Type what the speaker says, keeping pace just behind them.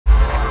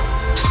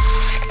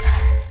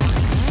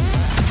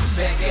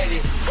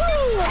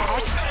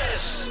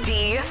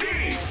The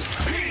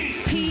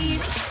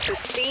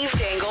Steve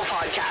Dangle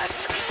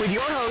Podcast with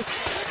your hosts,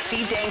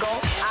 Steve Dangle,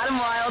 Adam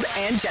Wilde,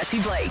 and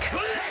Jesse Blake.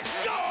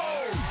 Let's go!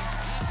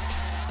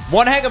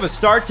 One heck of a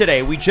start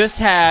today. We just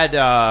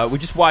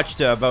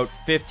watched about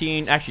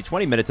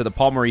 20 minutes of the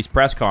Paul Maurice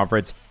press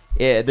conference.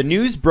 The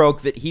news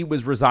broke that he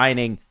was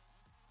resigning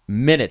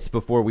minutes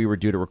before we were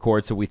due to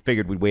record, so we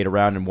figured we'd wait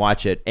around and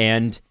watch it.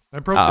 And I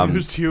broke the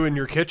news to you in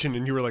your kitchen,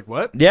 and you were like,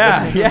 what?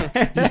 Yeah.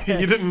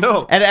 You didn't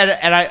know. And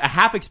I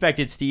half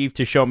expected Steve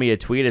to show me a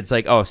tweet. It's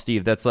like, oh,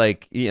 Steve, that's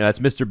like, that's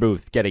Mr.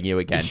 Booth getting you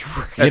again.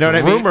 You know what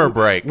I mean? Rumor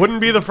break.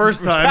 Wouldn't be the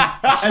first time.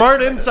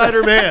 Smart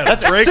insider man.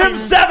 That's a Sim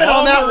 7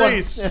 on that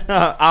Maurice. one.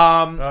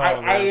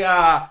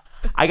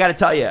 I got to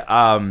tell you,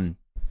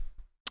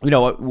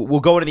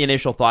 we'll go into the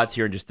initial thoughts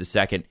here in just a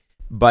second.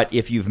 But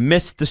if you've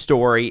missed the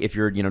story, if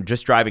you're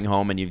just driving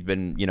home and you've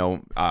been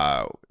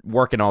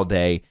working all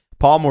day,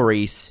 Paul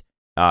Maurice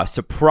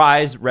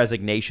surprise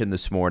resignation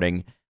this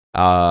morning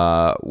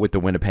with the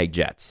Winnipeg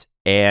Jets.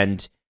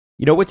 And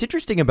what's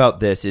interesting about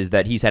this is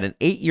that he's had an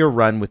 8-year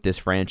run with this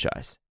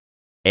franchise,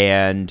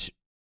 and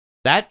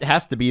that's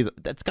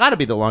got to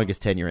be the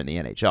longest tenure in the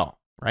NHL,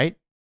 right?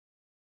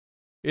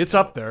 It's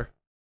up there.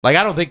 Like,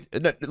 I don't think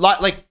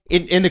like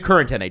in the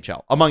current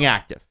NHL among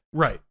active,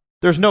 right?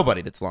 There's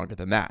nobody that's longer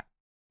than that.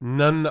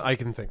 None I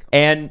can think of.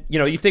 And,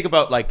 you think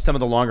about, like, some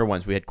of the longer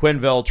ones. We had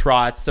Quinville,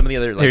 Trotz, some of the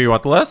other... Like, Here, you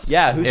want the list?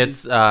 Yeah.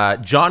 It's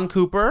John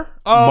Cooper,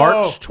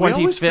 March 25th. We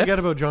always forget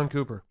about John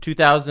Cooper.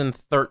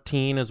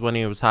 2013 is when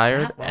he was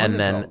hired. And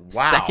then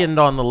Wow. second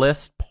on the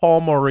list,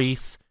 Paul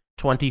Maurice,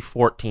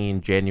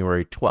 2014,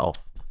 January 12th.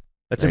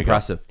 That's There you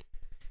impressive.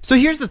 So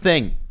here's the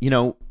thing.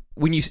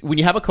 When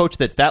you have a coach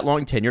that's that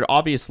long tenured,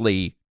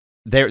 obviously,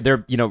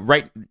 they're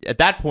right at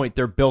that point,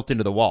 they're built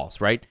into the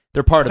walls, right?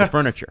 They're part of the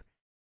furniture.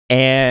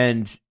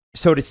 And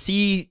so to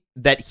see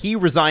that he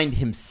resigned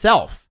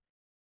himself,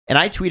 and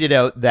I tweeted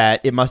out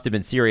that it must have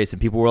been serious,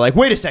 and people were like,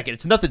 wait a second,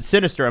 it's nothing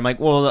sinister. I'm like,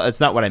 well,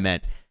 that's not what I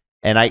meant.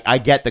 And I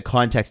get the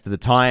context of the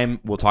time.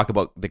 We'll talk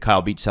about the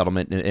Kyle Beach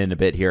settlement in a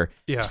bit here.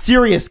 Yeah.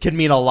 Serious can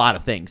mean a lot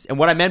of things. And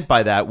what I meant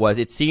by that was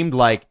it seemed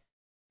like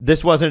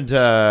this wasn't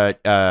just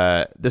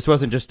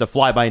a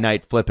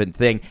fly-by-night flippant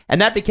thing.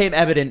 And that became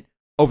evident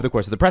over the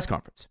course of the press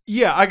conference.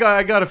 Yeah,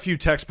 I got a few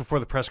texts before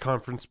the press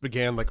conference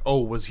began, like,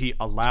 oh, was he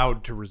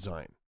allowed to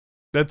resign?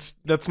 That's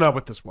not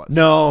what this was.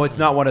 No, it's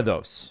not one of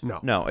those.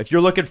 No. If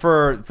you're looking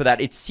for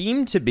that, it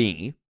seemed to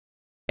be,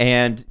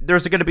 and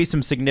there's going to be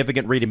some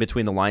significant reading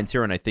between the lines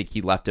here, and I think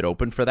he left it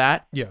open for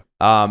that. Yeah.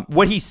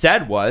 What he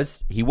said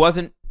was he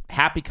wasn't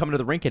happy coming to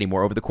the rink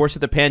anymore. Over the course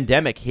of the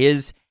pandemic,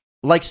 his,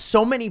 like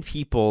so many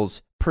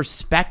people's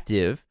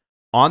perspective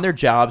on their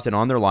jobs and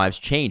on their lives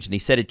changed, and he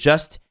said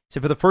so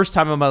for the first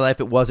time in my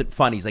life, it wasn't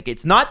fun. He's like,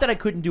 it's not that I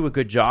couldn't do a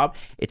good job.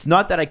 It's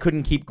not that I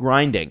couldn't keep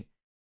grinding,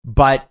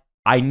 but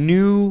I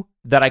knew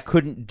that I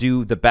couldn't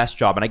do the best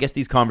job. And I guess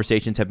these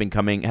conversations have been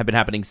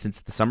happening since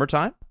the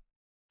summertime.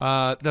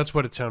 That's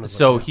what it sounded like.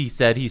 So he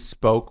said he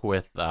spoke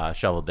with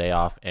Shovel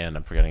Dayoff, and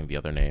I'm forgetting the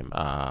other name.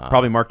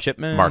 Probably Mark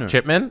Chipman.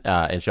 Chipman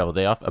and Shovel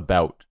Dayoff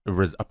about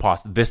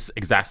this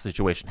exact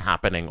situation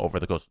happening over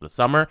the course of the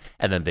summer.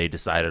 And then they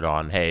decided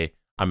on, hey,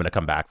 I'm going to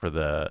come back for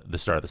the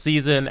start of the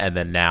season. And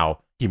then now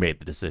he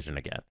made the decision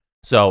again.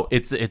 So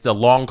it's a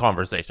long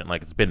conversation.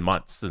 Like, it's been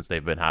months since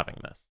they've been having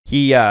this.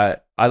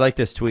 I like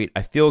this tweet.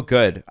 I feel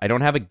good. I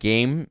don't have a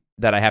game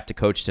that I have to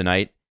coach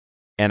tonight,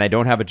 and I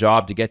don't have a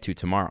job to get to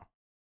tomorrow.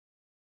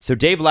 So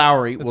Dave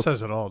Lowry... It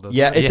says it all, doesn't it?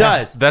 Yeah, it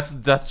does.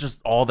 That's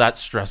just all that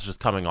stress just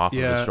coming off of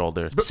his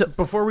shoulders.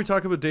 Before we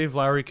talk about Dave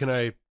Lowry, can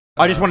I...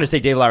 I just wanted to say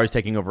Dave Lowry's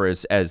taking over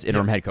as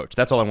interim head coach.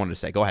 That's all I wanted to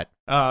say. Go ahead.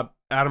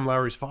 Adam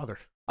Lowry's father.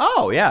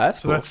 Oh, yeah,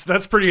 that's cool.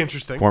 That's pretty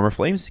interesting. Former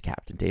Flames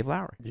captain Dave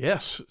Lowry.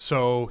 Yes,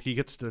 so he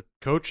gets to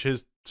coach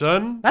his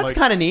son. That's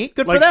kind of neat.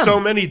 Good for them. them. Like so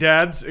many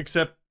dads,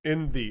 except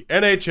in the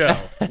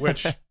NHL,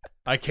 which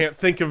I can't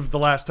think of the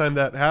last time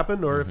that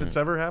happened, or if it's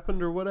ever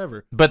happened, or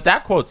whatever. But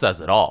that quote says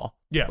it all.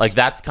 Yes. Like,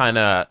 that's kind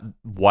of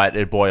what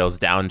it boils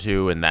down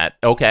to, in that,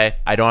 okay,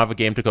 I don't have a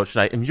game to coach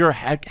tonight, and you're a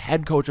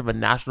head coach of a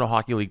National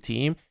Hockey League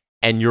team,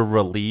 and you're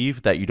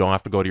relieved that you don't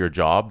have to go to your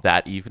job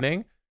that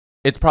evening.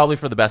 It's probably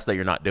for the best that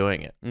you're not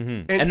doing it.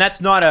 Mm-hmm. And that's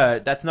not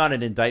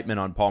an indictment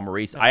on Paul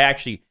Maurice. I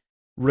actually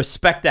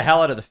respect the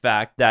hell out of the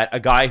fact that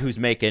a guy who's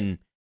making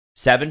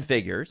 7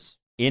 figures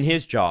in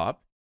his job,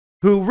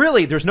 who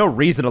really, there's no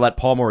reason to let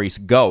Paul Maurice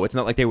go. It's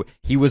not like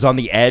he was on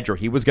the edge or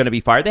he was going to be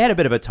fired. They had a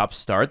bit of a tough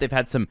start. They've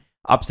had some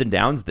ups and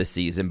downs this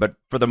season, but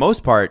for the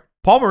most part,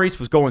 Paul Maurice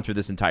was going through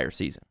this entire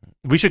season.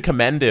 We should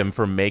commend him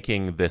for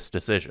making this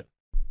decision.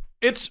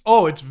 It's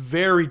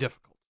very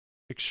difficult,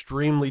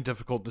 extremely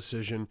difficult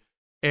decision.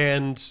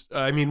 And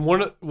I mean,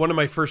 one of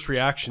my first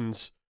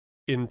reactions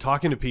in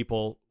talking to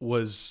people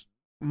was,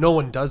 no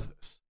one does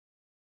this,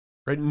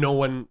 right?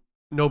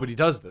 Nobody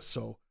does this.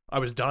 So I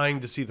was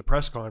dying to see the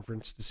press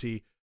conference to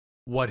see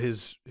what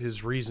his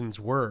reasons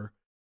were.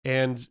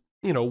 And,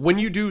 when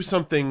you do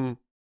something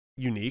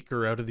unique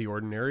or out of the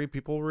ordinary,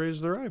 people raise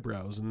their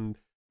eyebrows and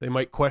they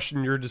might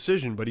question your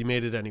decision, but he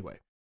made it anyway.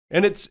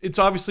 And it's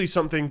obviously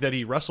something that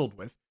he wrestled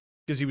with,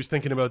 because he was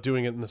thinking about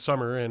doing it in the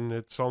summer, and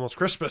it's almost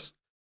Christmas.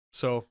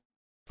 So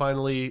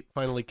finally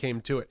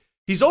came to it.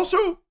 He's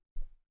also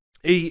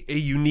a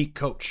unique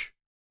coach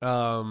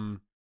at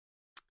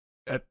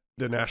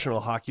the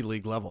National Hockey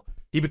League level.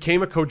 He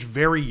became a coach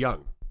very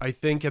young. I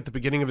think at the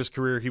beginning of his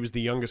career, he was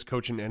the youngest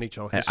coach in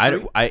NHL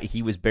history.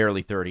 He was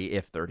barely 30,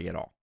 if 30 at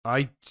all.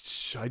 I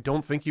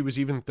don't think he was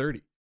even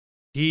 30.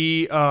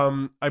 He,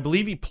 I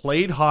believe he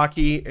played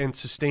hockey and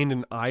sustained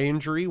an eye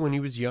injury when he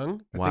was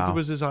young. I think it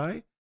was his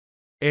eye.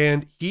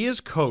 And he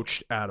has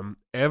coached, Adam,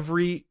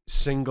 every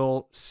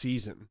single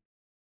season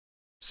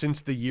since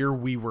the year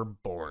we were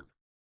born.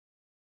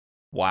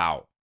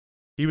 Wow.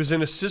 He was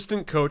an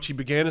assistant coach. He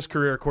began his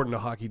career, according to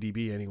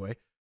HockeyDB anyway,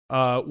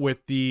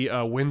 with the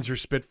Windsor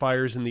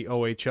Spitfires in the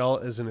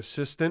OHL as an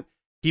assistant.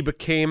 He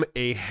became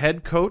a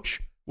head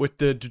coach with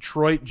the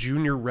Detroit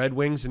Junior Red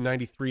Wings in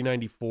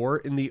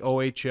 93-94 in the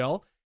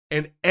OHL.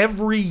 And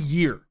every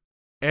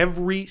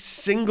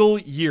single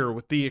year,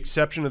 with the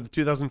exception of the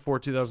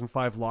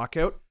 2004-2005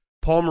 lockout,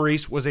 Paul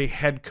Maurice was a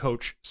head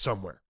coach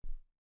somewhere.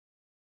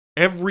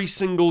 Every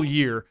single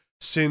year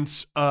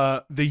since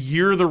the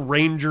year the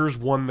Rangers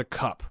won the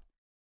Cup.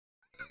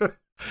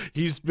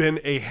 He's been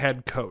a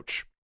head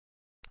coach.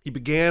 He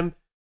began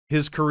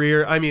his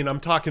career, I mean, I'm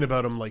talking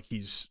about him like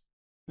he's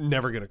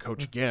never going to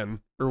coach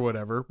again or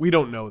whatever. We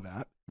don't know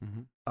that.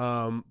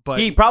 Mm-hmm. But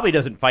he probably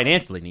doesn't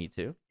financially need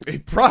to.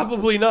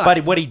 Probably not.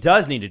 But what he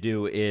does need to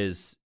do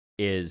is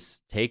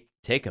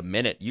take a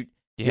minute.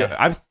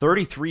 I'm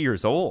 33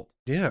 years old.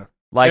 Yeah.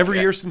 Like every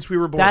year since we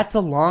were born. That's a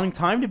long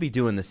time to be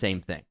doing the same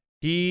thing.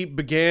 He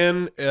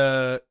began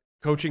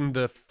coaching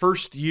the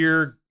first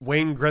year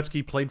Wayne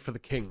Gretzky played for the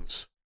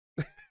Kings.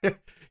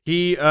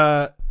 He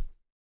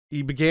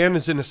began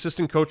as an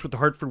assistant coach with the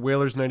Hartford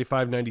Whalers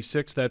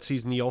 95-96. That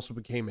season, he also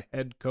became a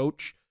head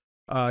coach.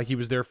 He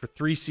was there for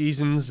 3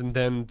 seasons, and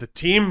then the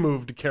team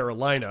moved to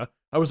Carolina.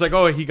 I was like,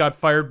 oh, he got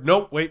fired.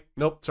 Nope,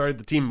 sorry,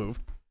 the team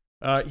moved.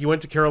 He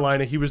went to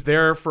Carolina. He was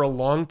there for a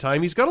long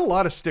time. He's got a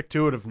lot of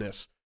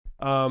stick-to-itiveness.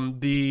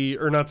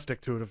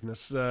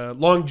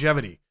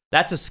 Longevity.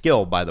 That's a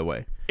skill, by the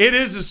way. It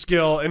is a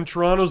skill, and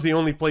Toronto's the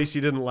only place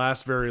he didn't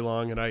last very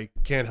long, and I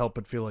can't help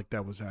but feel like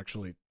that was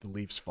actually the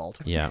Leafs'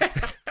 fault. Yeah.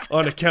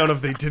 On account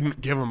of they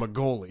didn't give him a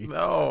goalie.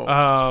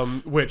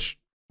 No. Which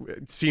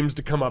seems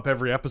to come up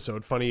every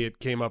episode. Funny, it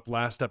came up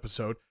last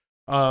episode.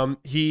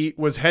 He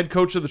was head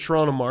coach of the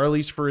Toronto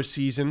Marlies for a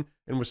season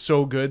and was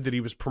so good that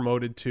he was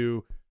promoted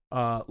to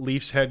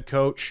Leafs head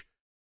coach.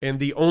 And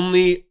the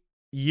only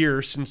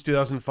year since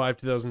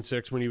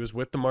 2005-2006 when he was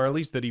with the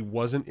Marlies that he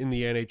wasn't in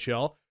the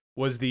NHL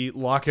was the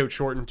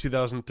lockout-shortened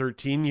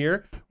 2013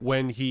 year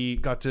when he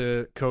got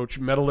to coach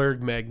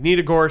Metallurg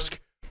Magnitogorsk,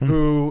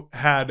 who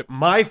had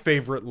my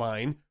favorite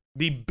line,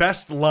 the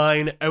best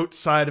line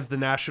outside of the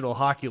National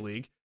Hockey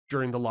League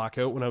during the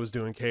lockout when I was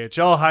doing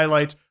KHL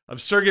highlights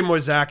of Sergei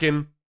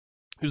Moisakin,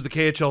 who's the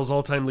KHL's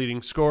all-time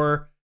leading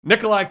scorer,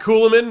 Nikolai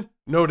Kulemin,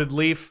 noted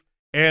Leaf,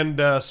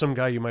 and some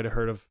guy you might have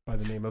heard of by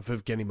the name of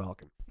Evgeny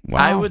Malkin. Wow.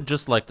 I would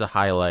just like to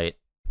highlight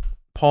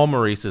Paul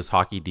Maurice's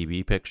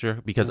HockeyDB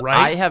picture because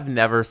I have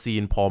never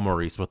seen Paul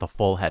Maurice with a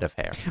full head of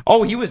hair.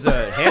 Oh, he was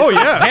a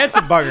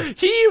handsome bugger.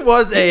 He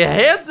was a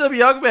handsome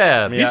young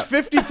man. He's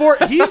 54.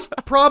 He's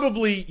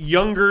probably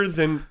younger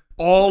than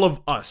all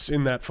of us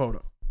in that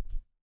photo,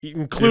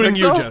 including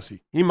you,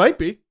 Jesse. He might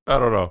be. I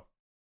don't know.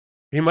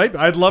 He might be.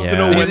 I'd love to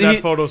know where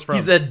that photo's from.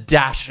 He's a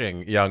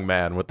dashing young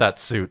man with that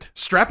suit.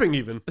 Strapping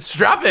even.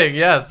 Strapping,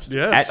 yes.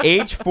 At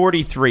age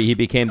 43, he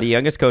became the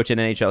youngest coach in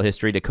NHL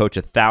history to coach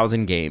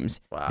 1,000 games.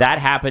 Wow. That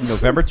happened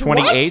November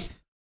 28th.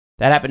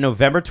 That happened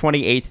November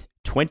 28th,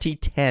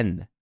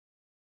 2010.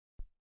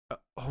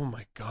 Oh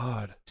my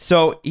God.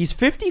 So he's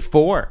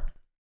 54.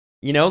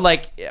 You know,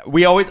 like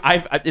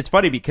it's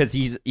funny because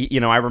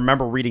I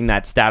remember reading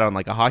that stat on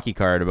like a hockey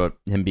card about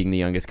him being the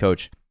youngest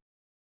coach.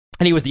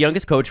 And he was the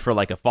youngest coach for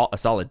like a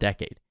solid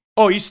decade.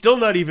 Oh, he's still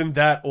not even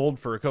that old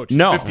for a coach. He's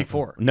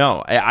 54.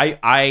 No,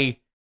 I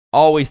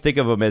always think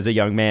of him as a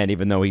young man,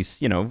 even though he's,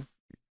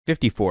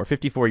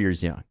 54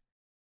 years young.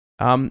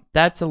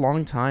 That's a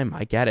long time.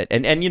 I get it.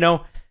 And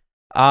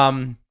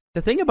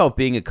the thing about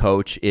being a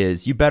coach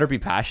is you better be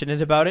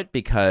passionate about it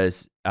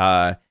because,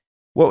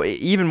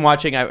 even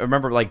watching, I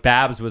remember like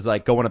Babs was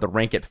like going to the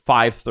rink at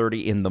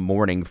 5:30 in the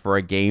morning for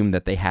a game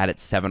that they had at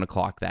 7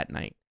 o'clock that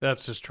night.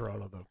 That's just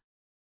Toronto, though.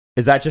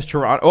 Is that just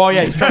Toronto? Oh,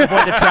 yeah, he's trying to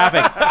avoid the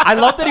traffic. I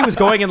love that he was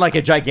going in like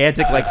a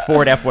gigantic like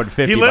Ford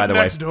F-150, he by lived the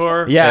next way.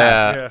 door.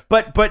 Yeah.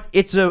 But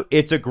it's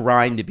a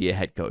grind to be a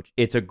head coach.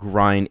 It's a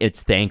grind.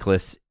 It's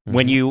thankless.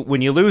 Mm-hmm.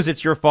 When you lose,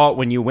 it's your fault.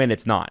 When you win,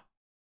 it's not.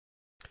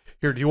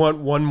 Here, do you want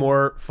one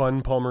more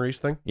fun Paul Maurice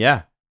thing?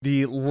 Yeah.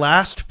 The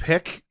last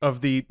pick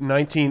of the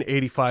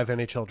 1985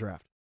 NHL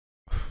draft.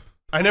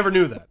 I never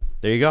knew that.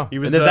 There you go. He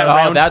was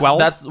round 12?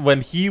 That's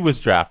when he was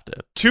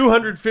drafted.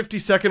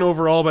 252nd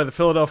overall by the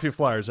Philadelphia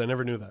Flyers. I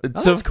never knew that.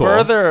 To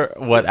further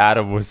what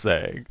Adam was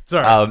saying.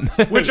 Sorry.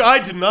 Which I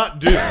did not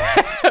do.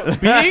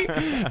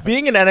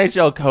 being an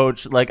NHL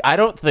coach, like I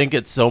don't think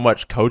it's so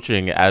much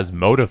coaching as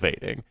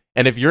motivating.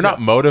 And if you're not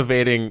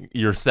motivating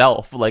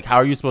yourself, like, how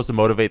are you supposed to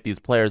motivate these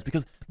players?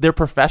 Because they're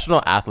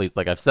professional athletes.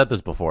 Like I've said this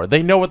before,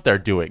 they know what they're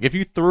doing. If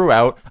you threw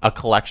out a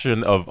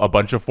collection of a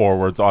bunch of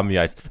forwards on the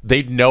ice,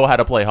 they'd know how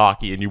to play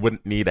hockey and you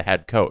wouldn't need a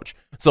head coach.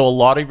 So a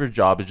lot of your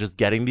job is just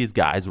getting these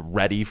guys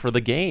ready for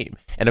the game.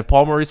 And if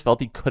Paul Maurice felt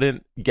he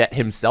couldn't get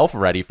himself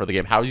ready for the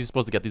game, how is he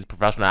supposed to get these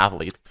professional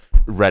athletes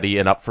ready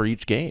and up for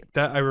each game?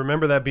 I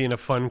remember that being a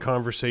fun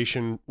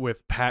conversation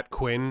with Pat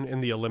Quinn in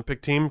the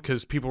Olympic team,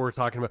 because people were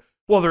talking about,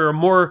 well, there are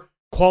more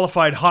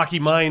qualified hockey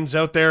minds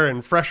out there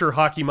and fresher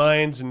hockey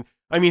minds. And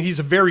I mean, he's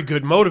a very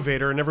good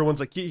motivator, and everyone's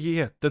like,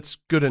 yeah, that's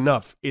good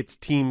enough. It's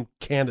Team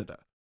Canada.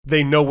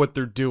 They know what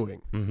they're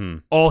doing. Mm-hmm.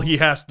 All he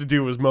has to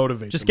do is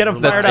motivate Just them. get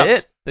them fired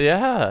up.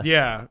 Yeah.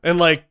 Yeah. And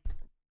like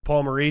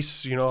Paul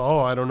Maurice, I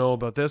don't know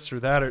about this or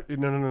that. Or,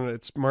 no.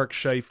 It's Mark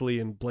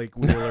Scheifele and Blake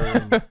Wheeler.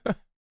 And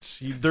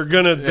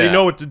they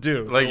know what to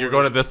do. Like, you're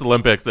going to this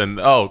Olympics and,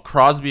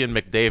 Crosby and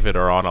McDavid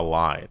are on a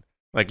line.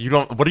 Like,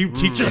 what are you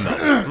teaching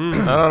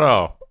them?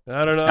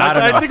 I don't know.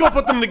 I think I'll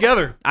put them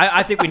together.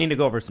 I think we need to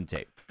go over some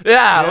tape.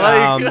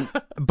 Yeah.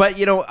 But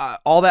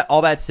all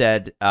that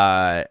said,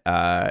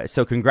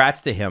 so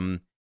congrats to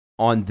him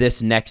on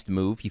this next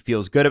move. He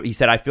feels good. He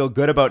said, I feel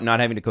good about not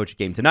having to coach a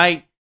game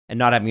tonight and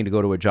not having to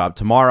go to a job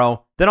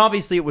tomorrow. Then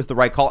obviously it was the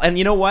right call. And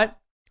you know what?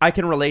 I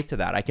can relate to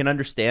that. I can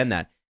understand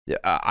that.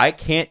 I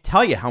can't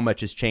tell you how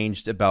much has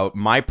changed about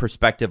my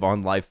perspective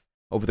on life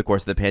over the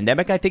course of the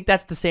pandemic. I think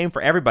that's the same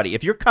for everybody.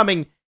 If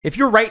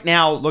you're right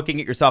now looking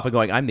at yourself and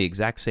going, I'm the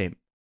exact same,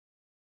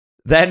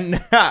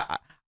 then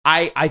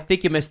I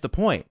think you missed the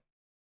point,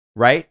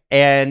 right?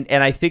 And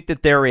I think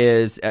that there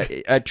is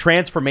a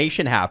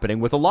transformation happening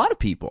with a lot of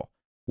people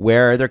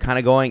where they're kind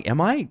of going,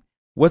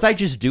 was I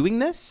just doing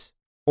this,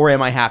 or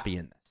am I happy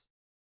in this?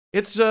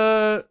 It's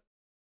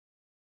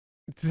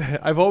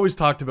I've always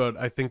talked about,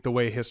 I think the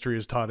way history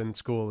is taught in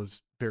school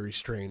is very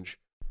strange.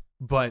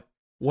 But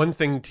one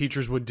thing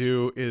teachers would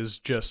do is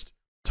just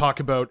talk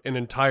about an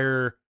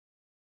entire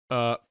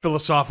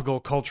philosophical,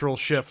 cultural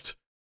shift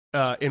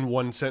in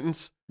one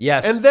sentence.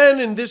 Yes. And then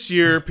in this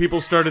year, people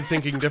started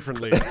thinking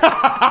differently.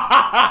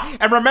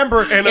 And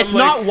remember, it's like,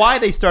 not why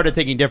they started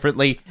thinking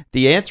differently.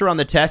 The answer on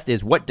the test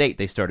is what date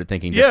they started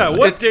thinking differently. Yeah,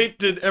 what date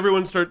did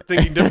everyone start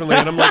thinking differently?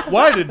 And I'm like,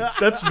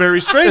 that's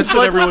very strange. It's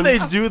like when they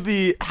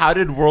do how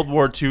did World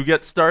War II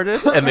get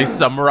started? And they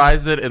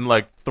summarize it in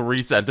like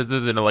 3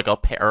 sentences in like a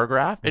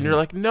paragraph. And you're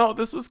like, no,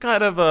 this was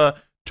kind of a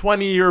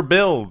 20-year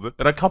build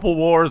and a couple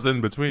wars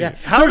in between. Yeah.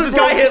 There's this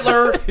guy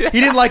Hitler. He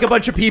didn't like a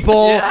bunch of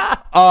people. Yeah.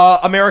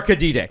 America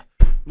D-Day.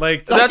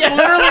 Like, that's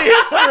literally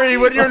history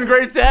when you're in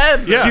grade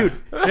 10. Yeah. Dude.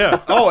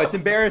 Yeah. Oh, it's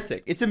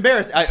embarrassing. It's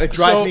embarrassing. It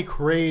drives me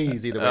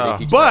crazy the way they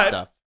teach that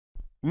stuff.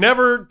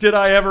 Never did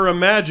I ever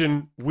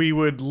imagine we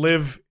would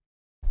live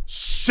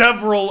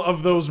several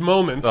of those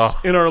moments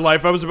in our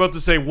life. I was about to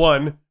say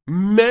one,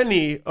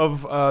 many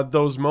of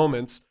those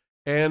moments.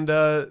 And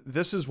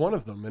this is one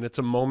of them, and it's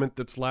a moment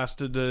that's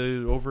lasted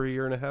over 1.5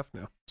 years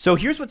now. So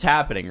here's what's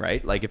happening,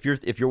 right? Like if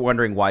you're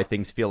wondering why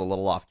things feel a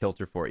little off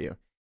kilter for you,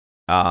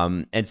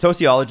 and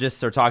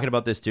sociologists are talking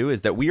about this too,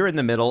 is that we are in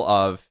the middle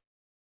of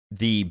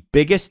the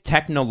biggest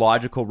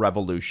technological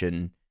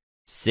revolution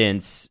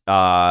since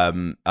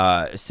the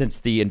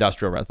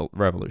Industrial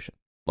Revolution.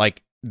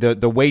 Like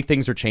the way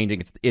things are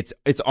changing, it's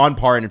on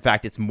par, and in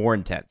fact, it's more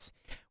intense.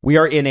 We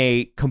are in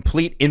a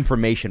complete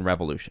information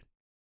revolution.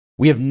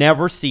 We have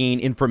never seen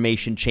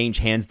information change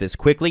hands this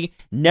quickly.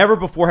 Never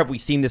before have we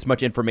seen this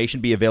much information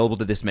be available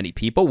to this many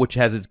people, which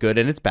has its good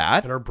and its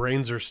bad. And our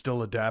brains are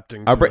still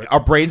adapting Our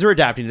brains are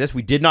adapting to this.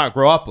 We did not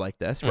grow up like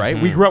this, right?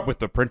 Mm-hmm. We grew up with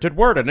the printed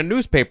word and a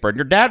newspaper, and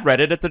your dad read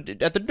it at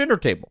the dinner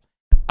table.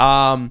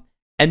 And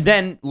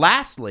then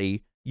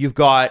lastly, you've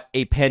got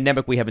a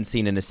pandemic we haven't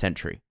seen in a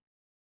century.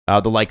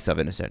 The likes of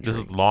in a century.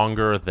 This is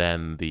longer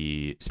than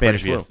the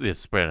Spanish flu. The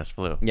Spanish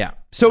flu. Yeah.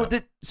 So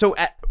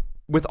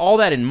with all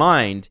that in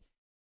mind,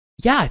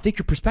 yeah, I think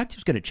your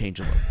perspective's going to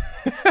change a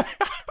little.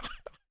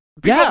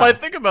 People might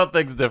think about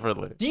things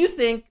differently. Do you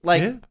think,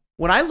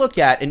 when I look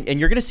at, and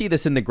you're going to see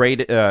this in the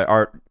grade,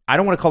 I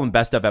don't want to call them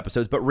best of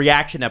episodes, but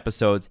reaction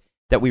episodes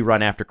that we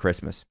run after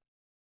Christmas,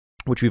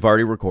 which we've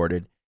already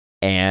recorded.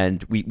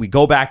 And we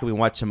go back and we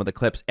watch some of the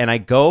clips, and I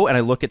go and I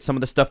look at some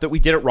of the stuff that we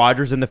did at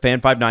Rogers in the Fan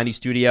 590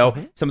 studio,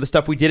 some of the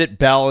stuff we did at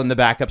Bell in the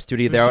backup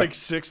studio. There's there like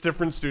 6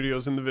 different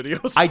studios in the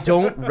videos. I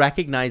don't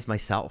recognize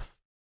myself.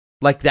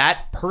 Like,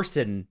 that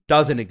person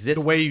doesn't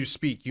exist. The way you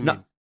speak, you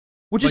mean.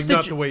 Which like is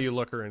not the way you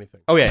look or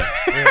anything. Oh, yeah.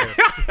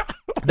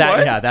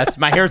 Yeah. That's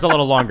my hair's a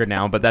little longer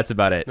now, but that's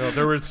about it. No,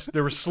 there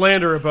was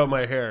slander about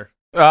my hair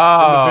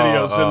Oh, in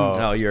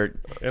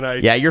the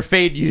videos. Your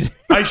fade.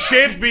 I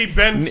shan't be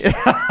bent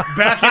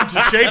back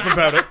into shape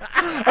about it.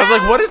 I was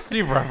like, what is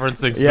Steve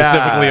referencing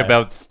specifically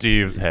about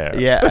Steve's hair?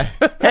 Yeah.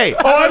 Hey.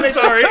 Oh, I'm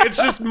sorry. It's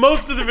just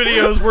most of the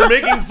videos were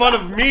making fun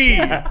of me,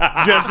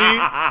 Jesse.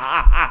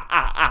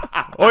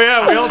 Oh,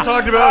 yeah. We all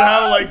talked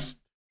about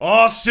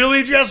how,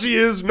 silly Jesse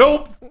is.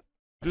 Nope.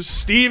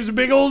 Just Steve's a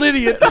big old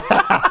idiot.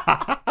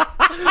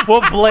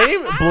 Well,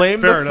 blame Fair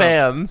the enough.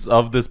 fans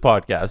of this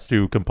podcast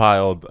who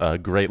compiled a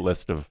great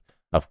list of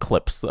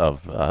clips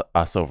of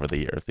us over the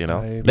years. You know,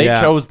 I- they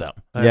Yeah. chose them.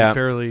 I'm Yeah.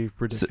 fairly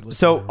ridiculous.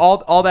 So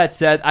now. all that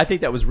said, I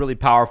think that was really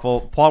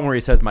powerful. Paul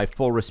Maurice has my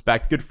full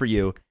respect. Good for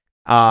you.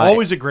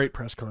 Always a great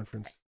press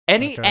conference.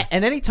 Okay.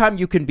 And anytime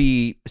you can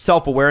be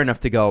self-aware enough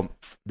to go,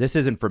 this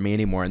isn't for me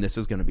anymore, and this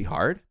is going to be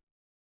hard.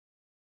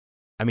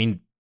 I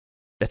mean,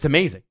 that's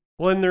amazing.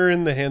 Well, and they're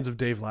in the hands of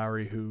Dave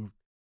Lowry, who,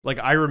 like,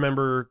 I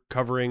remember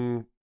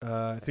covering.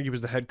 I think he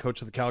was the head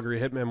coach of the Calgary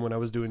Hitmen when I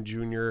was doing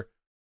junior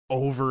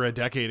over a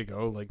decade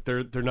ago. Like,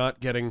 they're not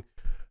getting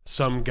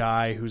some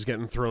guy who's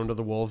getting thrown to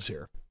the wolves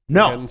here.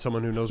 They're No. getting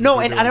someone who knows. No,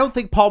 what and they're I doing. don't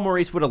think Paul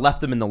Maurice would have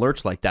left them in the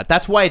lurch like that.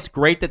 That's why it's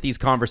great that these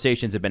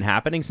conversations have been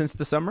happening since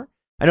the summer.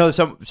 I know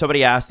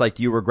somebody asked, like,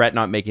 do you regret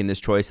not making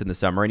this choice in the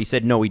summer? And he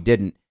said, no, he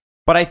didn't.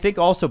 But I think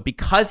also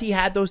because he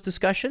had those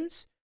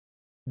discussions,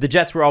 the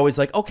Jets were always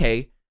like,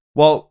 okay,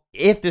 well,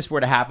 if this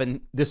were to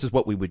happen, this is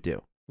what we would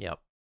do. Yep.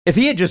 If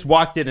he had just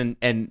walked in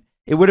and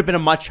it would have been a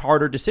much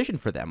harder decision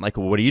for them. Like,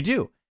 well, what do you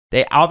do?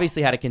 They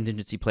obviously had a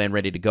contingency plan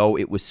ready to go.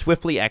 It was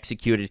swiftly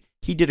executed.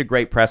 He did a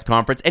great press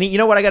conference. And you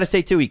know what I got to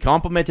say, too? He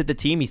complimented the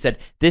team. He said,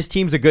 this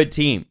team's a good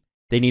team.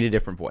 They need a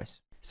different voice.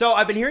 So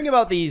I've been hearing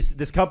about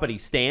this company,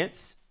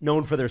 Stance,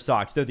 known for their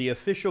socks. They're the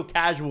official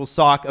casual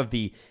sock of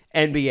the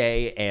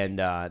NBA,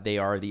 and they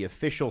are the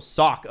official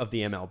sock of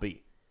the MLB.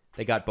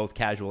 They got both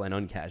casual and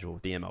uncasual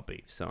with the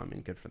MLB. So, I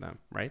mean, good for them,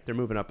 right? They're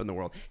moving up in the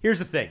world. Here's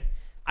the thing.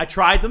 I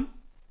tried them.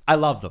 I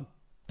love them.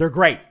 They're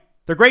great.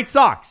 They're great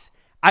socks.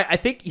 I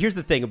think here's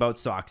the thing about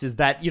socks is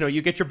that,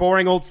 you get your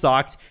boring old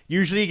socks.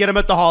 Usually you get them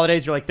at the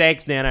holidays. You're like,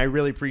 thanks, Nana. I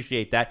really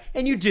appreciate that.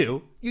 And you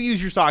do. You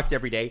use your socks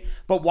every day.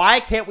 But why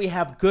can't we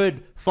have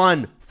good,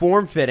 fun,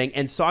 form-fitting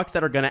and socks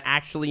that are going to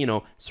actually,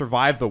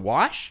 survive the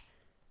wash?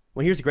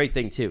 Well, here's a great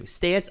thing, too.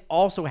 Stance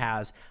also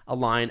has a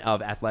line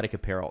of athletic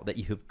apparel that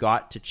you have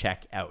got to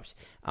check out.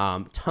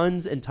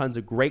 Tons and tons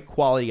of great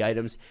quality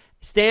items.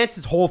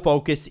 Stance's whole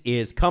focus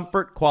is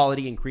comfort,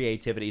 quality, and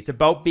creativity. It's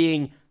about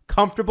being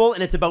comfortable,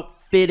 and it's about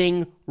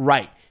fitting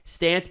right.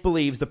 Stance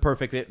believes the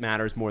perfect fit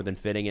matters more than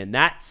fitting, and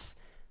that's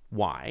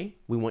why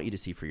we want you to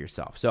see for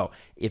yourself. So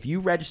if you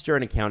register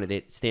an account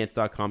at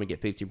stance.com and get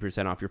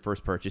 15% off your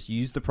first purchase,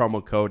 use the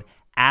promo code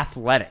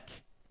ATHLETIC.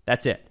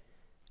 That's it.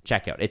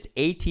 Checkout. It's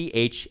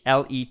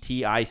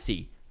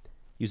ATHLETIC.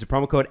 Use the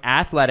promo code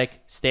ATHLETIC,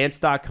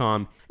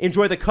 stance.com.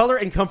 Enjoy the color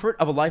and comfort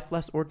of a life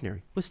less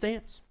ordinary with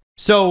Stance.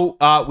 So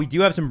we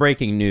do have some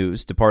breaking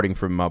news, departing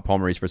from Paul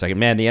Maurice for a second.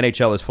 Man, the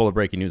NHL is full of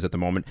breaking news at the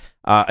moment.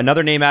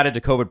 Another name added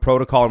to COVID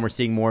protocol, and we're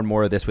seeing more and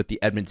more of this with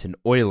the Edmonton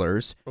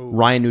Oilers. Oh.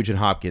 Ryan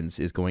Nugent-Hopkins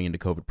is going into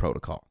COVID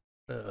protocol.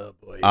 Oh,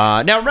 boy.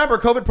 Now, remember,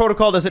 COVID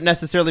protocol doesn't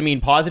necessarily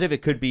mean positive.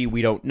 It could be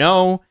we don't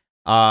know.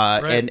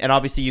 Right. And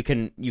obviously you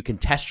can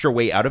test your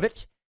way out of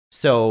it.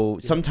 So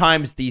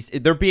sometimes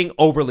they're being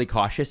overly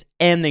cautious,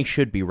 and they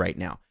should be right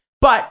now.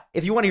 But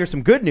if you want to hear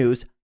some good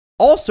news,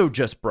 also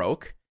just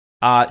broke.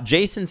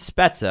 Jason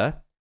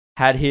Spezza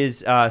had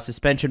his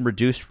suspension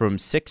reduced from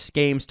 6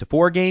 games to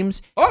 4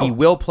 games. Oh. He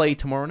will play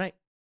tomorrow night.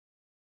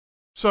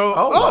 So,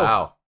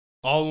 wow.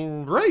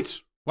 all right.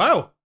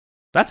 Wow.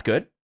 That's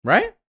good,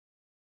 right?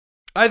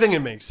 I think it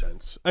makes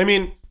sense. I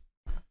mean,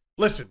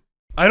 listen,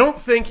 I don't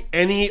think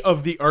any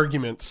of the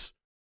arguments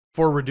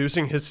for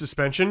reducing his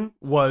suspension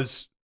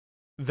was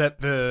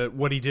that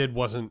what he did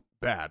wasn't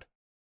bad.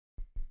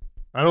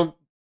 I don't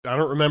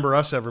remember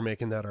us ever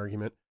making that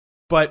argument.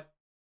 But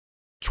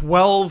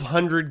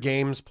 1,200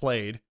 games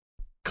played,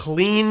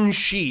 clean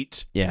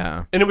sheet.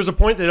 Yeah. And it was a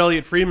point that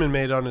Elliot Friedman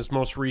made on his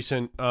most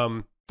recent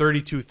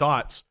 32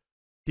 Thoughts.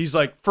 He's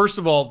like, first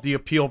of all, the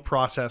appeal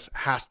process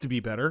has to be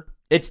better.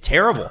 It's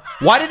terrible.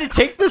 Why did it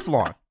take this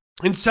long?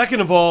 And second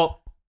of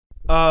all,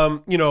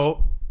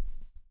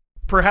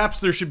 perhaps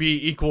there should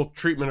be equal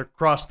treatment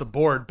across the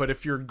board. But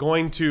if you're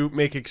going to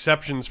make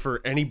exceptions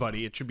for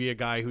anybody, it should be a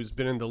guy who's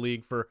been in the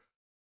league for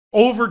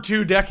over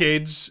 2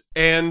 decades.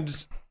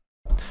 And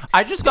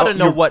I just got to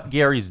know what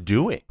Gary's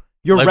doing.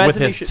 Your with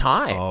resume his should-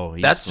 time. Oh,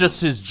 he's That's fine.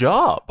 just his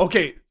job.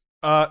 okay,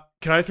 can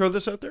I throw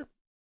this out there?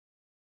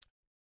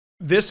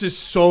 This is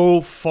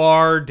so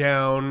far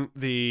down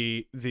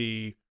the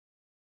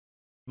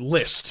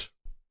list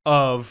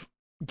of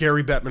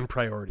Gary Bettman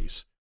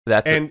priorities.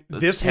 That's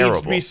This terrible.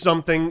 needs to be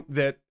something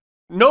that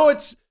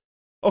it's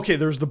okay.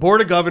 There's the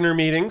Board of Governor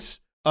meetings.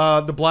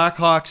 The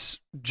Blackhawks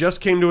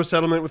just came to a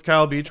settlement with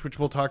Kyle Beach, which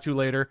we'll talk to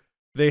later.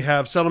 They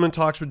have settlement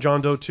talks with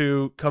John Doe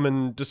 2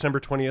 coming December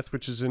 20th,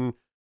 which is in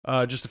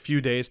just a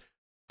few days.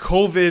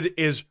 COVID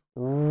is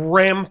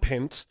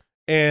rampant,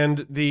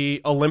 and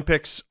the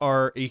Olympics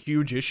are a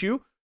huge issue.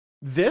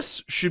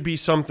 This should be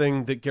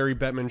something that Gary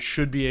Bettman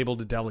should be able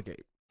to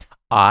delegate.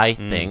 I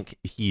think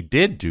he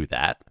did do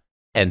that,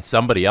 and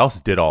somebody else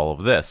did all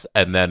of this,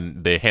 and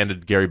then they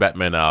handed Gary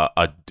Bettman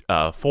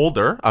a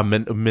folder, a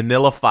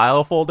manila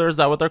file folder. Is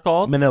that what they're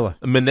called? Manila.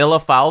 A manila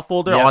file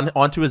folder Yeah.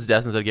 onto his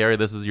desk and said, Gary,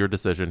 this is your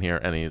decision here.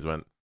 And he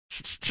went,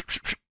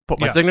 put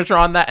my Yeah. signature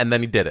on that, and then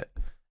he did it.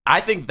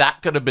 I think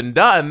that could have been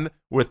done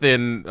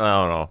within,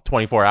 I don't know,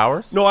 24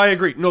 hours. No, I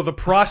agree. No, the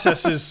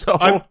process is.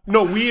 So-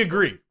 No, we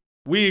agree.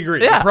 We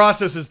agree. Yeah. The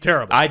process is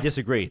terrible. I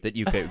disagree that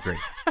you could agree.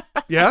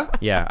 Yeah?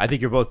 Yeah, I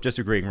think you're both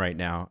disagreeing right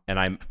now, and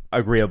I'm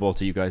agreeable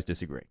to you guys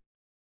disagreeing.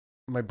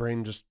 My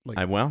brain just like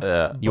You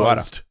oughta.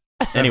 buzzed.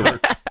 Anyway,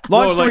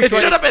 long No, story like, It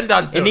short, should have been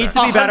done sooner. it needs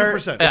to be better.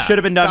 100%. It should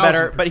have been done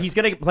better, 1000%. but he's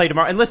going to play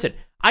tomorrow. And listen,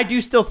 I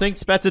do still think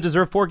Spezza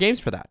deserved 4 games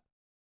for that.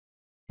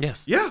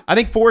 Yes. Yeah. I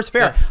think 4 is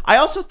fair. Yes. I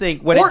also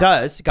think what Or- it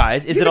does,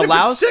 guys, is Even it if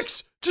allows it's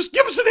 6, just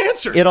give us an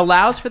answer. it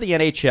allows for the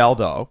NHL,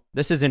 though.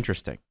 This is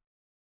interesting.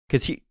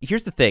 Because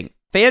here's the thing.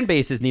 Fan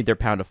bases need their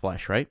pound of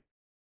flesh, right?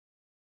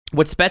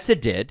 What Spezza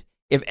did,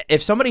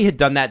 if somebody had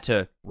done that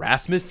to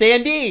Rasmus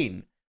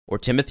Sandin or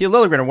Timothy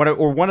Liljegren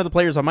or one of the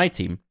players on my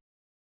team,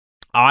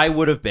 I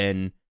would have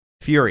been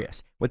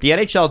furious. What the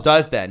NHL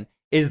does then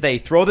is they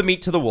throw the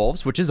meat to the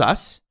wolves, which is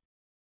us,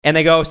 and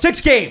they go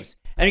 6 games,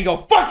 and you go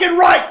fucking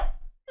right.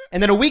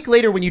 And then a week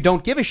later, when you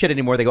don't give a shit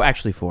anymore, they go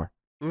actually 4.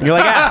 And you're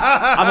like,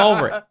 I'm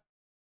over it.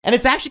 And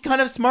it's actually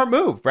kind of a smart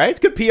move, right? It's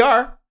good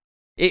PR.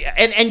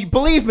 And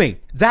believe me,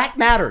 that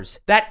matters.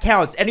 That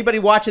counts. Anybody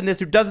watching this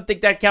who doesn't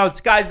think that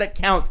counts, guys, that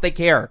counts. They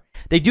care.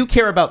 They do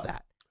care about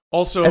that.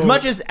 Also, As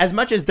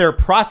much as their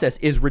process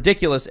is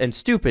ridiculous and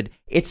stupid,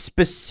 it's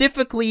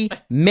specifically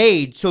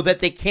made so that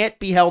they can't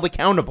be held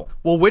accountable.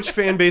 well, which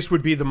fan base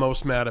would be the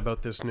most mad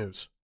about this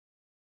news?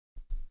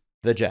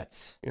 The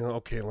Jets.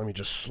 Okay, let me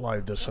just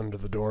slide this under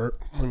the door.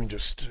 Let me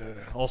just,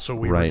 also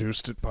we Right.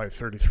 reduced it by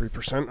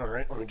 33%. All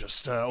right, let me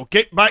just,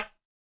 okay, bye.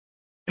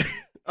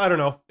 I don't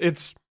know.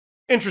 It's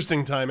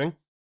interesting timing,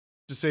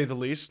 to say the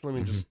least. Let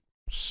me just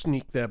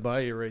sneak that by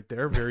you right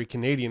there. Very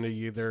Canadian of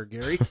you there,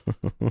 Gary.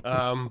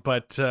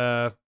 But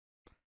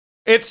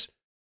it's,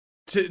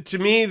 to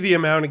me, the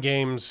amount of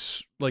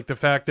games, like the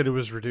fact that it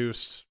was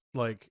reduced,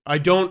 like I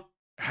don't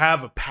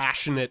have a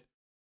passionate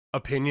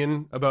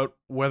opinion about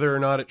whether or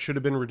not it should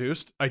have been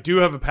reduced. I do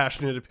have a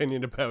passionate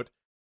opinion about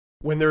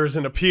when there is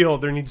an appeal,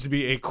 there needs to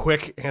be a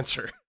quick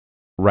answer.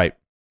 Right.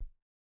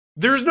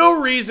 There's no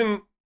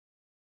reason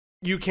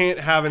you can't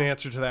have an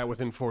answer to that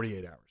within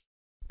 48 hours.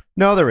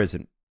 No, there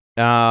isn't.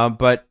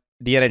 But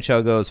the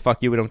NHL goes,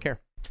 fuck you, we don't care.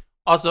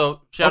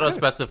 Also, shout out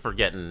Okay. Spezza for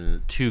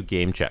getting 2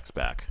 game checks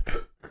back.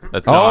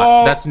 That's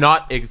Oh!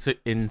 not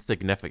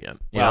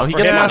insignificant. You know, he for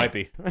gets him, it money. might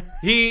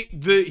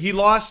be. He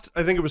lost,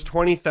 I think it was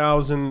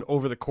 20,000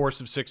 over the course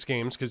of 6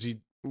 games because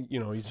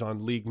he's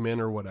on League Min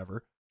or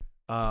whatever.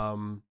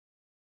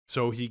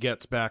 So he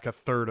gets back a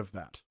third of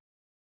that.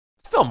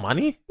 Still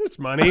money. It's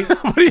money.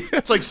 What are you,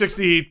 It's like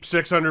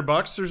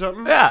 $6,600 or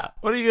something. yeah.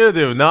 What are you gonna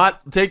do?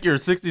 Not take your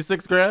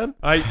 66 grand?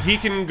 He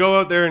can go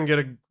out there and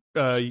get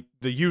the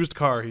used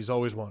car he's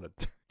always wanted.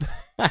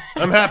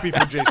 I'm happy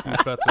for Jason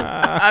Spezza.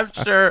 I'm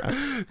sure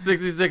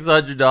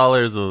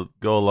 $6,600 will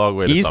go a long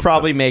way. to He's something.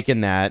 probably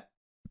making that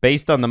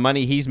based on the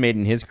money he's made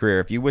in his career.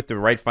 If you with the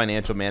right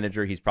financial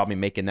manager, he's probably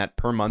making that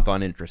per month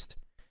on interest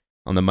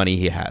on the money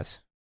he has.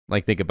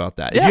 Like, think about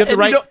that. Yeah, if you have the and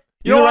right,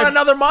 you don't want right-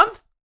 another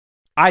month?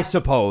 I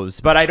suppose,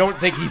 but I don't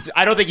think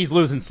he's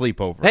losing sleep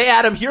over it. Hey,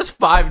 Adam, here's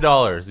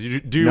 $5.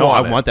 Do you no,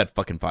 want I it? want that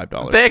fucking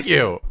 $5. Thank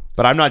you.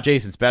 But I'm not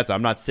Jason Spezza.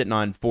 I'm not sitting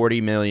on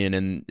 $40 million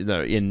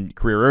in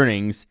career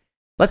earnings.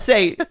 Let's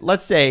say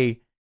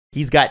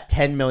he's got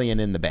 $10 million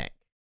in the bank,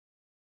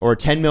 or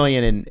 $10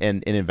 million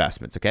in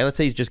investments. Okay, let's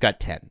say he's just got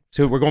 10.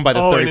 So we're going by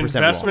the 30% in rule.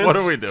 investments? What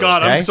are we doing?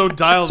 God, Okay? I'm so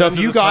dialed So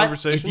into this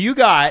conversation. if you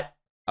got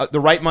the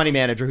right money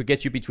manager who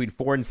gets you between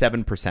 4 and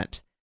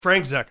 7%,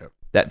 Frank Zecca.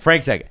 that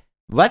Frank Zecca.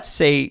 Let's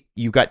say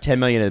you got 10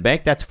 million in the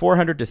bank. That's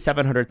 400 to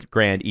 700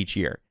 grand each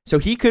year. So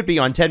he could be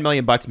on 10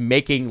 million bucks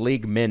making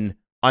league min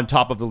on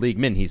top of the league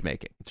min he's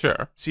making.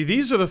 Sure. See,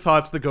 these are the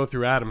thoughts that go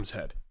through Adam's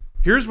head.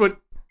 Here's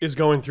what is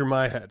going through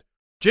my head.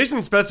 Jason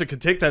Spezza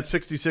could take that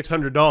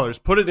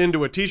 $6,600, put it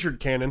into a t-shirt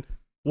cannon,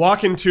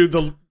 walk into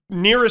the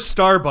nearest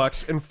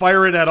Starbucks and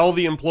fire it at all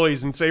the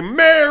employees and say,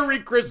 Merry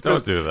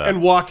Christmas, Don't do that.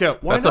 and walk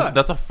out. Why not?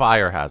 That's a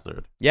fire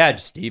hazard. Yeah,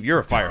 Steve, you're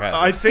a fire hazard.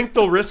 I think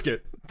they'll risk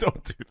it.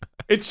 Don't do that.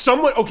 It's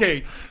somewhat,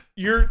 okay,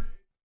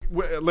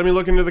 let me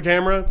look into the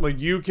camera. Like,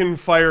 you can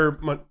fire,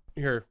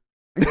 here.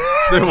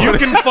 You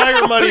can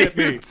fire money at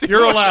me.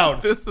 You're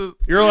allowed.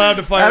 You're allowed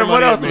to fire Adam,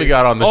 money what else at me. we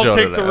got on the I'll show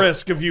take the today?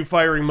 risk of you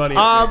firing money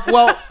at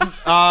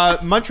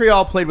me.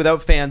 Montreal played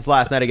without fans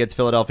last night against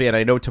Philadelphia, and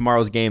I know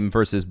tomorrow's game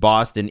versus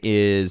Boston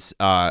is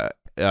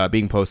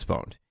being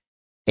postponed.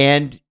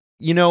 And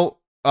It is?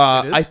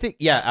 I think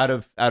out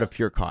of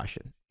pure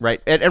caution,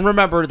 right? And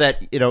remember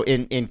that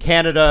in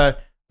Canada,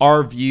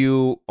 our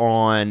view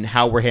on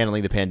how we're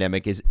handling the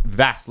pandemic is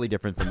vastly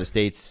different from the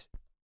States.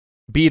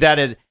 Be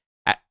that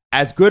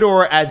as good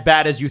or as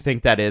bad as you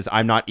think that is,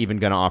 I'm not even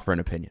going to offer an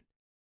opinion.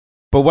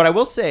 But what I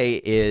will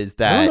say is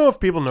that I don't know if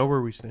people know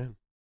where we stand.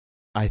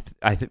 I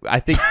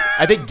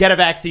think get a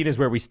vaccine is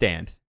where we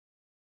stand.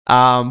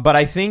 But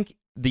I think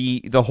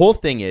the whole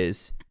thing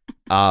is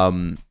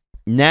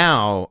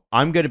now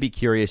I'm going to be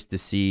curious to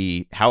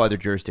see how other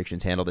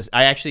jurisdictions handle this.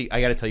 I got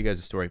to tell you guys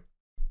a story.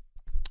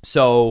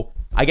 So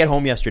I get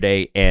home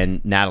yesterday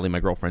and Natalie,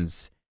 my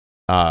girlfriend's,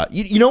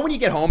 you know when you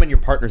get home and your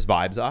partner's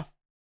vibe's off?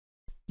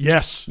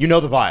 Yes. You know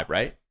the vibe,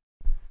 right?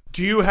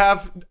 Do you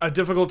have a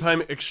difficult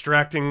time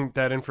extracting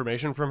that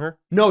information from her?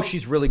 No,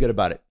 she's really good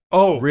about it.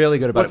 Oh, Really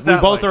good about what's it. We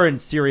that both like? are in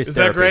serious Is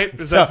therapy. that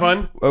great? Is that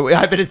fun?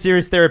 I've been in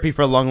serious therapy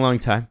for a long, long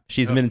time.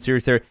 She's been in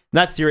serious therapy.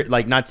 Not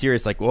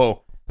serious, like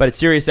whoa, but it's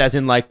serious as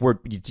in like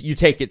you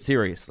take it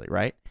seriously,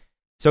 right?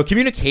 So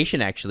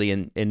communication actually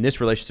in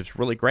this relationship is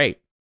really great.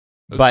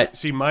 But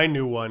see, my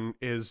new one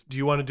is: do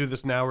you want to do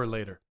this now or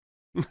later?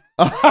 do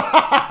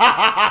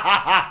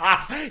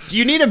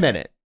you need a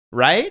minute?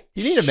 Right?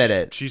 Do you need a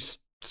minute? She's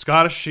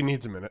Scottish. She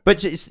needs a minute. But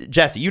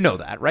Jesse, you know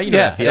that, right? You know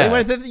that feeling.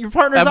 When your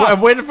partner's off.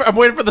 I'm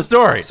waiting for the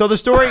story. So the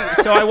story.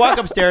 So I walk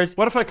upstairs,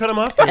 What if I cut him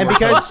off? and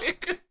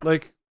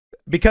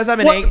because I'm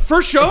an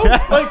first show,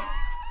 like.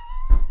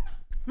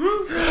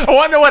 I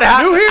wonder what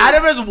happened.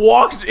 Adam has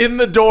walked in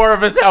the door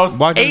of his house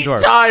eight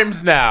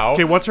times now.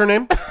 Okay, what's her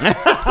name? Natalie, is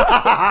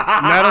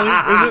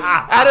it?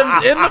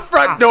 Adam's in the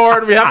front door,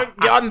 and we haven't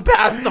gotten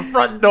past the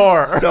front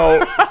door.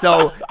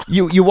 So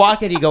you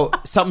walk in, you go,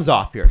 something's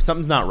off here.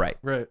 Something's not right.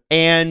 Right.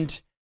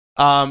 And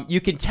you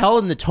can tell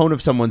in the tone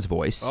of someone's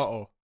voice.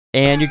 Uh-oh.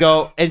 And you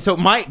go, and so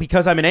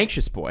because I'm an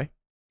anxious boy,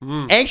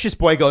 anxious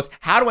boy goes,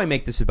 how do I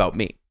make this about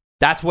me?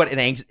 That's what an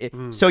anxious.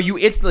 So you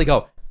instantly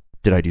go,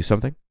 did I do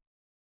something?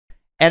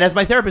 And as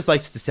my therapist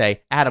likes to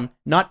say, Adam,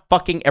 not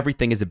fucking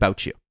everything is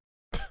about you.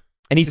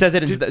 And he says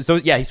it.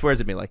 He swears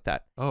at me like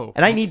that. Oh.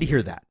 And I need to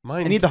hear that.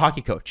 I need the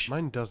hockey coach.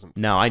 Mine doesn't.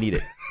 No, I need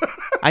it.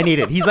 I need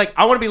it. He's like,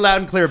 I want to be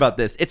loud and clear about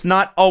this. It's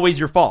not always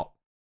your fault.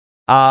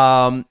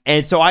 And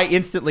so I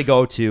instantly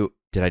go to,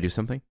 did I do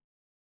something?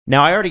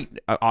 Now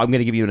I'm going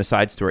to give you an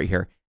aside story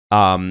here.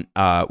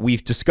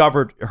 We've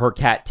discovered her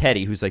cat,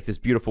 Teddy, who's like this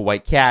beautiful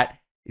white cat.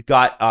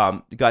 Got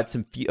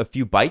a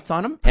few bites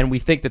on him, and we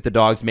think that the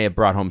dogs may have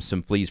brought home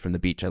some fleas from the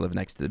beach. I live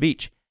next to the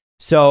beach.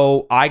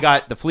 So I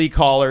got the flea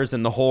collars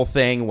and the whole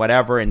thing,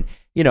 whatever. And,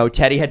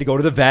 Teddy had to go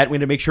to the vet. We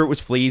had to make sure it was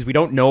fleas. We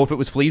don't know if it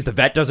was fleas. The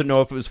vet doesn't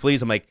know if it was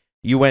fleas. I'm like,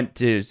 you went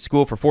to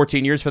school for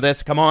 14 years for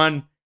this? Come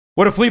on.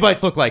 What do flea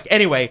bites look like?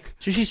 Anyway,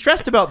 so she's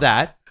stressed about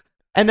that.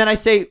 And then I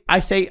say,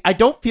 I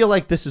don't feel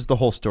like this is the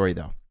whole story,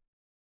 though.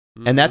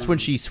 And that's when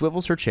she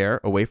swivels her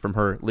chair away from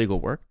her legal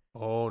work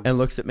and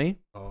looks at me.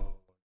 Oh.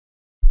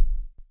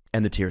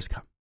 And the tears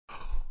come.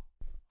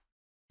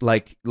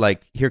 Like,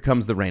 here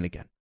comes the rain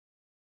again.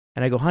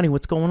 And I go, honey,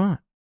 what's going on?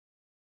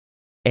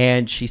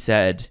 And she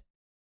said,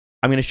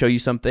 I'm going to show you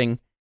something,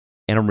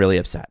 and I'm really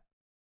upset.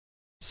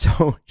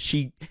 So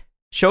she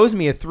shows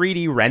me a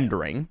 3D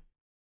rendering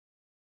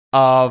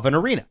of an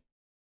arena.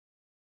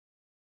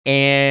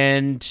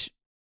 And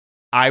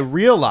I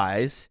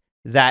realize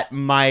that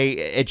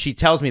and she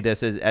tells me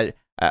this,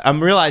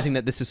 I'm realizing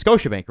that this is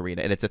Scotiabank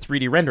Arena, and it's a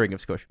 3D rendering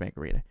of Scotiabank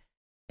Arena.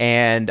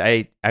 And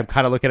I'm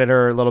kind of looking at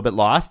her a little bit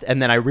lost.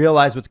 And then I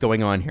realize what's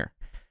going on here.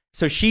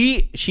 So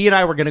she and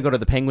I were going to go to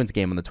the Penguins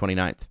game on the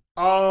 29th.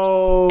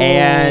 Oh,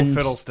 and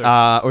fiddlesticks.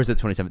 Or is it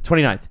 27th?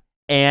 29th.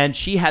 And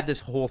she had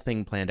this whole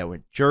thing planned out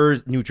with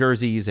New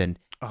Jerseys and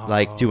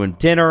like doing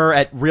dinner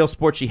at Real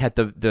Sports. She had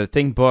the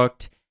thing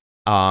booked.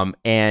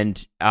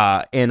 And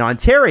in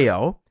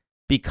Ontario,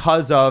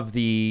 because of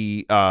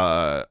the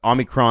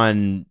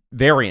Omicron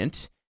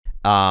variant,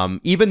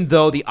 even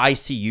though the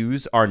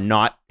ICUs are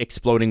not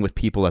exploding with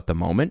people at the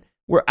moment,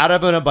 we're out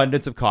of an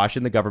abundance of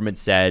caution. The government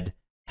said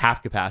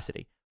half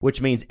capacity, which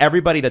means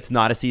everybody that's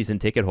not a season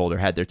ticket holder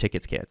had their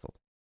tickets canceled.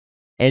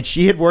 And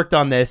she had worked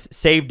on this,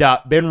 saved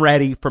up, been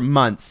ready for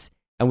months,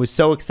 and was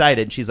so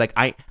excited. And she's like,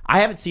 I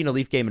haven't seen a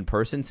Leaf game in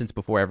person since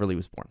before Everly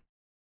was born.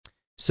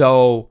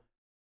 So,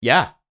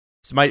 yeah.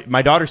 So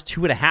my daughter's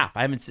 2.5.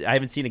 I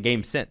haven't seen a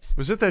game since.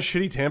 Was it that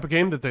shitty Tampa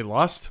game that they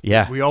lost?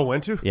 Yeah. We all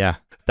went to? Yeah.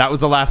 That was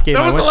the last game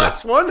I went to. That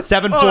was the last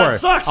one? 7-4. Oh, that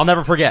sucks. I'll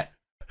never forget.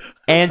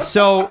 And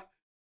so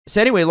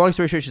anyway, long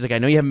story short, she's like, I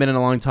know you haven't been in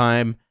a long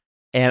time,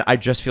 and I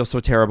just feel so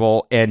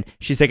terrible. And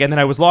she's like, and then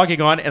I was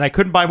logging on, and I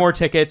couldn't buy more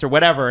tickets or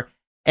whatever.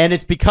 And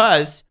it's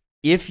because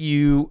if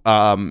you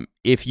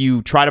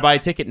try to buy a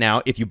ticket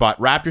now, if you bought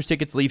Raptors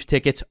tickets, Leafs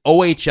tickets,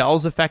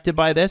 OHL's affected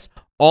by this.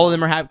 All of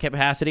them are half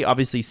capacity.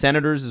 Obviously,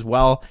 Senators as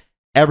well.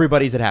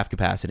 Everybody's at half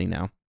capacity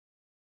now.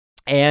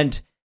 And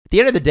at the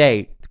end of the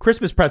day,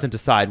 Christmas present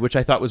aside, which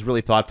I thought was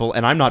really thoughtful,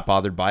 and I'm not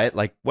bothered by it.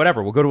 Like,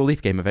 whatever, we'll go to a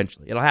Leaf game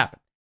eventually. It'll happen.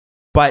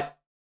 But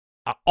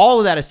all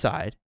of that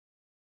aside,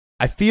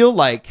 I feel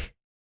like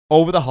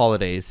over the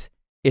holidays,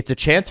 it's a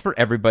chance for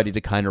everybody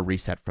to kind of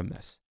reset from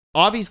this.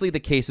 Obviously, the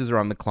cases are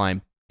on the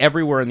climb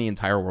everywhere in the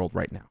entire world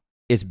right now.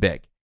 It's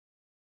big.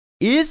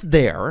 Is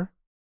there,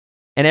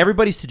 and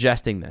everybody's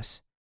suggesting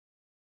this,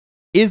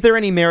 is there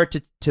any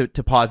merit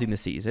to pausing the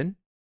season?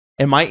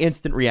 And my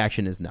instant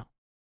reaction is no.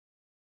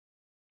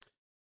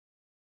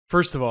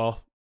 First of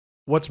all,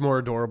 what's more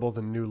adorable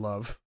than new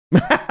love?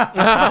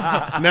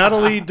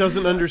 Natalie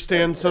doesn't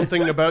understand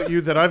something about you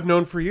that I've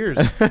known for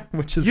years.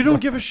 Which is you don't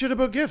give a shit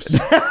about gifts.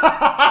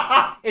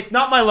 It's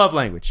not my love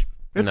language.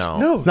 It's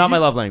not my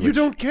love language. You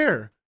don't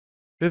care.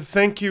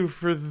 Thank you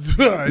for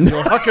and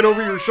you'll huck it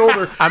over your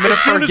shoulder. I'm going to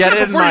forget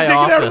it in my office. Before you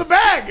take it out of the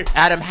bag.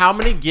 Adam, how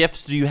many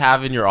gifts do you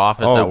have in your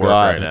office at work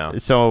right now?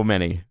 So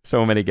many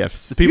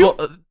gifts.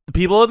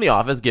 People in the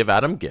office give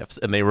Adam gifts,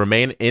 and they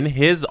remain in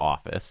his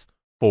office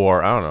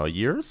for, I don't know,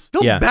 years.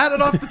 He'll Yeah. bat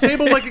it off the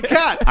table like a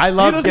cat. I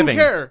love he doesn't giving.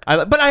 care.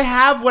 But I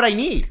have what I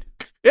need.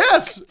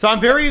 Yes. So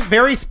I'm very,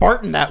 very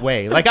Spartan that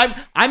way. Like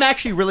I'm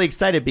actually really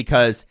excited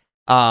because,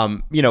 we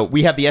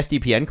have the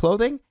SDPN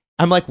clothing.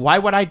 I'm like, why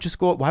would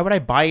I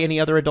buy any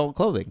other adult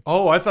clothing?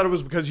 Oh, I thought it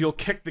was because you'll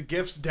kick the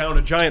gifts down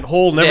a giant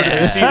hole, never to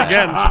be seen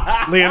again,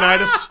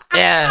 Leonidas.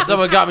 Yeah,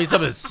 someone got me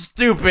something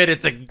stupid.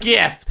 It's a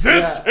gift.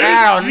 This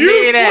I don't is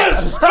need it.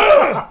 useless.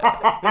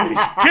 And he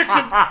kicks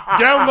it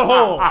down the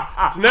hole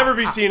to never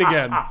be seen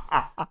again.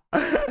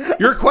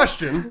 Your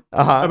question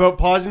about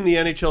pausing the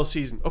NHL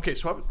season. Okay,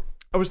 so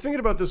I was thinking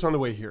about this on the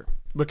way here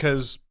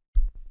because,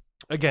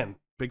 again,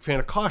 big fan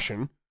of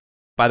caution.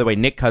 By the way,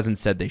 Nick Cousins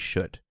said they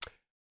should.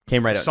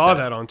 Came right I out. saw said it.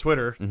 that on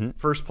Twitter. Mhm.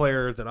 First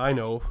player that I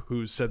know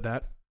who said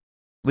that.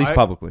 At least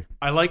publicly.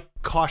 I like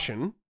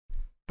caution,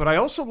 but I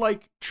also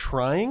like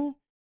trying.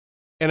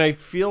 And I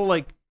feel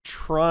like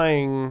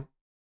trying,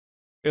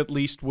 at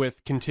least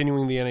with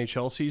continuing the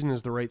NHL season,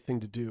 is the right thing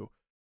to do.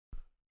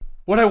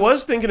 What I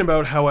was thinking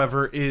about,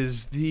 however,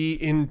 is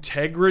the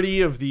integrity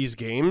of these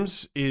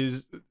games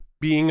is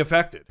being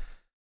affected.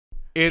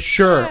 It's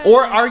Sure.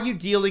 Or are you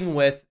dealing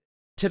with,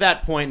 to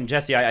that point, and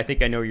Jesse, I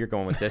think I know where you're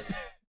going with this.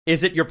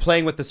 Is it you're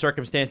playing with the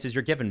circumstances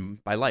you're given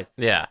by life?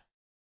 Yeah.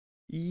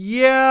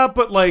 Yeah,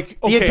 but like,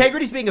 okay, The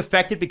integrity's being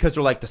affected because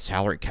they're like the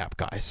salary cap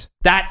guys.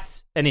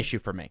 That's an issue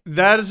for me.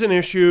 that is an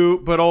issue,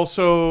 but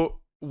also,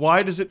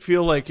 why does it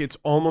feel like it's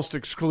almost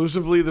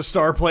exclusively the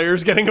star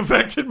players getting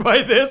affected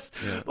by this?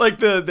 Yeah. Like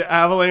the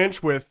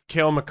Avalanche with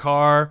Cale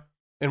Makar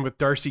and with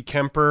Darcy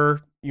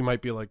Kemper. You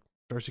might be like,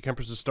 Darcy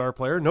Kemper's a star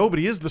player. No, but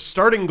he is the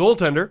starting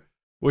goaltender,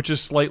 which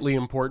is slightly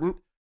important.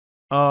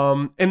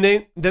 And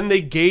then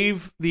they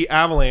gave the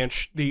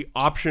Avalanche the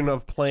option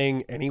of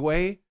playing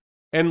anyway,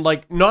 and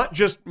like not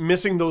just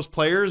missing those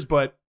players,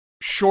 but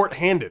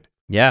shorthanded.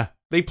 Yeah.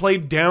 They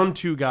played down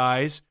 2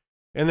 guys,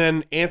 and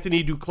then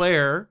Anthony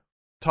Duclair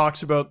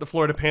talks about the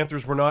Florida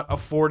Panthers were not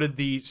afforded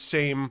the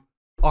same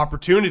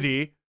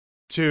opportunity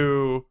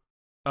to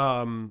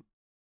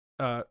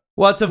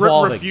Well, it's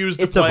evolving. refuse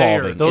to it's play or-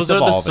 evolving. Those It's are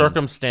the evolving.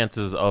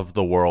 circumstances of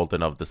the world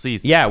and of the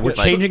season. Yeah, we're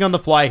Yeah, changing on the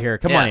fly here.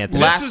 Come on, Yeah, Anthony.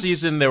 Last This is-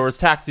 season there was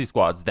taxi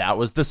squads. That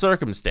was the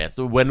circumstance.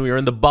 When we were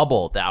in the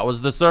bubble, that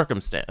was the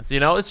circumstance.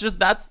 It's just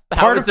that's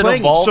how Part of it's an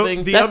playing. evolving.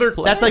 So the that's other-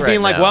 playing That's like right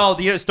being like, now. well,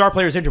 the star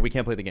player's injured. We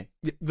can't play the game.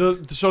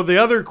 So the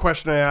other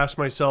question I asked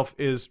myself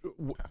is,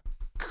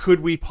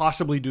 could we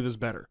possibly do this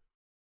better?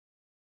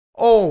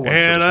 Oh,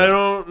 And I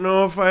don't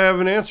know if I have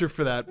an answer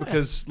for that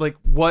because,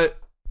 what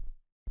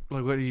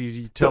do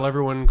you tell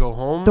everyone go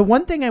home? The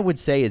one thing I would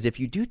say is if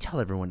you do tell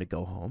everyone to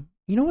go home,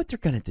 you know what they're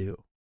going to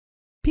do?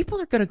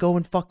 People are going to go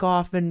and fuck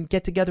off and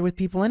get together with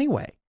people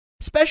anyway,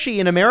 especially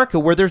in America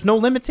where there's no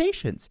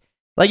limitations.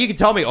 Like you can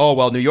tell me, oh,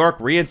 well, New York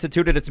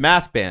reinstituted its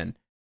mask ban.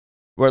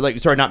 Or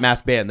not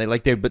mask ban. They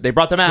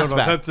brought the mask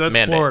back. That's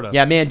Mandate. Florida.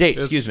 Yeah, mandate,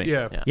 It's- excuse me.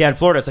 Yeah. Yeah, in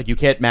Florida, it's like you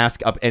can't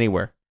mask up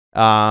anywhere.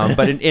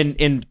 But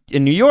in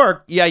New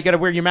York, yeah, you got to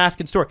wear your mask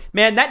in store.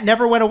 Man, that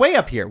never went away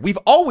up here. We've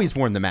always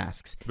worn the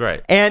masks.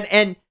 Right.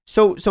 And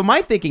so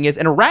my thinking is,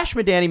 and Arash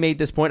Madani made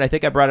this point. I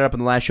think I brought it up in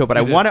the last show, but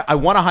I want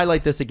to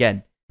highlight this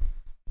again.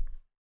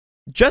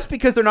 Just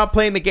because they're not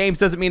playing the games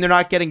doesn't mean they're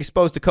not getting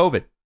exposed to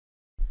COVID.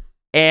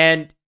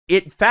 And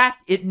in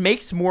fact, it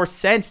makes more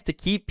sense to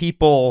keep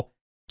people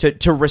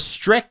to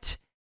restrict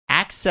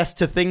access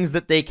to things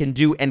that they can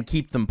do and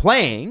keep them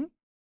playing.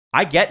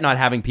 I get not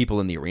having people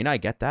in the arena. I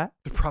get that.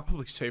 They're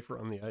probably safer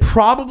on the ice.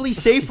 Probably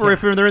safer if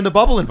they're in the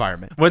bubble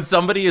environment. When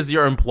somebody is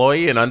your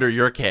employee and under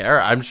your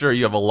care, I'm sure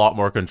you have a lot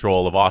more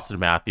control of Austin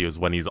Matthews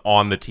when he's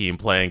on the team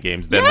playing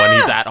games than when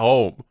he's at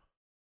home.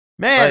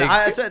 Man,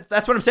 Like-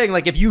 that's what I'm saying.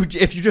 Like if you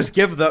just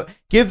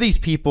give these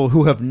people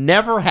who have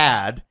never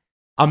had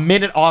a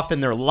minute off in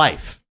their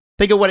life,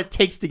 think of what it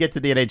takes to get to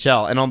the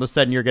NHL, and all of a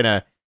sudden you're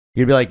gonna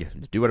be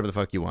like, do whatever the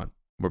fuck you want.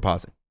 We're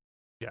pausing.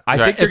 Yeah. I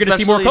Right. think you're going to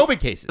see more Especially- COVID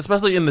cases.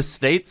 Especially in the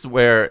States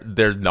where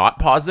they're not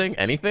pausing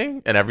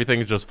anything and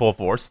everything's just full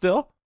force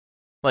still.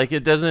 Like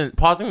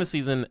pausing the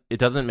season, it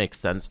doesn't make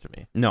sense to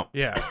me. No.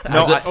 Yeah.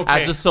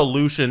 As a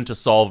solution to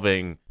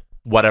solving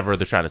whatever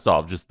they're trying to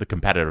solve, just the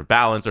competitive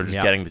balance or just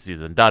Yeah. getting the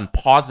season done,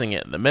 pausing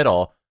it in the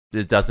middle,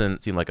 it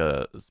doesn't seem like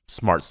a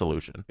smart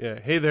solution. Yeah.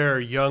 Hey there,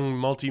 young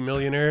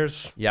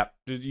multimillionaires. Yep.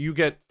 You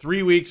get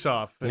 3 weeks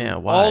off. And Yeah,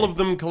 why? all of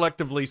them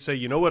collectively say,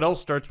 you know what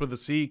else starts with a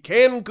C?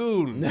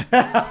 Cancun.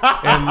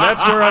 And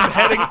that's where I'm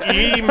heading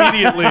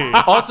immediately.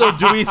 Also,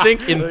 do we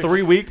think in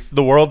 3 weeks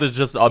the world is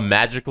just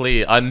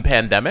magically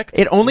unpandemic?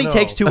 It only No.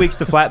 takes 2 weeks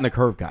to flatten the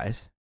curve,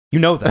 guys. You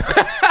know that.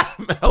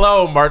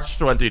 Hello, March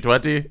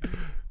 2020.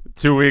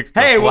 2 weeks.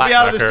 Hey, we'll be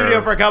out of the flatten studio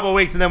curve. for a couple of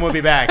weeks and then we'll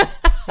be back.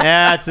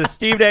 Yeah, it's a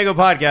Steve Dangle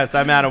podcast.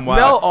 I'm Adam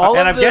Wild. No, all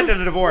and of I'm getting this-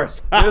 a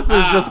divorce. This is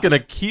just going to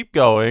keep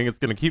going. It's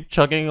going to keep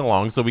chugging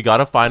along. So we got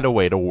to find a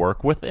way to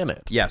work within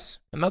it. Yes.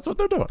 And that's what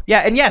they're doing. Yeah,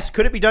 and yes,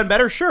 could it be done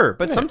better? Sure,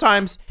 but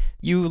sometimes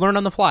you learn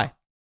on the fly.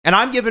 And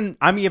I'm giving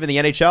the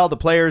NHL, the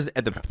players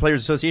at the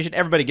Players Association,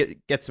 everybody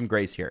get some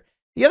grace here.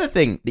 The other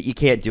thing that you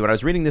can't do, and I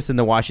was reading this in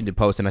the Washington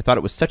Post, and I thought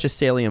it was such a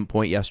salient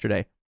point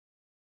yesterday.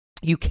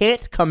 You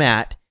can't come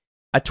at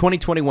a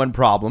 2021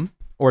 problem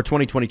or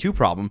 2022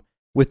 problem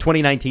with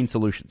 2019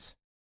 solutions.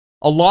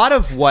 A lot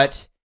of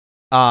what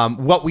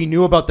we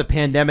knew about the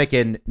pandemic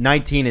in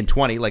 19 and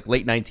 20, like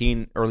late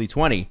 19, early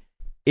 20,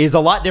 is a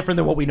lot different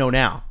than what we know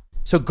now.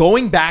 So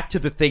going back to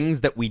the things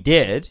that we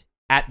did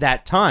at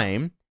that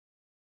time,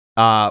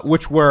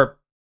 which were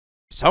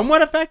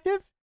somewhat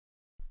effective,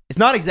 it's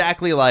not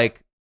exactly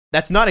like,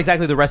 that's not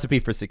exactly the recipe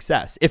for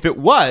success. If it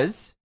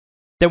was,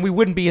 then we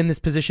wouldn't be in this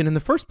position in the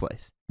first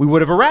place. We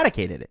would have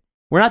eradicated it.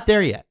 We're not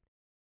there yet.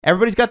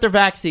 Everybody's got their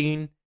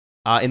vaccine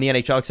in the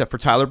NHL except for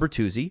Tyler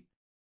Bertuzzi.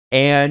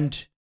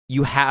 And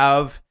you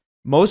have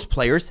most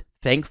players,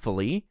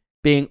 thankfully,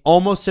 being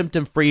almost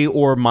symptom-free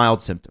or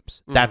mild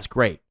symptoms. That's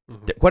great.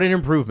 What an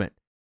improvement.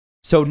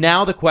 So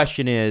now the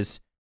question is,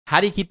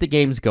 how do you keep the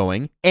games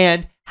going?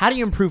 And how do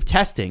you improve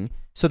testing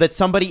so that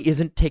somebody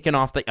isn't taken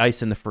off the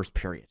ice in the first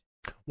period?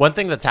 One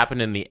thing that's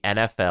happened in the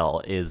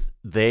NFL is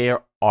they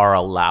are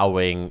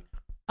allowing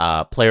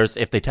players,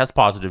 if they test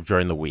positive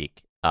during the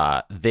week,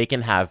 they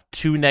can have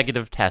 2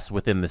 negative tests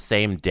within the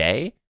same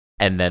day.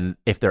 And then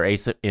if they're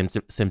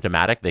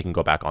asymptomatic, they can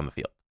go back on the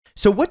field.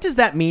 So what does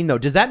that mean, though?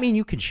 Does that mean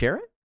you can share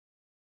it?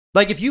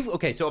 Like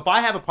so if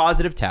I have a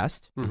positive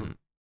test and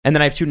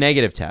then I have 2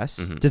 negative tests,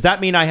 does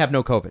that mean I have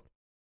no COVID?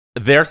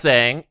 They're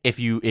saying if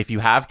you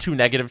have 2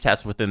 negative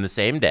tests within the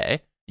same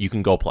day, you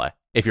can go play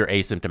if you're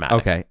asymptomatic.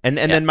 Okay. And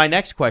then my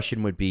next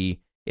question would be,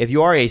 if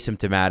you are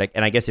asymptomatic,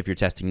 and I guess if you're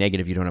testing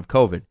negative, you don't have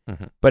COVID.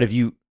 But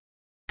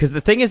because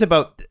the thing is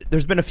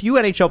there's been a few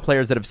NHL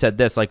players that have said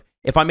this, like,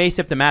 if I'm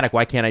asymptomatic,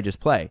 why can't I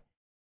just play?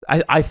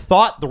 I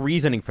thought the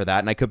reasoning for that,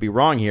 and I could be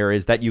wrong here,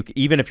 is that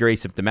even if you're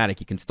asymptomatic,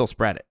 you can still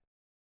spread it.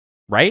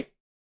 Right?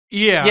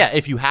 Yeah. Yeah,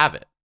 if you have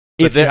it.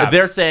 But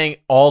they're saying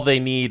all they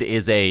need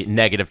is a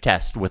negative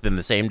test within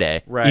the same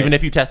day. Right. Even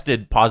if you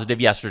tested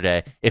positive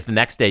yesterday, if the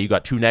next day you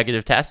got 2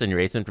 negative tests and you're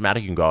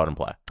asymptomatic, you can go out and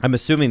play. I'm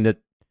assuming that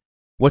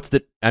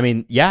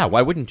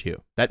why wouldn't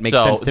you? That makes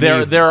sense to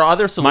me. There are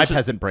other solutions. My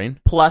peasant brain.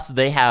 Plus,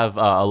 they have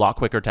a lot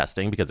quicker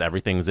testing because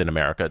everything's in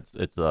America.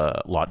 It's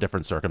a lot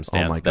different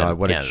circumstance. Oh my God,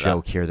 what Canada. A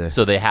joke here.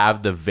 So they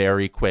have the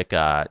very quick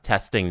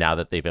testing now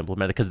that they've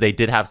implemented, because they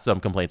did have some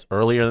complaints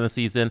earlier in the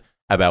season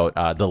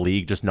about the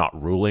league just not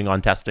ruling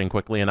on testing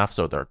quickly enough.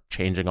 So they're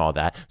changing all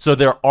that. So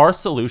there are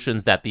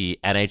solutions that the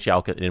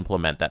NHL could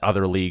implement that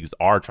other leagues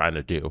are trying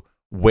to do,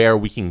 where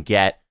we can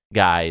get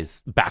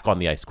guys back on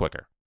the ice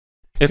quicker.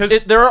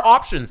 There are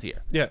options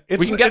here. Yeah,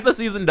 we can get the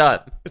season done.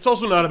 It's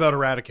also not about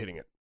eradicating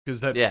it,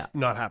 because that's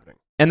not happening.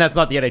 And that's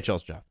not the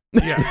NHL's job.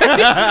 Yeah.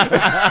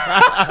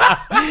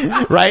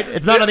 Right?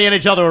 It's not on the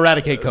NHL to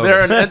eradicate COVID.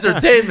 They're an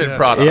entertainment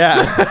product.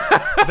 Yeah.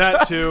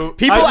 That too.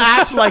 People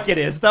act like it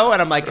is, though,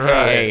 and I'm like,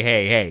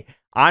 hey.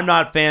 I'm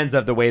not fans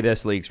of the way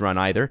this league's run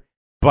either,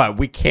 but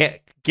we can't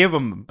give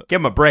them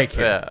a break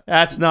here. Yeah.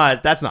 That's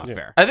not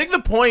fair. I think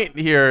the point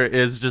here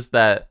is just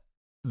that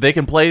they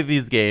can play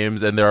these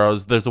games, and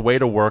there's a way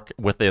to work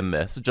within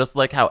this, just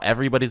like how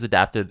everybody's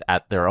adapted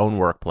at their own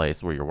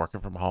workplace, where you're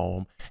working from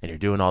home and you're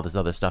doing all this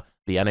other stuff.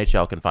 The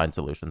NHL can find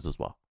solutions as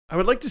well. I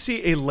would like to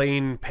see a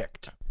lane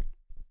picked.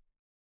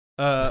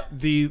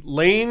 The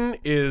lane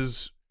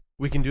is,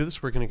 we can do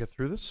this, we're going to get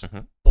through this,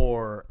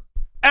 or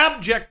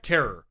abject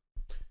terror.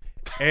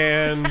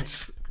 And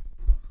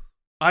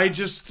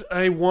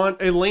I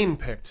want a lane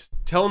picked.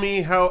 Tell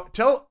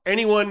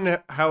anyone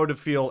how to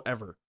feel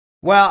ever.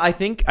 Well, I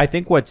think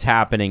what's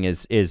happening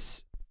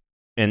is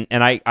and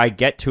I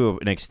get to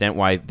an extent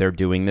why they're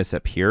doing this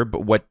up here,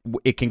 but what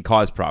it can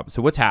cause problems.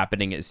 So what's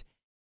happening is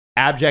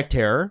abject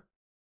terror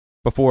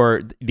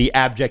before the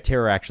abject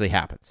terror actually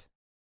happens,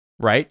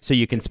 right? So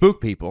you can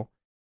spook people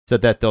so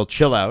that they'll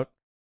chill out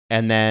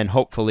and then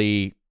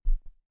hopefully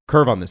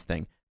curve on this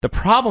thing. The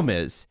problem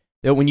is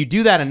that when you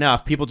do that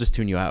enough, people just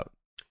tune you out.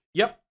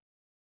 Yep.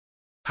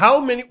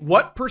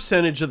 What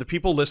percentage of the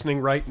people listening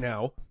right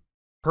now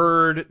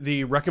heard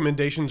the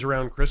recommendations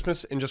around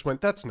Christmas and just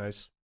went, that's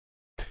nice?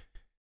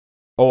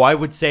 Oh, I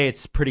would say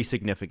it's pretty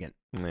significant.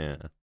 Yeah.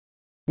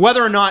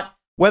 Whether or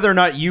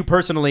not you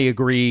personally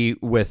agree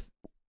with,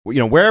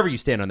 wherever you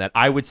stand on that,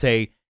 I would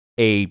say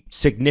a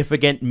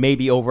significant,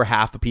 maybe over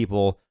half of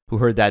people who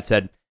heard that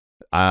said,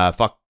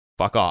 fuck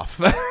off.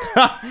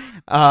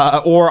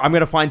 Or I'm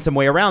going to find some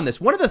way around this.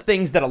 One of the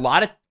things that a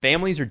lot of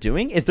families are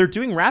doing is they're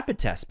doing rapid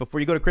tests before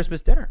you go to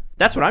Christmas dinner.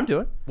 That's what I'm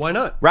doing. Why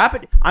not?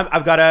 Rapid.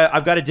 I've got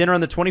a dinner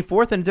on the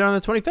 24th and dinner on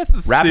the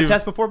 25th. Rapid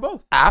test before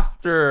both.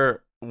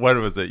 After, what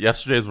was it?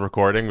 Yesterday's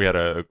recording. We had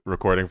a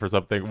recording for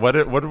something. What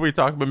did we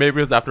talk about? Maybe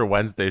it was after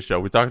Wednesday's show.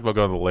 We talked about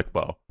going to the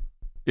Lickbo.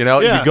 You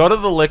go to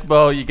the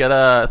Lickbo, you get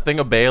a thing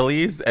of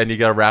Baileys, and you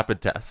get a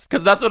rapid test.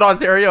 Because that's what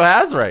Ontario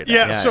has right now.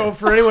 Yeah, so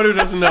for anyone who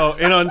doesn't know,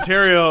 in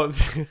Ontario,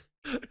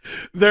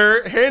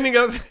 they're handing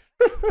out...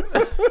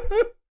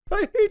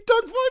 I hate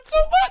Doug Ford so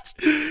much.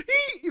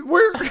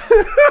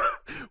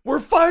 We're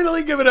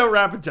finally giving out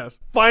rapid tests.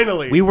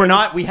 Finally. We were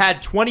not. We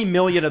had 20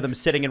 million of them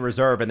sitting in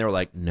reserve, and they were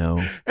like,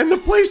 no. And the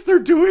place they're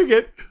doing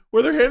it,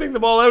 where they're handing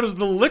them all out, is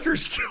the liquor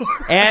store.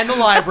 And the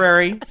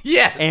library.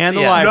 Yeah. And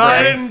the library. No,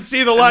 I didn't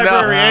see the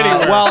library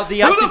anywhere. Well, the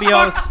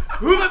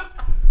LCBOs.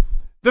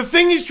 The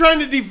thing he's trying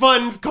to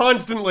defund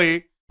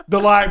constantly The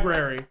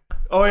library.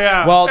 Oh,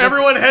 yeah. Well,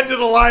 everyone head to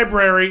the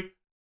library.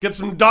 Get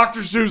some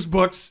Dr. Seuss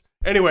books.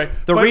 Anyway,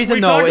 The reason,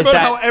 we though, talked is about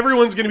that how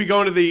everyone's going to be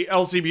going to the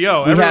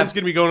LCBO. Everyone's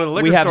going to be going to the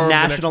liquor we have store.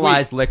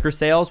 nationalized liquor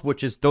sales,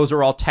 those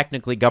are all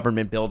technically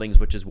government buildings,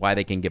 which is why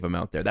they can give them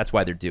out there. That's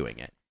why they're doing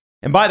it.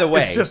 And by the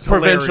way, It's just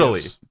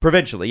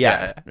provincially,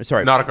 yeah.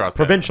 Sorry, not across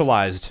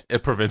provincialized.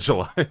 It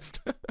provincialized.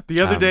 The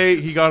other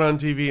day, he got on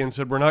TV and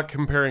said, "We're not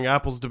comparing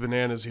apples to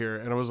bananas here,"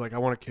 and I was like, "I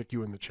want to kick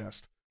you in the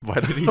chest." Why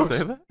did he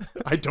say that?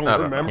 I don't I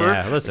don't know. remember.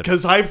 Yeah, listen.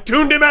 Because I've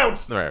tuned him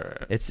out. Right.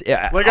 It's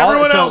Like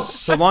everyone so, else.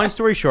 So long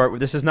story short,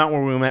 this is not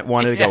where we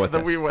wanted to go with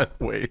this. We went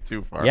way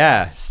too far.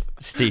 Yeah,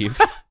 Steve.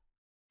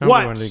 Where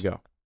What? we wanted to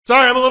go.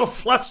 Sorry, I'm a little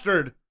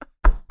flustered.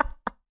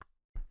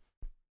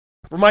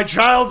 For my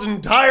child's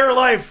entire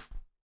life,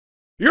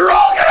 you're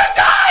all gonna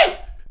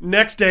die.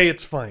 Next day,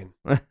 it's fine.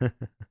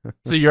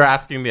 So you're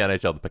asking the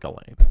NHL to pick a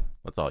lane.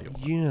 That's all you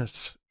want.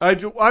 Yes, I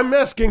do. I'm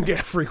asking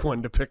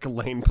everyone to pick a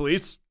lane,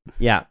 please.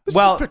 Yeah.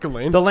 Just pick a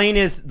lane. The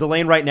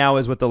lane right now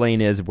is what the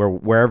lane is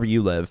wherever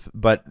you live.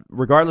 But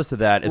regardless of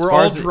that, We're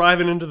all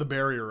driving into the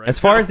barrier right as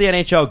far as the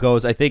NHL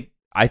goes, I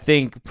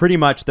think pretty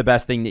much the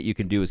best thing that you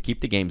can do is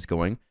keep the games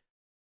going.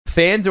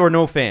 Fans or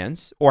no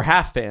fans or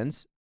half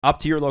fans, up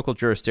to your local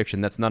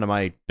jurisdiction. That's none of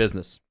my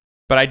business.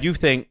 But I do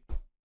think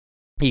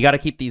you got to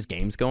keep these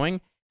games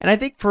going. And I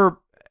think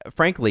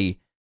frankly,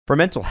 for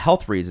mental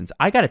health reasons,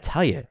 I got to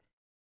tell you,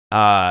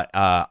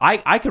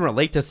 I can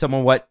relate to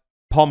what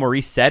Paul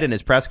Maurice said in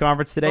his press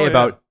conference today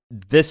about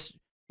this.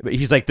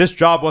 He's like, this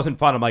job wasn't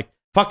fun. I'm like,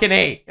 fucking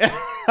A.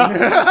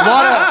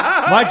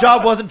 My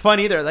job wasn't fun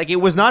either. Like, it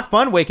was not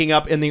fun waking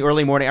up in the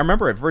early morning. I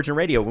remember at Virgin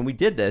Radio when we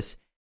did this,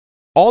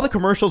 all the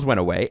commercials went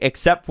away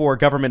except for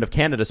Government of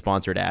Canada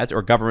sponsored ads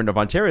or Government of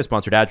Ontario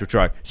sponsored ads, which are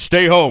like,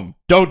 stay home,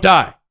 don't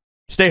die.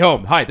 Stay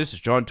home. Hi, this is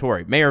John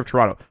Tory, Mayor of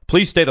Toronto.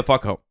 Please stay the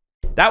fuck home.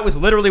 That was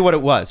literally what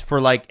it was for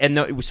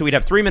so we'd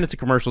have 3 minutes of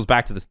commercials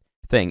back to the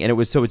thing. And it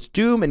was, so it's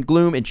doom and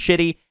gloom and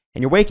shitty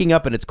and you're waking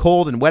up and it's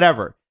cold and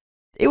whatever.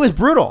 It was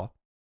brutal.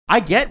 I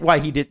get why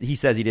he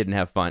says he didn't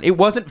have fun. It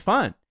wasn't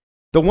fun.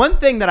 The one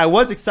thing that I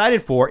was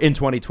excited for in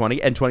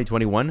 2020 and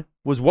 2021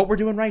 was what we're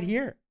doing right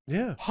here.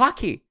 Yeah.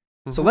 Hockey.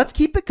 Mm-hmm. So let's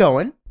keep it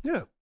going.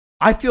 Yeah.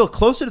 I feel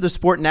closer to the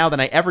sport now than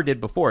I ever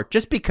did before,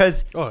 just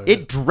because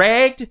it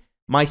dragged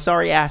my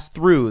sorry ass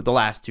through the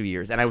last 2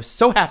 years. And I was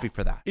so happy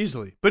for that.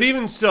 Easily. But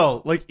even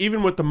still, like,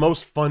 even with the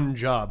most fun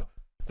job,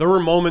 there were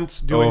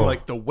moments doing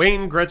like the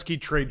Wayne Gretzky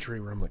trade tree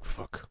where I'm like,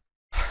 fuck.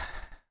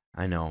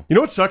 I know. You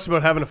know what sucks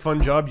about having a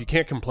fun job? You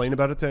can't complain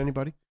about it to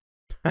anybody.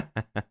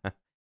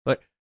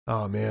 Like,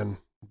 oh man,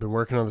 I've been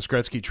working on this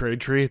Gretzky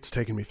trade tree. It's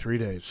taken me 3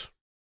 days.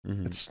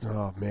 Mm-hmm.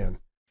 Oh man.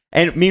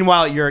 And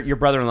meanwhile, your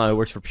brother-in-law who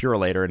works for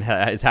Purolator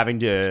and is having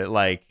to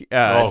deliver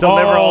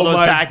all those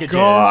packages.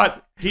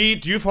 God. Do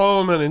you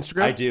follow him on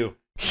Instagram? I do.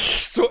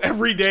 So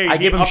every day I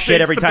give him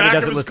shit every time he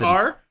doesn't listen.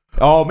 Car.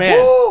 Oh man.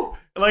 Woo!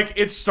 Like,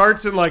 it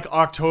starts in like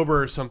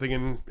October or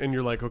something, and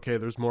you're like, okay,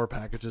 there's more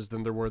packages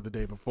than there were the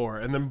day before,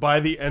 and then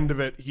by the end of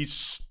it, he's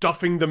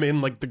stuffing them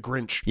in like the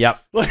Grinch.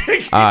 Yep.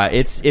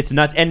 It's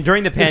nuts. And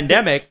during the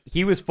pandemic,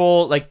 he was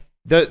full. Like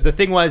the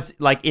thing was,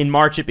 like, in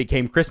March it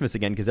became Christmas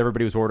again because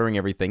everybody was ordering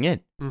everything in.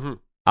 Mm-hmm.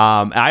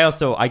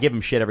 I give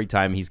him shit every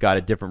time he's got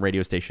a different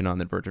radio station on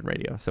than Virgin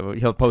Radio. So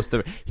he'll post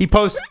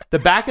the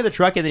back of the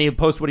truck and then he'll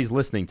post what he's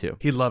listening to.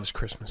 He loves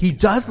Christmas. He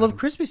does love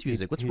Christmas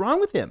music. What's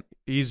wrong with him?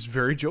 He's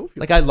very jovial.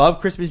 Like, I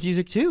love Christmas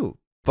music too,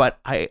 but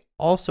I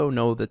also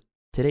know that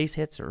today's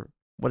hits are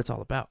what it's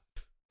all about.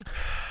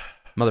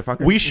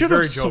 Motherfucker. We should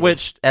have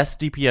switched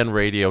SDPN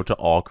radio to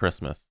all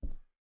Christmas.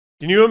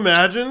 Can you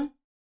imagine?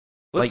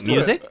 Like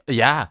music?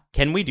 Yeah.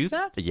 Can we do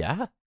that?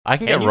 Yeah. I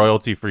can get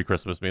royalty-free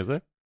Christmas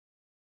music.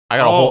 I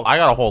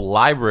got a whole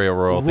library of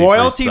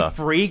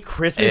royalty-free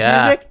Christmas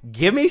music.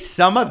 Give me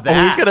some of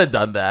that. We could have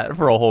done that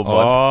for a whole month.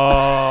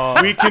 Oh,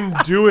 we can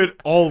do it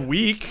all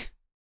week.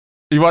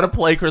 You want to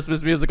play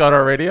Christmas music on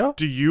our radio?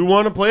 Do you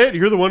want to play it?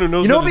 You're the one who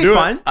knows. You know how to do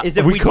what'd be fun is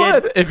if we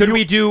could. Could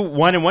we do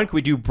one and one? Could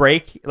we do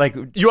break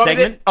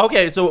segment?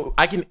 Okay, so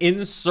I can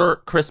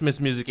insert Christmas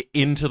music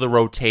into the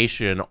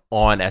rotation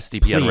on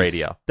SDPN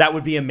radio. That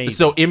would be amazing.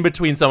 So in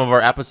between some of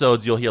our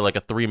episodes, you'll hear like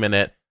a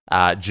 3-minute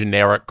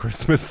generic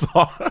Christmas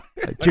song.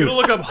 Dude,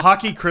 look up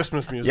hockey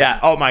Christmas music. Yeah.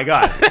 Oh my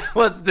God.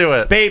 Let's do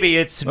it, baby.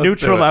 It's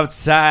neutral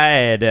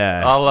outside.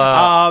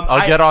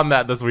 I'll get on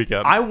that this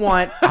weekend.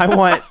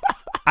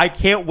 I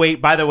can't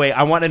wait. By the way,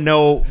 I want to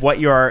know what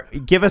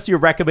give us your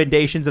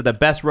recommendations of the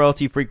best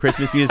royalty-free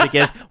Christmas music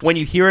is when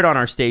you hear it on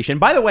our station.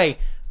 By the way,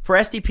 for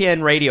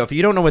SDPN Radio, if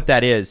you don't know what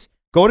that is,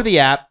 go to the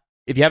app.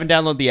 If you haven't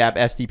downloaded the app,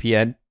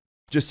 SDPN,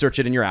 just search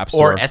it in your app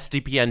store. Or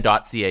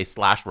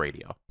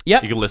sdpn.ca/radio.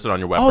 Yep. You can listen on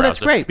your web browser. Oh, that's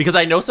great. Because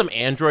I know some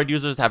Android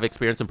users have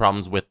experienced some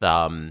problems with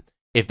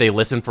if they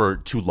listen for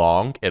too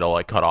long, it'll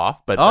like cut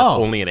off. But that's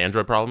only an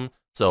Android problem.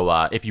 So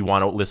if you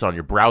want to listen on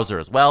your browser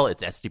as well,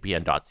 it's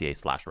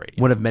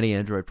sdpn.ca/radio. One of many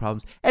Android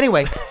problems.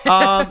 Anyway,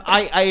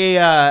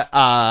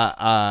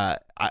 I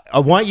I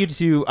want you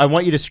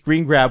to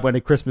screen grab when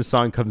a Christmas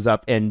song comes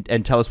up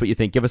and tell us what you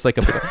think. Give us like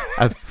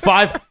a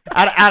 5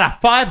 out of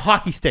 5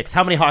 hockey sticks.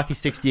 How many hockey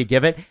sticks do you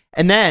give it?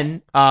 And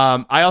then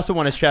I also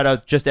want to shout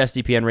out just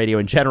SDPN Radio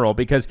in general,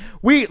 because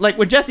we, like,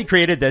 when Jesse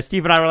created this,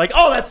 Steve and I were like,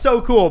 oh, that's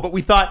so cool, but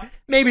we thought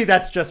maybe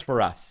that's just for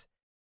us.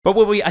 But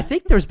I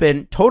think there's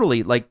been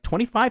totally like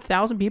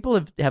 25,000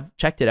 people have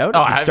checked it out.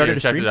 Oh, I haven't even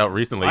checked it out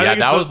recently. Yeah,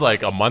 that was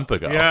like a month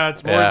ago. Yeah,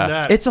 it's more than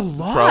that. It's a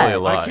lot. Probably a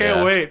lot. I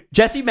can't wait.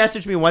 Jesse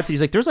messaged me once.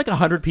 He's like, there's like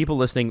 100 people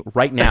listening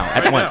right now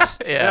at once.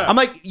 Yeah. I'm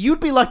like, you'd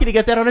be lucky to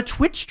get that on a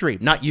Twitch stream.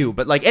 Not you,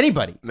 but like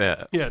anybody.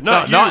 Yeah. Yeah,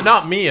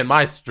 not me and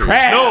my stream.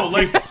 No,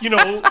 like,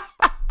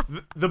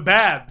 the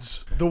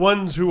bads, the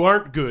ones who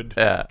aren't good.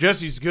 Yeah.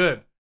 Jesse's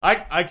good.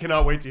 I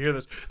cannot wait to hear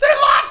this. They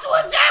lost to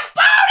a Zamboni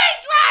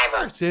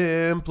driver.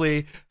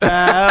 Simply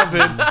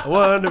having a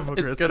wonderful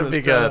Christmas. It's gonna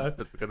be good.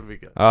 It's gonna be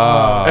good.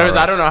 Right.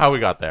 I don't know how we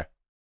got there.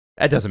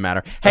 That doesn't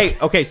matter. Hey,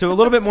 okay, so a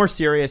little bit more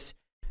serious,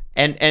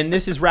 and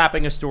this is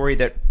wrapping a story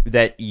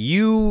that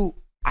you,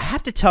 I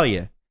have to tell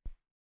you,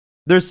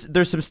 there's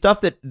some stuff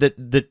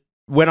that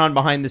went on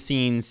behind the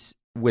scenes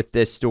with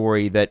this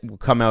story that will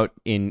come out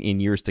in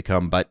years to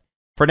come. But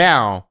for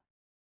now,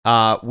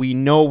 we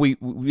know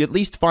we at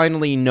least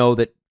finally know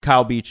that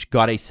Kyle Beach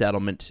got a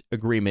settlement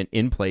agreement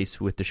in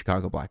place with the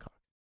Chicago Blackhawks.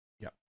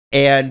 Yeah,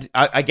 and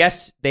I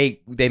guess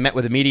they met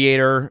with a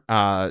mediator,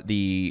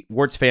 the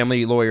Wirtz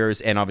family lawyers,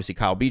 and obviously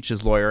Kyle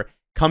Beach's lawyer,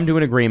 come to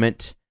an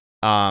agreement.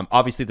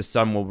 Obviously, the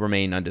sum will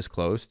remain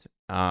undisclosed.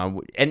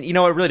 And it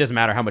really doesn't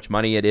matter how much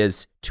money it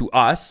is to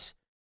us.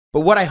 But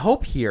what I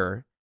hope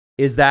here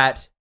is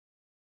that,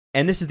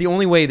 and this is the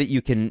only way that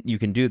you can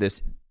do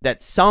this,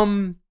 that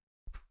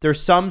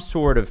there's some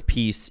sort of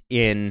peace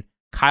in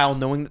Kyle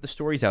knowing that the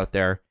story's out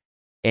there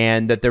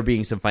and that there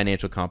being some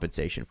financial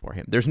compensation for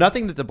him. There's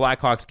nothing that the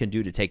Blackhawks can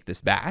do to take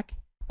this back.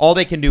 All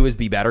they can do is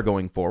be better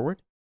going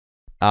forward.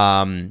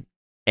 And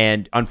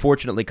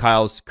unfortunately,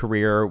 Kyle's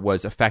career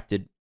was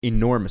affected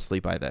enormously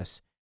by this.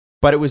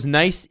 But it was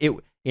nice.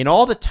 In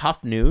all the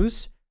tough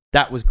news,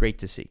 that was great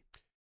to see.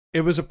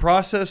 It was a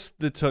process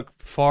that took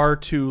far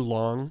too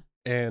long,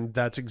 and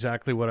that's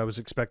exactly what I was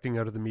expecting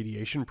out of the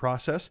mediation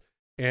process.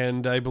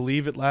 And I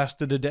believe it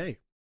lasted a day.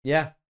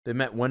 Yeah, they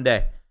met one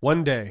day.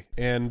 One day,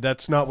 and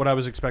that's not what I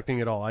was expecting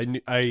at all.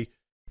 I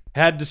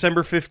had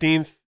December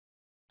 15th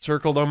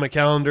circled on my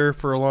calendar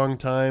for a long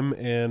time,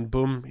 and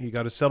boom, he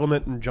got a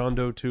settlement, and John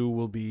Doe 2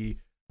 will be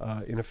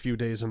in a few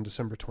days on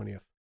December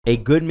 20th. A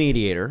good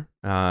mediator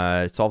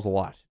solves a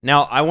lot.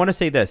 Now, I want to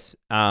say this.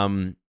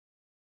 When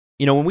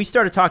we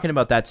started talking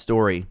about that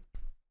story,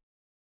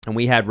 and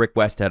we had Rick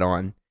Westhead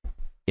on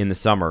in the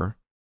summer.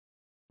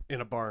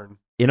 In a barn,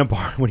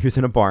 when he was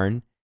in a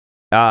barn,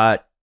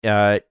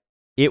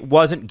 it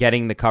wasn't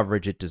getting the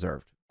coverage it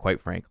deserved,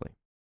 quite frankly.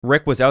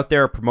 Rick was out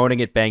there promoting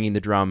it, banging the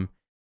drum,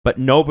 but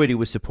nobody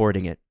was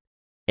supporting it.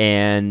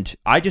 And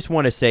I just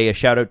want to say a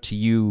shout out to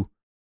you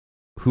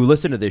who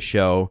listened to this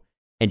show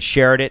and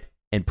shared it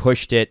and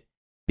pushed it,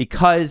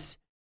 because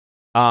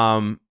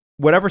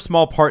whatever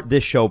small part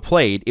this show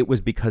played, it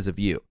was because of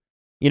you.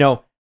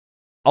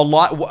 A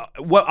lot.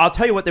 What I'll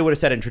tell you what they would have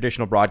said in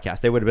traditional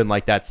broadcast. They would have been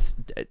like, "That's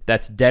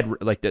dead.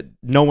 Like that.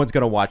 No one's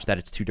going to watch that.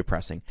 It's too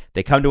depressing.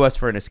 They come to us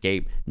for an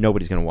escape.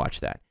 Nobody's going to watch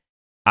that."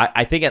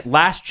 I think at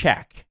last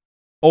check,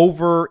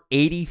 over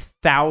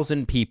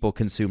 80,000 people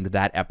consumed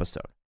that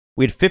episode.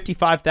 We had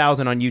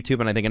 55,000 on YouTube,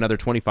 and I think another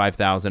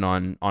 25,000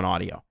 on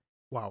audio.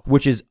 Wow,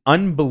 which is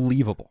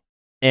unbelievable.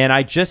 And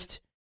I just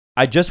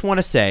want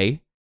to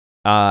say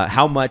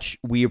how much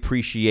we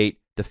appreciate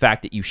the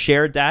fact that you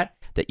shared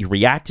that you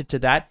reacted to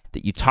that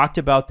you talked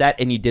about that,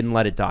 and you didn't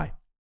let it die.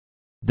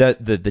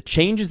 The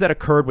changes that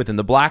occurred within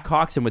the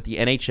Blackhawks and with the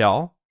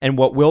NHL, and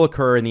what will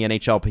occur in the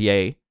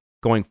NHLPA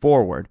going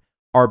forward,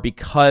 are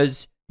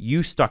because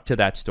you stuck to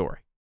that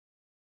story.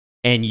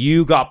 And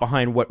you got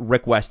behind what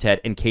Rick Westhead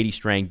and Katie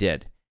Strang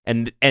did.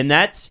 And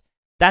that's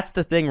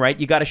the thing, right?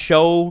 You got to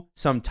show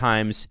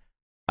sometimes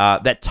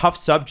that tough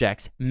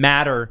subjects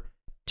matter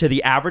to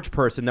the average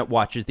person that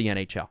watches the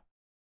NHL.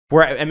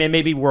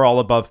 Maybe we're all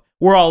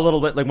a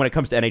little bit, like when it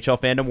comes to NHL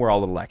fandom, we're all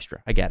a little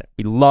extra. I get it.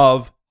 We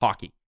love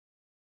hockey.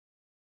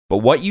 But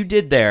what you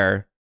did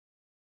there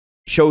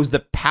shows the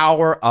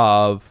power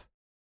of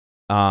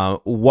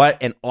what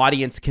an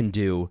audience can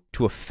do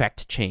to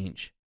affect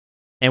change.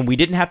 And we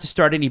didn't have to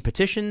start any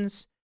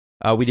petitions.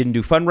 We didn't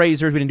do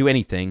fundraisers. We didn't do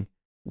anything.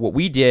 What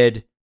we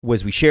did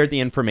was we shared the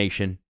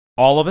information,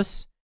 all of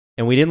us,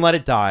 and we didn't let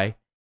it die,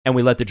 and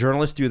we let the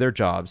journalists do their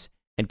jobs.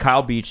 And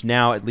Kyle Beach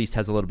now at least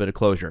has a little bit of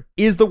closure.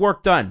 Is the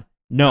work done?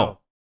 No.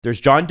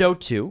 There's John Doe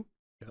 2.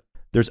 Yep.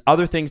 There's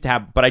other things to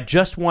happen. But I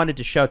just wanted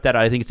to shout that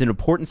out. I think it's an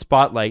important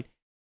spotlight.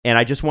 And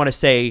I just want to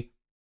say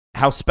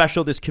how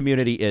special this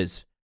community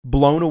is.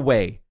 Blown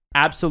away.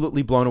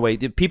 Absolutely blown away.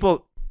 The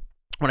people,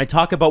 when I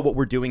talk about what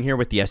we're doing here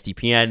with the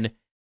SDPN,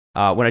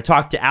 when I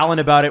talk to Alan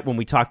about it, when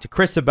we talk to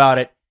Chris about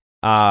it,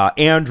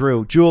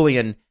 Andrew,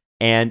 Julian,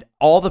 and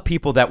all the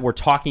people that we're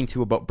talking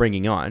to about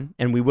bringing on,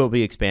 and we will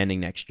be expanding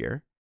next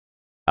year.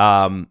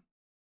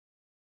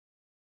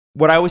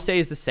 What I always say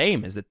is the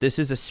same, is that this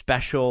is a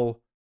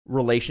special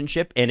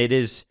relationship, and it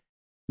is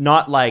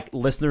not like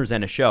listeners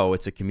and a show.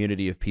 It's a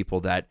community of people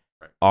that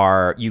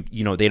are,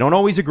 you know, they don't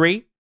always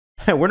agree.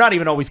 We're not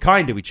even always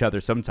kind to each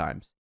other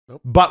sometimes.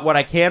 Nope. But what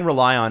I can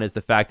rely on is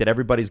the fact that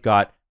everybody's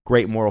got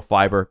great moral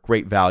fiber,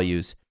 great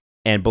values,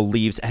 and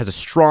has a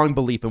strong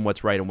belief in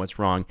what's right and what's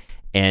wrong.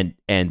 And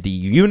the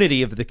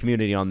unity of the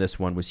community on this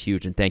one was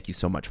huge, and thank you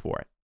so much for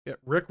it. Yeah,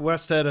 Rick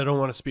Westhead, I don't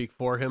want to speak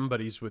for him, but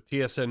he's with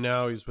TSN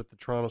now. He's with the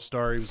Toronto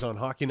Star. He was on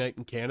Hockey Night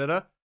in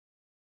Canada.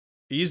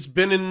 He's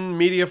been in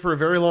media for a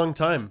very long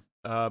time,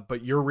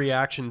 but your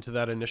reaction to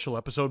that initial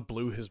episode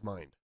blew his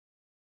mind.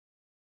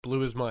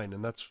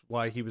 And that's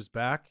why he was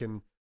back,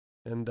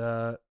 and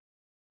I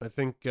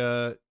think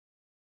you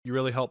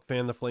really helped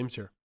fan the flames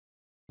here.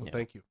 Well, Yeah.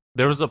 Thank you.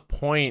 There was a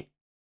point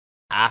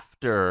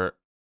after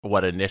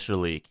what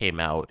initially came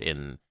out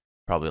in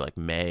probably like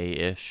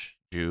May-ish,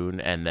 June,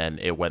 and then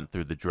it went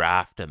through the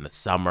draft and the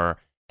summer,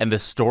 and the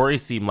story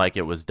seemed like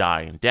it was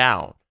dying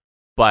down,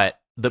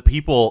 but the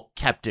people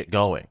kept it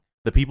going.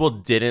 The people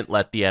didn't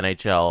let the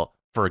NHL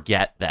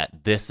forget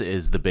that this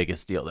is the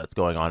biggest deal that's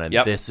going on, and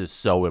this is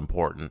so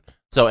important.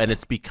 So, and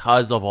it's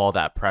because of all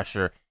that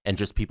pressure and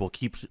just people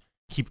keep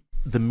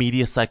the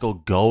media cycle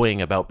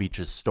going about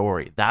Beach's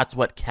story. That's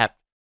what kept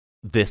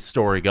this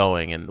story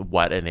going and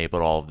what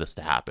enabled all of this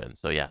to happen.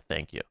 So yeah,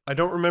 thank you. I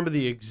don't remember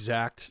the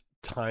exact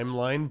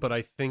timeline, but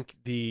I think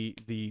the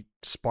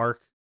spark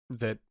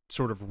that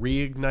sort of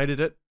reignited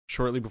it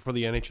shortly before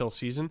the NHL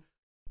season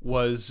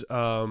was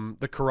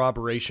the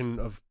corroboration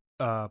of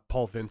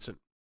Paul Vincent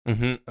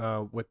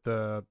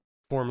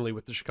formerly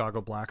with the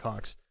Chicago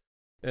Blackhawks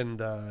and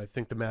I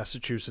think the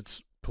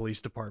Massachusetts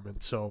Police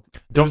Department. So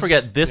don't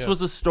forget, this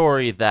was a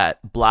story that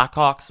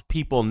Blackhawks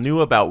people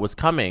knew about was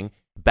coming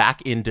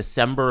back in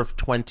December of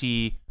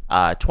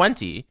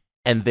 2020,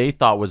 and they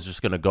thought was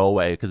just going to go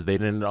away because they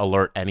didn't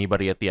alert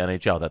anybody at the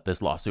NHL that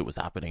this lawsuit was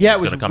happening. Yeah,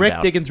 it was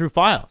Rick digging through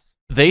files.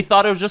 They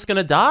thought it was just going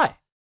to die.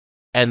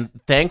 And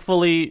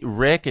thankfully,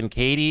 Rick and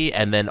Katie,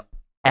 and then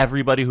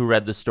everybody who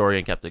read the story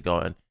and kept it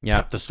going,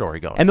 kept the story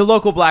going. And the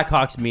local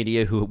Blackhawks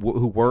media who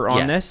were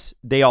on this,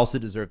 they also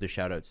deserve the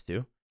shout-outs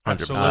too.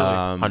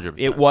 100%. 100%.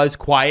 It was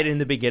quiet in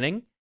the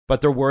beginning,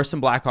 but there were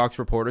some Blackhawks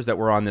reporters that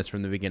were on this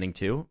from the beginning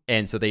too,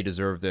 and so they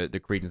deserve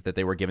the credence that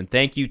they were given.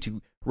 Thank you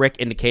to Rick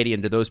and to Katie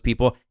and to those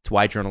people. It's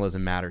why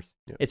journalism matters.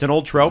 Yep. It's an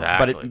old trope,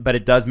 but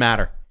it does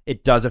matter.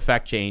 It does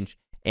affect change,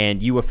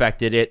 and you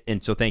affected it,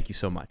 and so thank you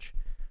so much.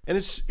 And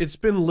it's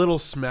been little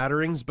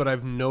smatterings, but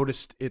I've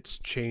noticed it's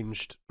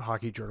changed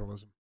hockey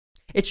journalism.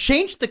 It's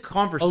changed the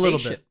conversation. A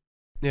little bit.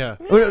 Yeah.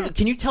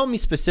 Can you tell me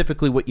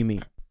specifically what you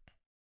mean?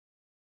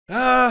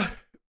 I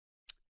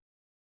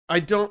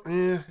don't,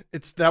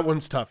 it's that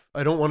one's tough.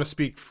 I don't want to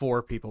speak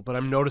for people, but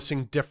I'm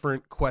noticing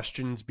different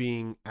questions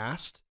being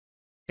asked,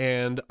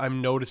 and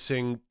I'm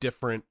noticing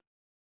different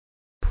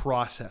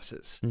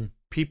processes.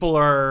 People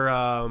are,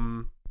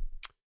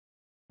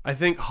 I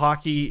think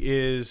hockey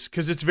is,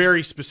 because it's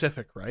very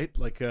specific, right?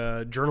 Like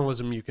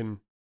journalism, you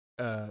can,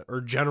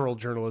 or general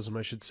journalism,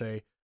 I should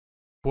say,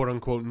 quote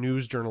unquote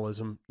news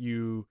journalism,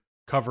 you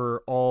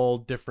cover all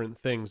different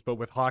things. But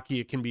with hockey,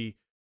 it can be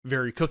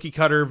very cookie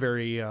cutter,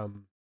 very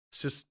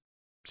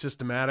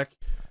systematic.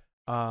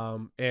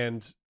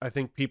 And I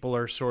think people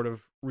are sort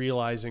of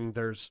realizing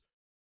there's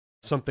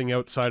something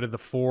outside of the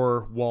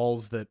four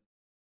walls that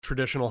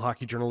traditional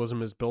hockey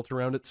journalism is built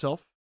around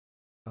itself.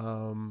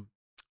 I'm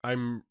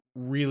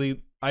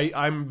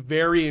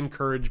very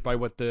encouraged by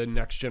what the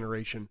next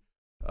generation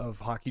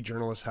of hockey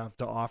journalists have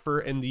to offer,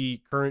 and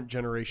the current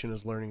generation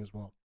is learning as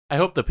well. I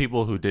hope the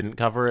people who didn't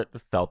cover it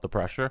felt the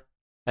pressure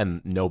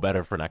and know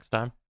better for next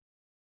time.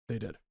 They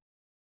did.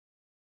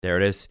 There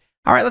it is.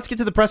 All right, let's get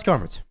to the press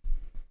conference.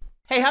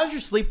 Hey, how's your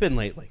sleep been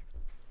lately?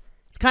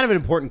 It's kind of an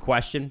important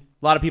question.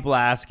 A lot of people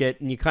ask it,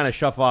 and you kind of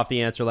shuffle off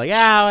the answer like,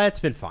 it's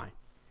been fine.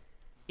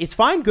 Is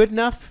fine good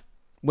enough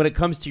when it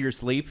comes to your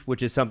sleep,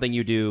 which is something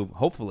you do,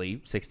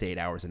 hopefully, 6 to 8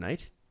 hours a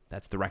night?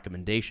 That's the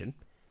recommendation.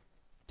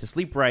 To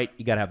sleep right,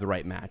 you got to have the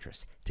right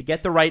mattress. To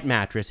get the right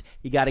mattress,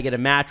 you got to get a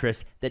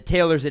mattress that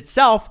tailors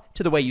itself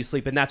to the way you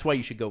sleep, and that's why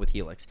you should go with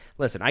Helix.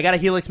 Listen, I got a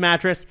Helix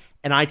mattress,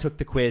 and I took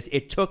the quiz.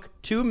 It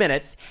took 2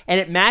 minutes, and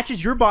it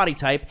matches your body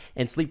type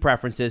and sleep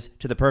preferences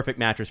to the perfect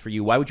mattress for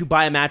you. Why would you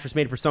buy a mattress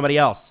made for somebody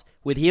else?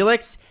 With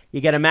Helix,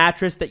 you get a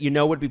mattress that you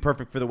know would be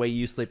perfect for the way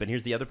you sleep. And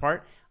here's the other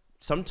part.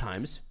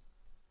 Sometimes,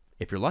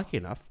 if you're lucky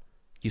enough,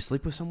 you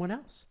sleep with someone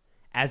else,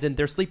 as in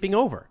they're sleeping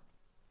over.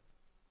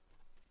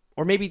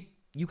 Or maybe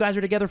you guys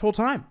are together full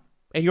time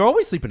and you're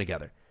always sleeping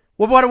together.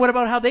 Well, what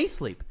about how they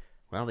sleep?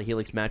 Well, the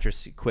Helix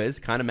mattress quiz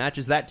kind of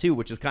matches that too,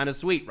 which is kind of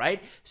sweet,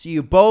 right? So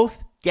you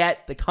both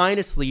get the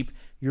kind of sleep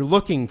you're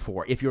looking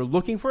for. If you're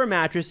looking for a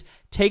mattress,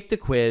 take the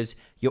quiz.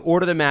 You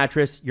order the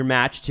mattress, you're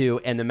matched to,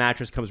 and the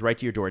mattress comes right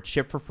to your door. It's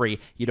shipped for free.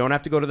 You don't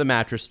have to go to the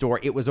mattress store.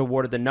 It was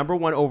awarded the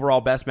 #1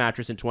 overall best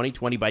mattress in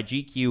 2020 by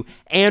GQ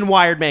and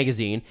Wired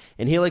Magazine.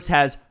 And Helix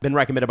has been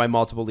recommended by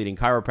multiple leading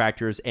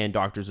chiropractors and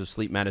doctors of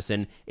sleep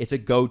medicine. It's a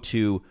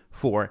go-to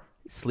for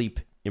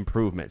sleep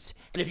improvements.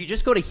 And if you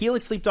just go to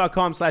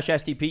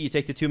helixsleep.com/STP, you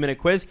take the 2-minute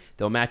quiz,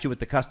 they'll match you with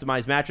the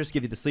customized mattress,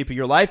 give you the sleep of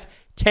your life,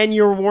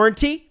 10-year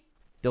warranty.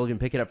 They'll even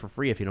pick it up for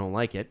free if you don't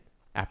like it.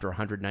 After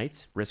 100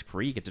 nights,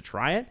 risk-free, you get to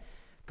try it.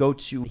 Go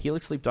to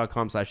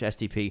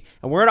helixsleep.com/STP,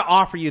 and we're going to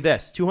offer you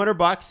this,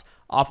 $200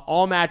 off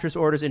all mattress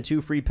orders and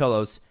 2 free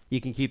pillows.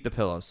 You can keep the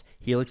pillows.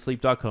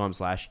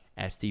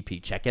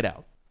 helixsleep.com/STP. Check it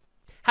out.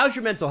 How's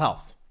your mental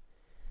health?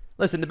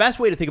 Listen, the best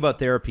way to think about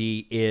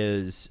therapy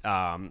is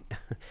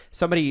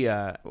somebody,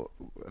 a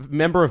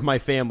member of my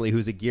family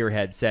who's a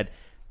gearhead said,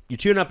 you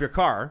tune up your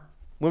car.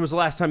 When was the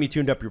last time you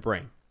tuned up your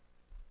brain?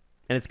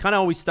 And it's kind of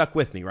always stuck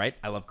with me, right?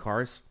 I love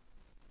cars.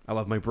 I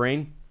love my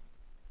brain.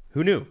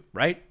 Who knew,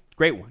 right?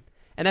 Great one.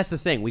 And that's the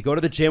thing. We go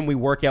to the gym, we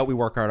work out, we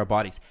work out our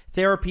bodies.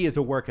 Therapy is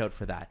a workout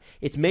for that.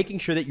 It's making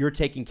sure that you're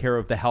taking care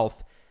of the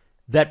health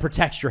that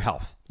protects your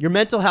health. Your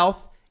mental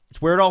health,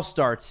 it's where it all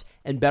starts,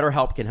 and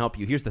BetterHelp can help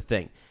you. Here's the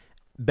thing.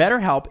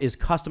 BetterHelp is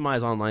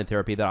customized online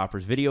therapy that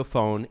offers video,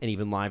 phone, and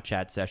even live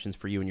chat sessions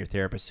for you and your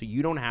therapist, so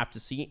you don't have to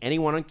see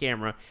anyone on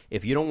camera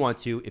if you don't want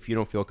to, if you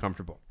don't feel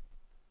comfortable.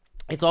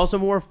 It's also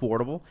more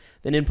affordable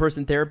than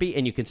in-person therapy,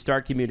 and you can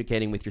start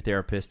communicating with your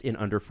therapist in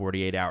under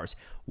 48 hours.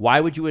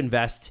 Why would you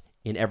invest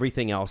in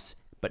everything else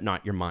but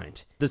not your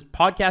mind? This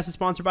podcast is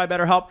sponsored by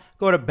BetterHelp.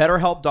 Go to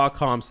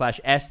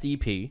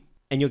betterhelp.com/SDP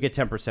and you'll get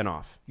 10%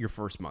 off your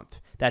first month.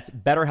 That's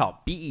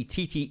BetterHelp,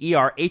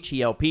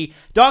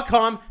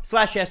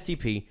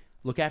 BetterHelp.com/STP.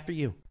 Look after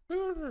you.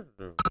 The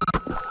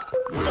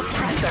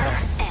Presser.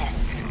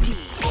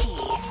 SDP.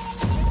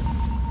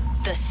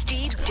 The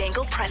Steve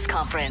Dangle Press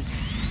Conference.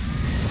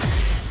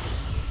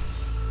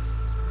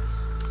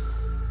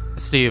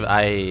 Steve,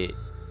 I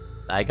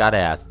gotta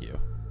ask you.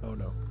 Oh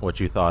no. What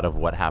you thought of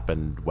what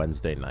happened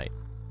Wednesday night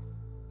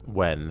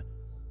when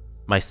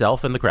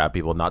myself and the crab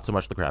people, not so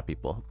much the crab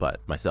people,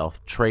 but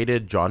myself,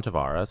 traded John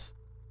Tavares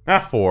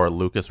for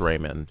Lucas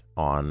Raymond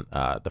on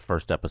the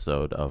first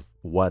episode of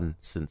 1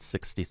 since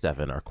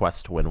 67, our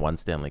quest to win 1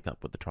 Stanley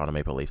Cup with the Toronto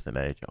Maple Leafs in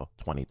NHL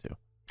 22.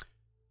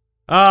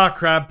 Ah,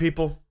 crab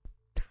people.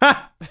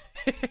 I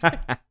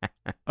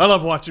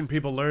love watching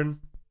people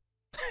learn.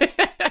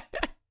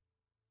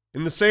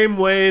 In the same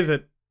way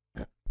that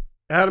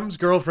Adam's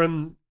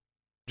girlfriend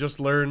just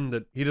learned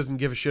that he doesn't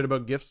give a shit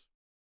about gifts,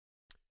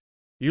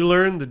 you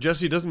learned that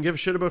Jesse doesn't give a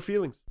shit about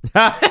feelings.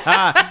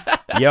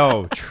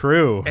 Yo,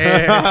 true.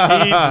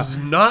 And he does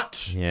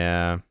not.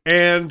 Yeah.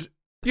 And,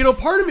 you know,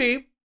 part of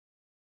me,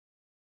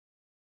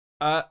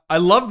 I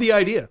love the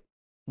idea.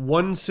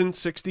 1 since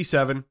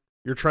 67,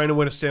 you're trying to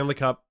win a Stanley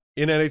Cup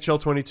in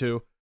NHL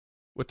 22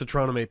 with the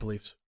Toronto Maple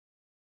Leafs.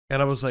 And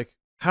I was like,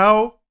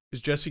 how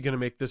is Jesse going to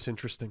make this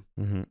interesting?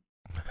 Mm-hmm.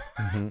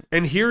 Mm-hmm.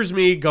 And here's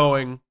me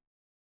going,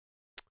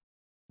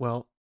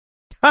 well,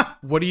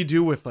 what do you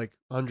do with like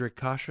Andre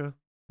Kasha?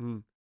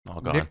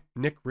 All gone.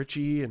 Nick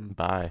Ritchie and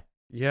Bye.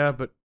 yeah,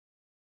 but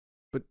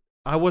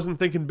I wasn't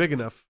thinking big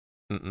enough.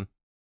 Mm-mm.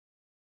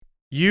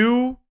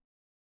 You,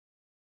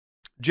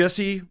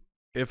 Jesse,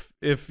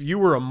 if you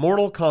were a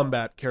Mortal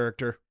Kombat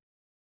character,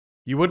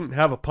 you wouldn't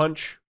have a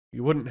punch,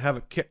 you wouldn't have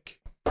a kick.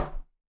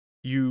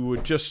 You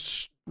would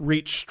just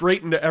reach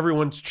straight into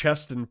everyone's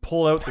chest and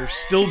pull out their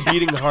still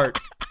beating heart.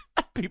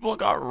 People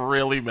got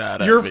really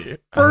mad at Your me.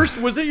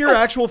 was it your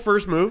actual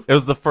first move? It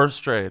was the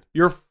first trade.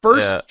 Your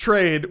first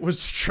trade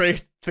was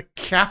trade the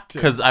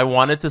captain. Because I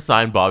wanted to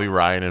sign Bobby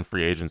Ryan in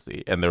free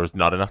agency, and there was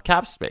not enough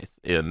cap space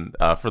in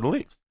for the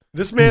Leafs.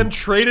 This man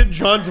traded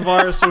John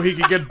Tavares so he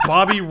could get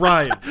Bobby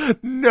Ryan.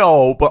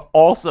 No, but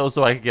also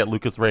so I could get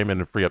Lucas Raymond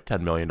and free up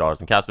 $10 million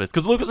in cap space.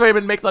 Because Lucas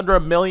Raymond makes under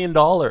 $1 million.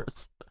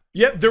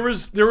 Yeah, there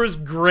was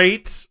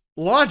great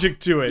logic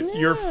to it. Yeah.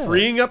 You're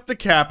freeing up the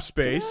cap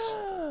space.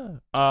 Yeah.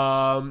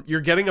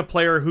 You're getting a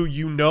player who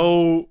you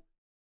know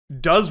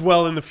does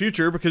well in the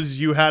future because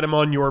you had him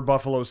on your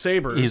Buffalo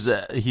Sabres.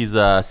 He's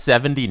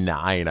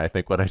 79, I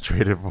think, when I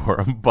traded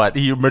for him, but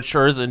he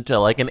matures into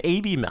like an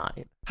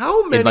 89.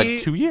 How many in like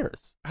 2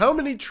 years? How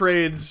many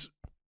trades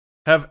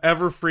have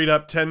ever freed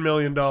up $10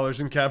 million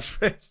in cap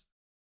space?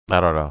 I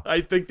don't know.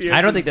 I think the answer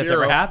I don't think is that's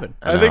zero. ever happened.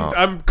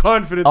 I'm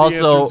confident the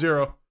answer is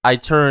zero. I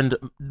turned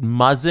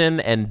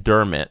Muzzin and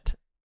Dermott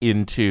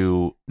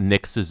into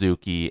Nick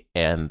Suzuki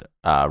and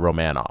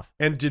Romanov.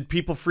 And did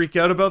people freak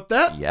out about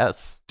that?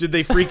 Yes. Did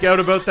they freak out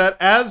about that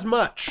as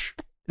much?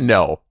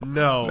 No.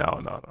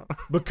 No.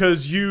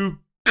 Because you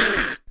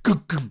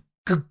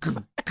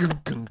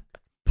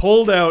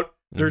pulled out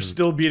their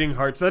still beating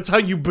hearts. That's how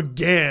you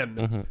began.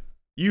 Mm-hmm.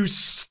 You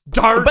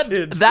started.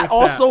 But that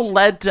also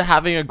led to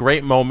having a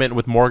great moment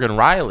with Morgan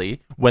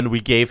Riley when we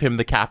gave him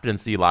the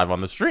captaincy live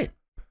on the stream.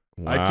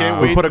 Wow. I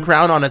can't wait. We put a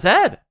crown on his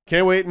head.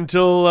 Can't wait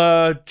until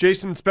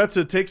Jason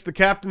Spezza takes the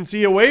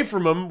captaincy away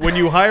from him when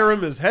you hire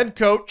him as head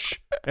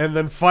coach and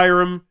then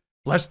fire him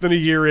less than a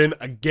year in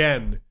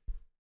again.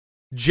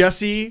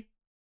 Jesse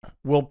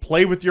will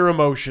play with your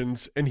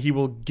emotions and he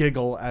will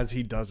giggle as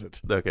he does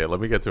it. Okay, let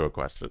me get to a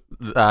question.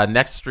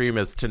 Next stream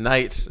is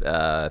tonight.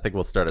 I think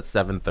we'll start at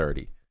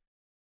 7:30.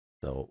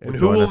 So and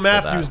who will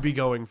Matthews be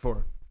going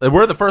for?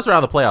 We're in the first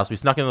round of the playoffs. We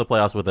snuck into the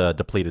playoffs with a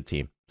depleted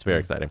team. It's very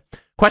exciting.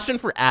 Question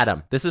for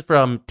Adam. This is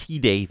from T.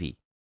 Davy.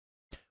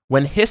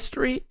 When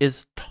history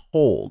is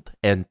told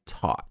and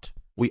taught,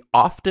 we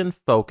often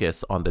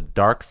focus on the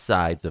dark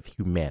sides of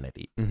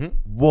humanity.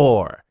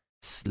 War,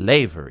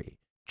 slavery,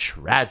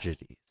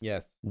 tragedies.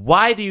 Yes.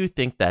 Why do you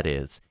think that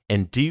is?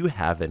 And do you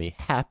have any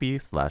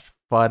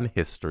happy/fun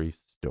history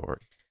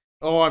story?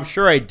 Oh, I'm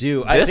sure I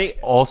do. This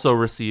also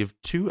received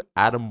 2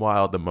 Adam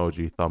Wild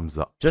emoji thumbs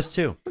up. Just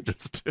 2.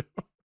 Just 2.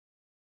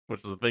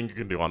 Which is a thing you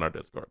can do on our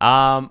Discord.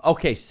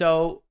 Okay,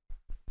 so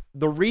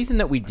the reason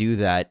that we do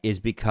that is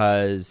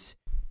because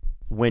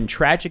when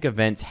tragic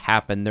events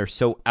happen, they're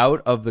so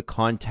out of the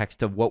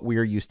context of what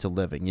we're used to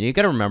living. You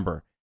got to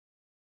remember,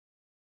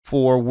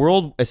 for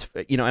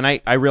and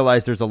I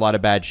realize there's a lot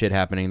of bad shit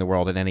happening in the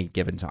world at any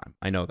given time.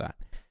 I know that.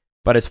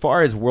 But as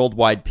far as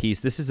worldwide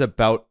peace, this is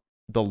about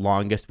the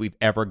longest we've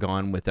ever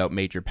gone without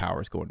major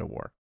powers going to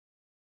war,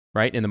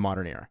 right? In the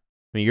modern era.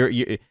 I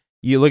mean,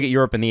 you look at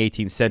Europe in the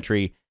 18th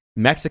century,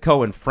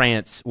 Mexico and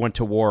France went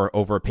to war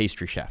over a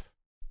pastry chef.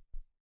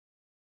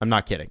 I'm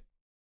not kidding.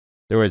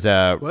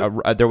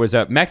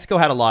 Mexico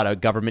had a lot of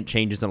government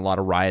changes and a lot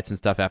of riots and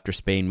stuff after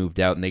Spain moved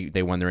out and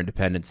they won their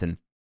independence. And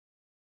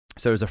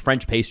so there was a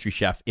French pastry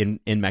chef in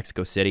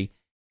Mexico City,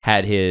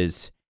 had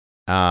his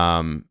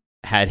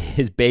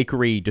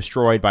bakery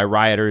destroyed by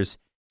rioters,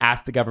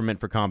 asked the government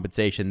for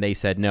compensation. They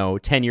said no.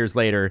 10 years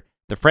later,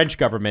 the French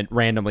government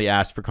randomly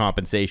asked for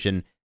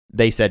compensation.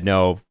 They said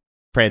no.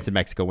 France and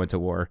Mexico went to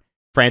war.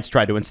 France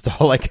tried to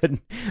install like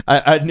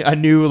a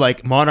new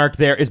like monarch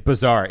there. Is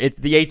bizarre. It's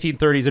the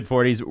 1830s and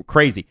 40s.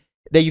 Crazy.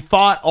 They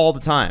fought all the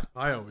time.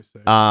 I always say.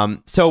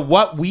 So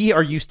what we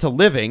are used to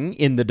living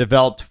in the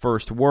developed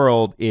first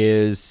world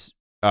is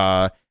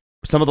some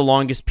of the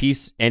longest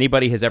peace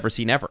anybody has ever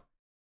seen ever.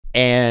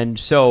 And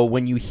so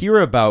when you hear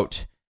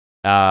about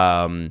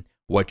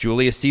what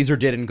Julius Caesar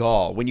did in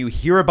Gaul, when you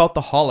hear about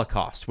the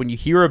Holocaust, when you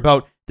hear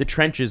about the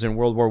trenches in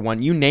World War I,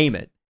 you name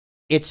it,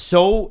 it's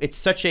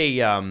such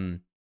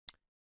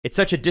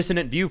a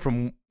dissonant view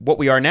from what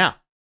we are now.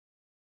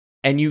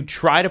 And you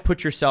try to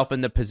put yourself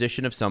in the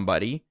position of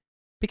somebody,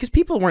 because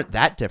people weren't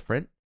that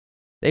different.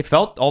 They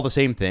felt all the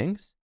same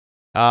things.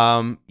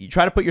 You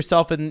try to put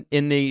yourself in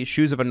the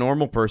shoes of a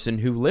normal person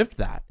who lived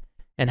that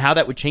and how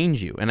that would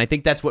change you. And I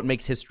think that's what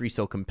makes history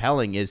so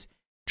compelling, is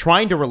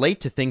trying to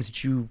relate to things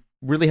that you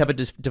really have a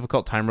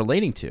difficult time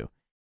relating to.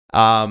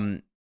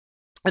 And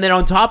then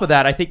on top of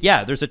that, I think,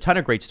 yeah, there's a ton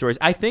of great stories.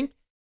 I think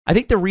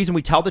the reason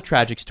we tell the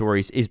tragic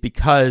stories is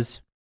because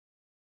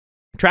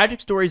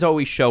tragic stories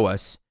always show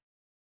us,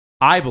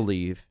 I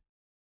believe,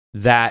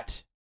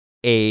 that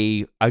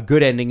a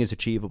good ending is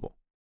achievable.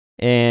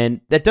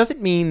 And that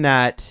doesn't mean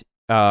that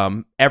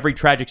every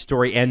tragic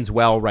story ends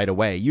well right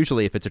away.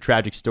 Usually if it's a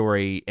tragic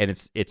story and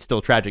it's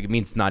still tragic, it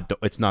means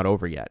it's not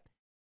over yet.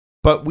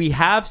 But we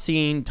have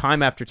seen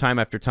time after time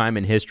after time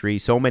in history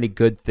so many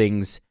good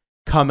things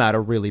come out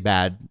of really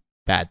bad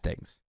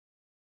things.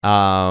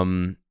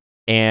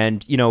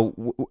 And you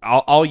know,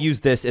 I'll use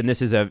this, and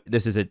this is a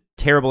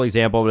terrible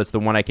example, but it's the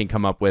one I can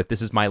come up with.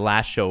 This is my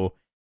last show,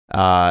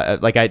 my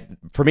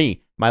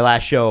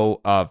last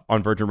show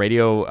on Virgin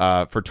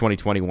Radio for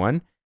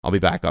 2021. I'll be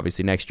back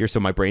obviously next year, so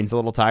my brain's a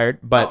little tired.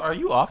 But are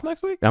you off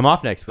next week? I'm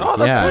off next week. Oh,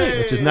 that's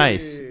sweet. Which is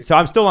nice. So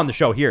I'm still on the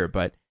show here,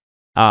 but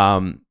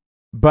one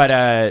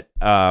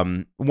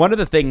of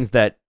the things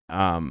that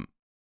I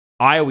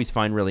always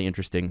find really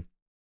interesting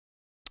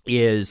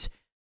is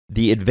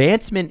the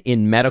advancement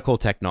in medical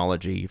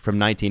technology from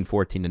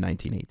 1914 to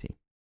 1918.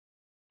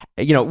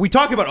 You know, we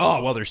talk about,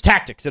 oh, well, there's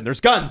tactics and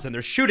there's guns and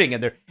there's shooting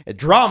and there's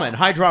drama and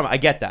high drama. I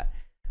get that.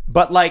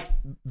 But like,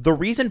 the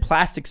reason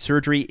plastic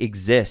surgery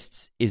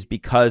exists is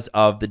because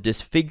of the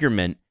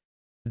disfigurement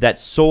that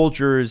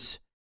soldiers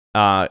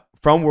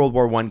from World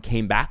War I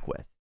came back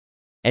with.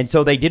 And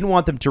so they didn't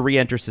want them to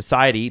re-enter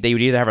society. They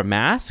would either have a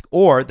mask,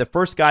 or the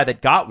first guy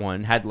that got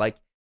one had like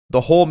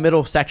the whole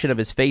middle section of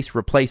his face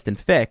replaced and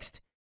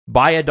fixed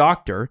by a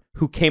doctor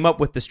who came up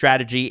with the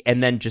strategy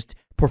and then just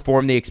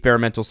performed the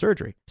experimental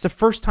surgery. It's the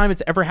first time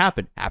it's ever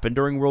happened. Happened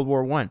during World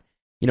War I.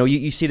 You know,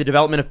 you see the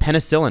development of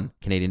penicillin,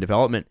 Canadian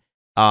development,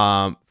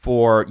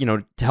 for, you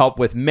know, to help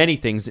with many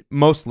things,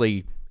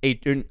 mostly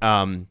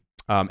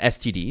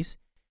STDs.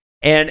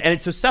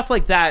 And so stuff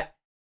like that,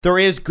 there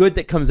is good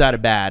that comes out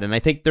of bad. And I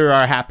think there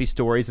are happy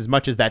stories, as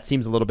much as that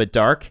seems a little bit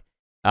dark.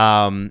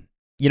 You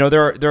know,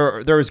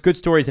 there is good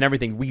stories and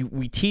everything.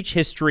 We teach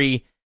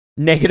history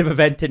negative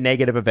event to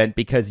negative event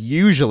because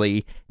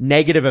usually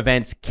negative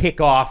events kick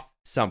off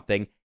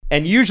something,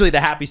 and usually the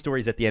happy story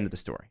is at the end of the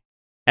story.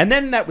 And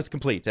then that was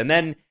complete. And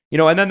then, you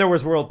know, and then there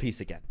was world peace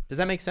again. Does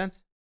that make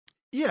sense?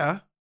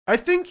 Yeah. I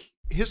think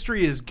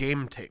history is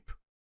game tape.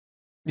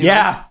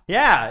 Yeah,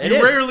 it you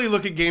is. rarely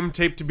look at game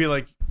tape to be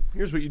like,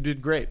 here's what you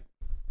did great.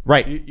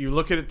 Right. You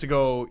look at it to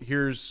go,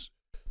 here's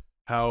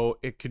how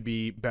it could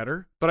be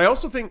better. But I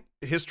also think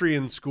history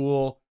in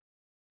school,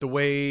 the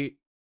way,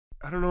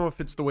 I don't know if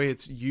it's the way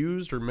it's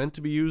used or meant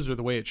to be used or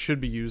the way it should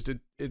be used.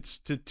 It's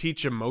to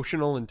teach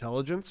emotional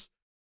intelligence,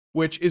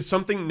 which is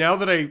something, now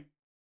that I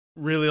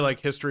really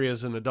like history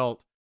as an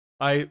adult,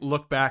 I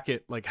look back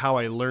at like how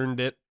I learned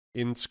it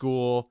in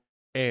school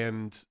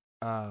and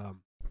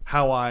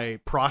how I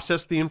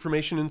processed the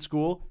information in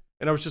school.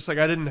 And I was just like,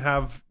 I didn't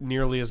have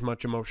nearly as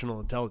much emotional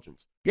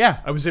intelligence.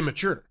 Yeah. I was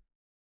immature,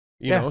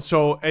 you know?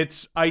 So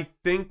I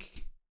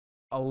think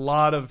a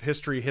lot of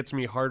history hits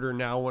me harder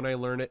now when I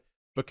learn it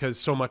because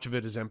so much of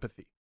it is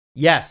empathy.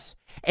 Yes.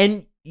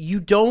 And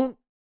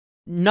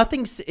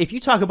if you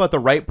talk about the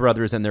Wright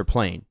brothers and their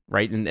plane,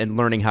 right, and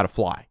learning how to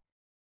fly,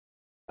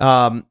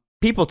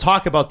 people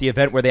talk about the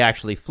event where they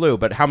actually flew,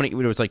 but how many, it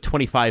was like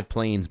 25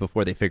 planes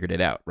before they figured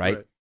it out, right?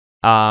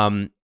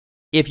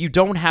 If you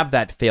don't have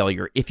that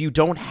failure, if you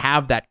don't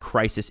have that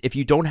crisis, if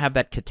you don't have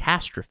that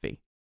catastrophe,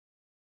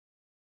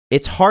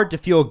 it's hard to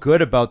feel good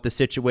about the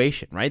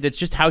situation, right? That's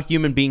just how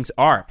human beings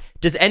are.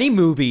 Does any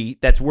movie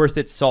that's worth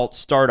its salt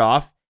start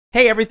off,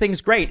 hey,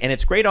 everything's great, and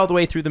it's great all the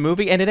way through the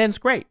movie, and it ends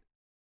great?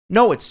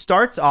 No, it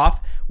starts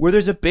off where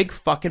there's a big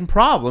fucking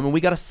problem, and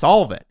we got to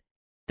solve it.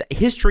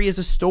 History is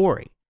a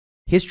story.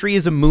 History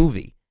is a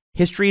movie.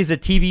 History is a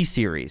TV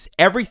series.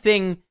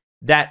 Everything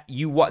that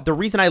the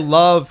reason I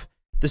love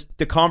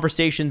the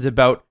conversations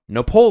about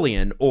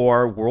Napoleon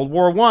or World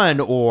War I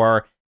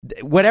or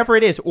whatever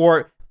it is,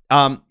 or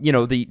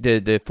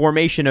the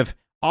formation of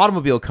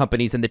automobile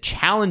companies and the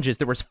challenges.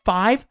 There was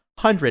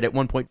 500 at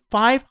one point,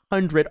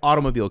 500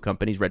 automobile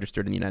companies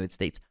registered in the United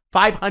States.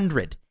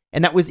 500.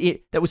 And that was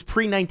it. That was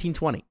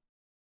pre-1920.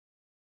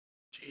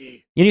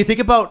 Gee. And you think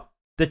about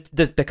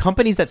the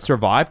companies that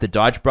survived, the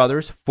Dodge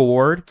brothers,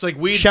 Ford. It's like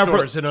weed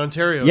stores in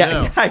Ontario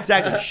now. Yeah,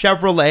 exactly.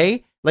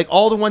 Chevrolet, like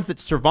all the ones that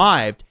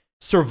survived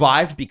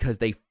because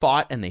they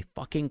fought and they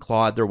fucking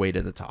clawed their way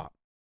to the top.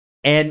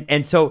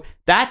 And so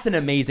that's an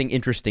amazing,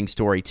 interesting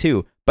story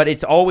too. But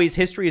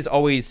history is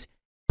always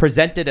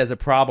presented as a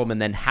problem,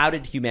 and then how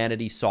did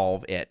humanity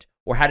solve it?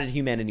 Or how did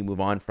humanity move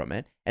on from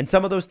it? And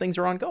some of those things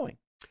are ongoing.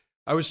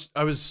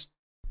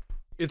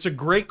 It's a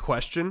great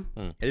question.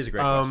 It is a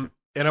great question.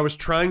 And I was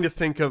trying to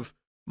think of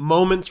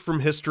moments from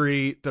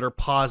history that are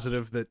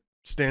positive that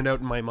stand out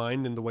in my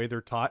mind in the way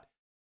they're taught.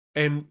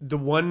 And the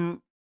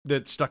one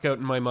that stuck out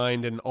in my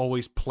mind and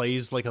always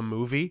plays like a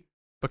movie,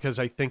 because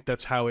I think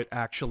that's how it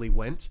actually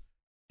went,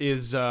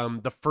 is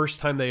the first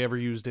time they ever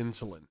used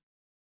insulin.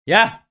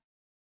 Yeah.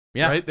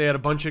 Yeah. Right? They had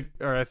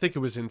I think it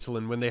was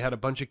insulin, when they had a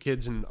bunch of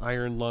kids in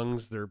iron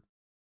lungs, they're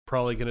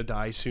probably going to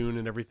die soon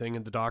and everything.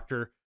 And the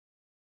doctor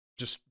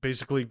just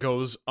basically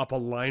goes up a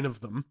line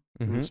of them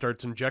and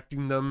starts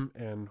injecting them,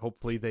 and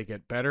hopefully they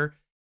get better.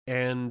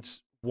 And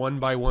one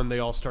by one, they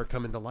all start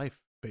coming to life,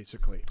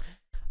 basically.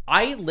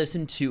 I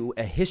listened to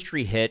a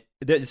History Hit.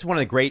 This is one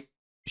of the great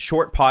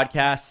short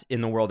podcasts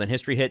in the world, and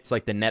History Hit's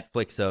like the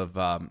Netflix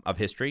of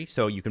history.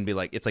 So you can be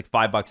like, it's like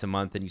 $5 a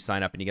month, and you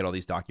sign up and you get all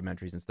these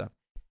documentaries and stuff.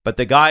 But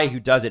the guy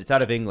who does it, it's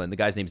out of England. The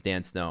guy's name's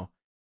Dan Snow,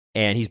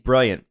 and he's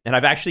brilliant. And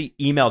I've actually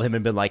emailed him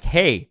and been like,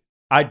 hey,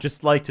 I'd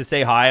just like to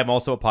say hi. I'm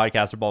also a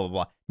podcaster, blah, blah,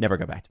 blah. Never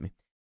got back to me.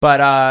 But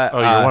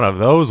you're one of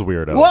those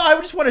weirdos. Well, I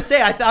just want to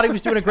say I thought he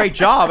was doing a great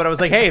job, and I was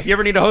like, hey, if you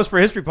ever need a host for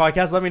a history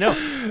podcast, let me know.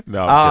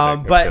 No,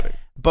 I'm kidding.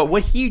 But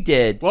what he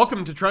did.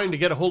 Welcome to trying to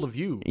get a hold of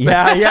you.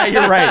 Yeah,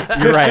 you're right.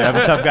 You're right. I'm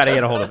a tough guy to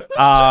get a hold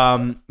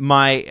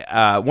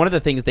of. One of the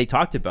things they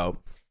talked about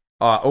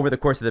over the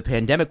course of the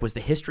pandemic was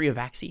the history of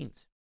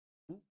vaccines,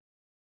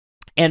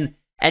 and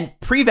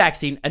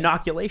pre-vaccine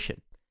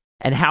inoculation,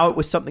 and how it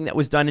was something that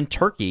was done in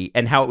Turkey,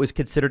 and how it was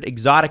considered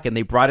exotic, and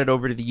they brought it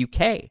over to the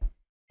UK,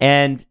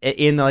 and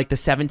in like the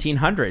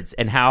 1700s,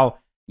 and how,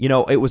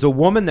 it was a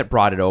woman that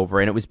brought it over,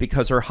 and it was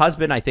because her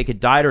husband, I think, had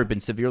died or had been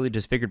severely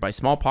disfigured by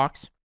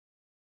smallpox.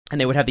 And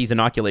they would have these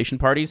inoculation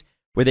parties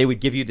where they would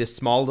give you this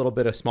small little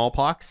bit of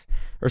smallpox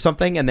or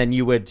something. And then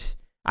you would,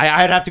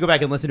 I'd have to go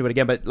back and listen to it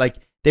again, but like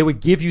they would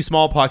give you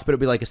smallpox, but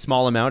it'd be like a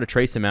small amount, a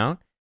trace amount.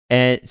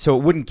 And so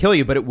it wouldn't kill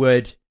you, but it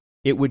would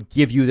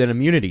give you then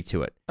immunity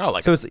to it. Oh,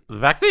 like so it's the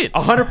vaccine.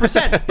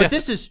 100%. But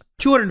this is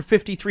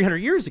 250, 300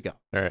 years ago.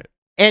 All right.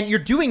 And you're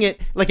doing it,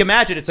 like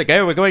imagine it's like,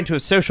 oh, we're going to a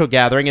social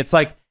gathering. It's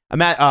like,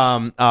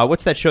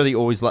 what's that show that you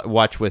always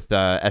watch with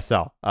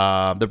SL?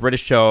 The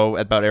British show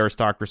about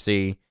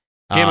aristocracy.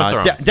 Game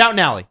of Thrones. Downton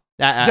Alley.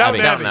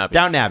 Downton Abbey.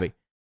 Downton Abbey.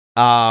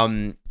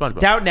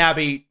 Downton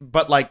Abbey,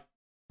 but like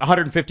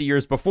 150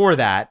 years before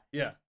that.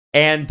 Yeah.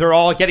 And they're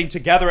all getting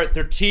together at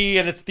their tea,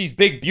 and it's these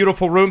big,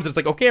 beautiful rooms. It's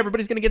like, okay,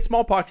 everybody's going to get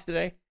smallpox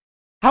today.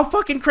 How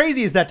fucking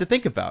crazy is that to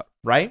think about,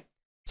 right?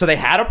 So they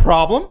had a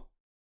problem,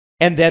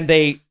 and then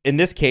in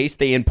this case,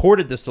 they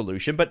imported the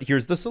solution, but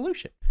here's the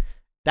solution.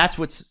 That's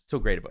what's so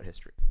great about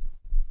history.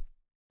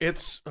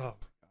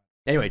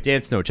 Anyway,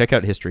 Dan Snow, check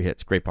out History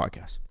Hits. Great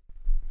podcast.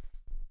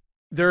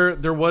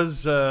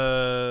 There's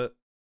a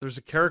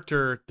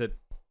character that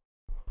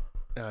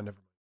never mind.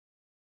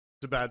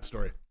 It's a bad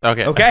story.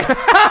 Okay.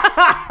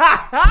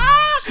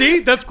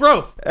 See, that's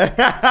growth.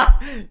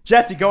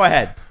 Jesse, go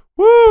ahead.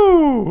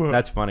 Woo!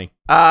 That's funny.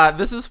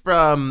 This is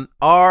from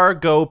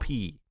Argo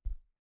P.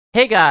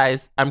 Hey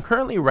guys, I'm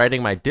currently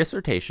writing my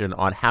dissertation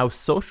on how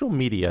social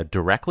media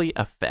directly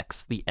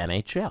affects the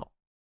NHL.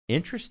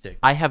 Interesting.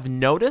 I have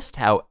noticed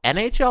how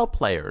NHL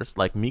players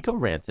like Mikko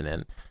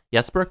Rantanen,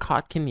 Jesper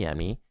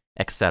Kotkaniemi,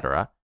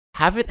 etc.,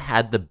 haven't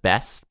had the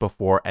best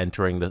before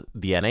entering the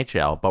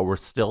NHL, but were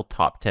still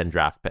top 10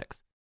 draft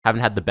picks.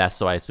 Haven't had the best,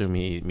 so I assume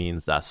he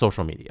means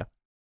social media.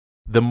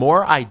 The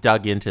more I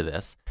dug into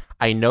this,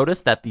 I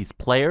noticed that these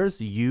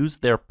players use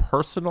their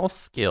personal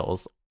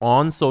skills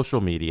on social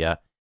media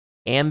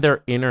and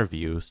their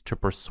interviews to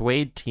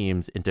persuade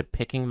teams into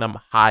picking them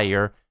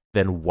higher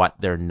than what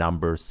their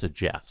numbers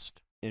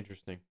suggest.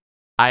 Interesting.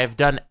 I have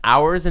done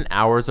hours and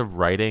hours of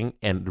writing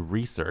and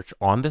research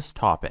on this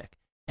topic,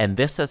 and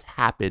this has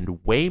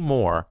happened way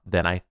more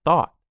than I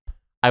thought.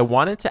 I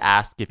wanted to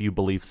ask if you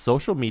believe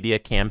social media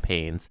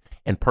campaigns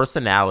and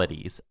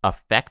personalities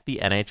affect the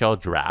NHL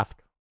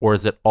draft, or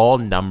is it all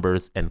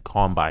numbers and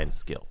combine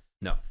skills?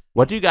 No.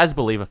 What do you guys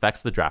believe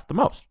affects the draft the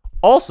most?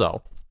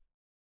 Also,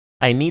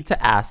 I need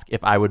to ask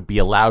if I would be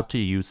allowed to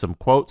use some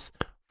quotes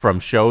from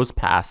shows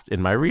past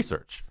in my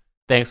research.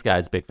 Thanks,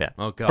 guys. Big fan.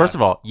 Oh, God. First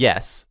of all,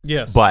 yes.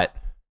 Yes. But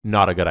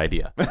not a good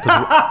idea.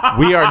 'Cause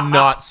we are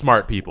not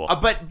smart people.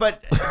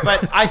 But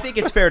I think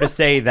it's fair to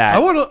say that I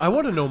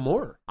want to know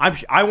more.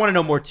 I want to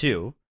know more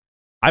too.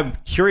 I'm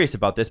curious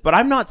about this, but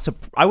I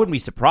wouldn't be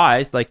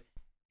surprised. Like,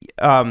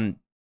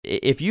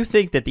 if you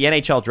think that the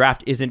NHL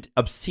draft isn't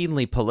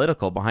obscenely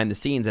political behind the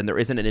scenes and there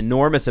isn't an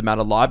enormous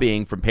amount of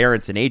lobbying from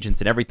parents and agents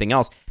and everything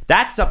else,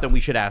 that's something we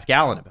should ask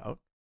Alan about.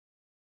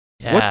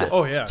 Yeah.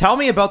 Oh yeah. Tell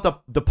me about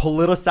the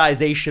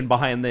politicization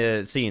behind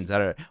the scenes.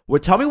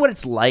 Tell me what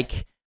it's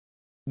like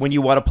when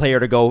you want a player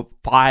to go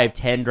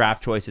 5-10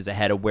 draft choices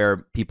ahead of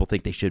where people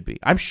think they should be.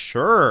 I'm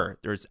sure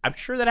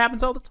that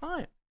happens all the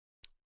time.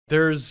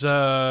 There's in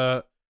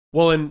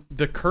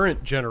the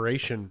current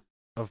generation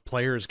of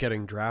players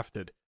getting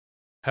drafted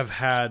have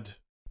had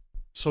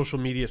social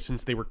media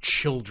since they were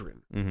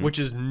children, which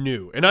is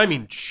new. And I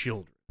mean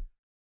children.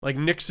 Like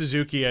Nick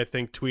Suzuki, I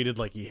think, tweeted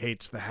like he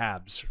hates the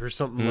Habs or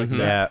something like that.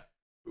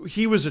 Yeah.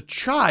 He was a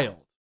child.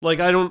 Like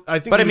I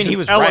think But, he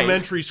was an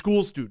elementary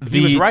school student.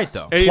 He was right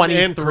though.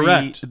 And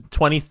correct.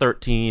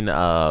 2013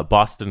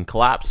 Boston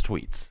collapse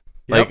tweets.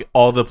 Yep. Like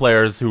all the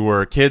players who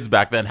were kids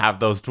back then have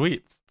those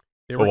tweets.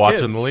 They were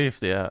watching kids. the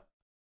Leafs, yeah.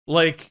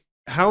 Like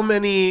how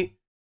many?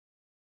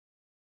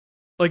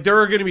 Like there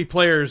are going to be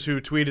players who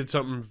tweeted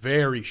something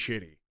very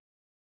shitty,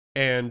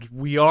 and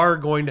we are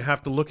going to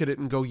have to look at it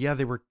and go, yeah,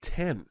 they were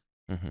 10.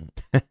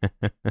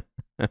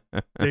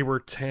 They were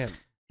 10.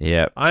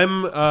 Yeah.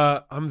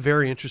 I'm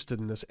very interested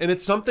in this, and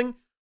it's something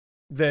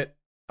that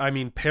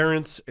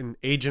parents and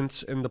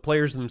agents and the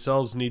players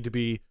themselves need to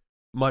be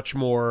much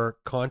more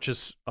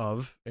conscious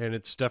of, and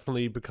it's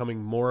definitely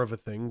becoming more of a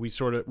thing. We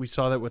saw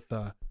that with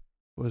what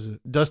was it,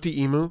 Dusty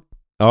Emu?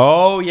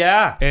 Oh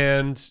yeah.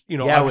 And the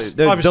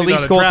obviously Leafs not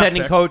a draft goaltending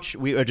pick. coach.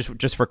 We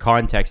just for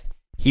context,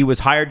 he was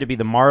hired to be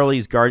the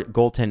Marlies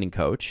goaltending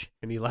coach,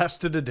 And he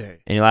lasted a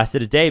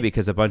day.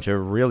 because a bunch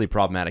of really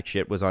problematic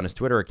shit was on his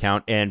Twitter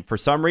account, and for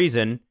some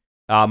reason,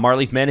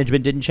 Marlies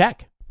management didn't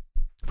check.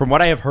 From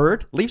what I have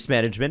heard, Leafs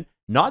management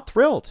not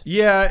thrilled.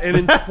 Yeah, and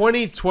in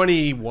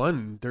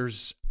 2021,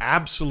 there's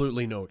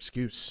absolutely no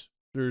excuse.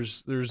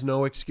 There's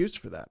no excuse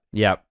for that.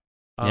 Yep.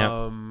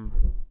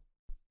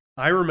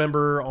 I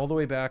remember all the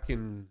way back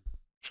in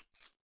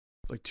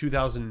like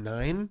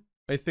 2009,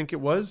 I think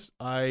it was,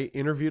 I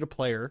interviewed a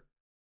player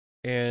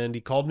and he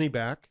called me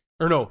back.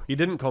 Or no, he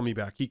didn't call me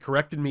back. He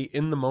corrected me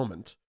in the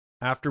moment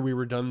after we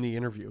were done the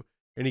interview.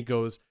 And he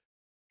goes,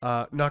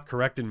 not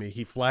corrected me.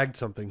 He flagged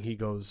something. He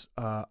goes,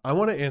 I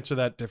want to answer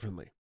that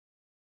differently.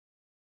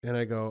 And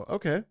I go,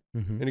 okay.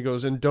 And he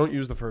goes, and don't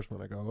use the first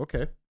one. I go,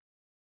 okay.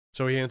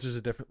 So he answers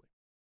it differently.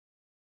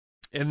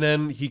 And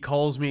then he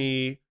calls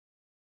me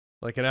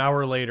like an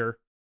hour later,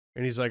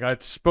 and he's like, I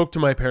spoke to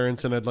my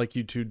parents, and I'd like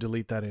you to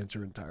delete that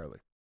answer entirely.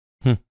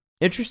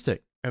 Interesting.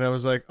 And I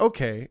was like,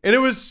 okay. And it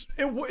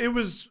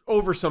was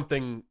over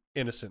something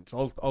innocent.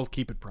 I'll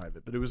keep it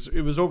private, but it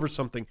was over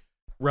something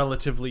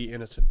relatively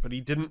innocent. But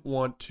he didn't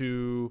want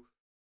to.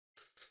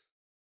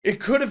 It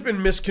could have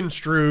been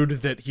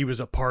misconstrued that he was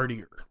a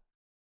partier.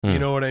 You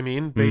know what I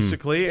mean?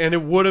 Basically, and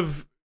it would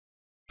have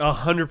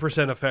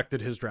 100%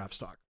 affected his draft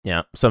stock.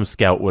 Yeah, some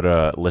scout would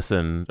have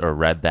listened or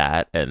read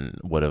that and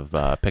would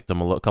have picked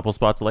him a couple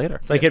spots later.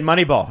 It's like in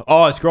Moneyball.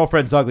 Oh, his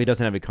girlfriend's ugly,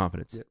 doesn't have any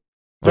confidence. Yeah.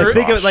 Like,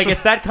 think of it like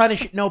it's that kind of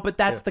shit. No, but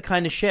that's the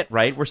kind of shit,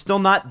 right? We're still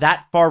not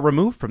that far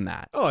removed from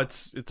that. Oh,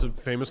 it's a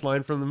famous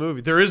line from the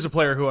movie. There is a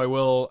player who I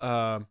will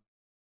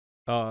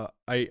I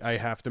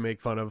have to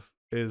make fun of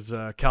is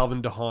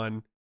Calvin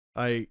DeHaan.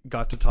 I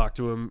got to talk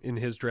to him in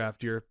his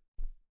draft year.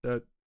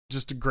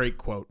 Just a great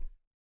quote.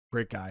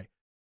 Great guy.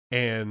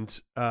 And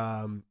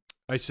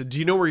I said, do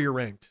you know where you're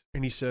ranked?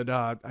 And he said,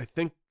 I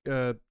think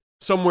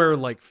somewhere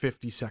like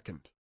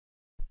 52nd.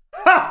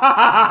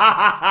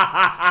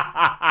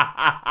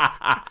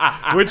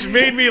 Which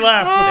made me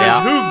laugh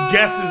because who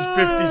guesses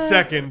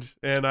 52nd?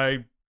 And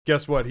I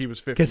guess what? He was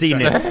 52nd. Because he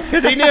knew.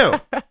 Because he knew.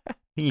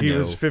 He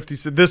was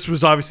 50. This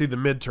was obviously the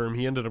midterm.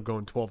 He ended up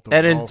going 12th.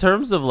 And in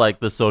terms of like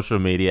the social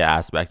media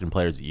aspect and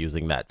players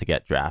using that to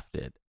get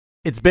drafted,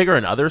 it's bigger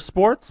in other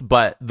sports,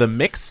 but the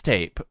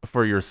mixtape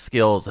for your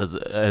skills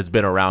has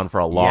been around for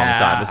a long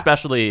time,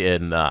 especially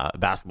in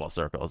basketball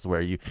circles,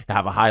 where you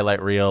have a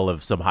highlight reel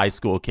of some high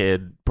school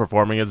kid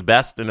performing his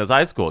best in his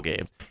high school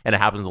games. And it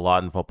happens a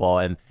lot in football,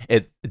 and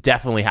it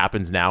definitely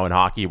happens now in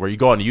hockey, where you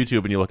go on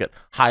YouTube and you look at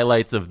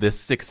highlights of this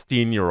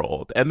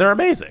 16-year-old, and they're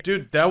amazing.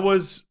 Dude, that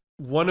was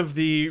one of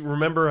the,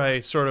 remember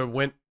I sort of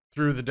went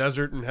through the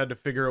desert and had to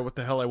figure out what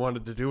the hell I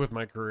wanted to do with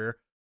my career.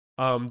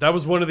 That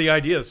was one of the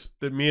ideas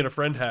that me and a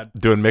friend had.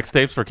 Doing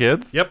mixtapes for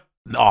kids? Yep.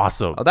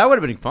 Awesome. Oh, that would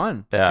have been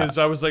fun. Yeah. Because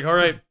I was like, all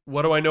right,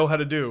 what do I know how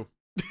to do?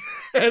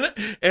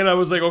 and I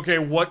was like, okay,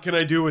 what can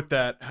I do with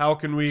that? How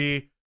can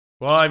we,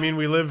 well, I mean,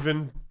 we live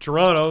in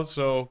Toronto,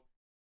 so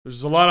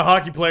there's a lot of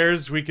hockey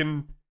players. We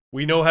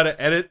know how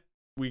to edit.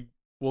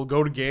 We'll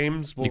go to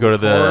games. We'll you go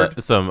record.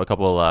 to a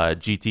couple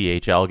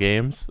GTHL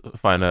games,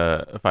 find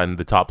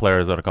the top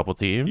players on a couple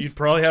teams. You'd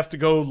probably have to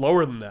go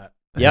lower than that.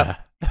 Yep.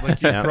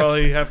 Like you'd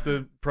probably have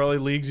to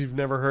leagues you've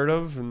never heard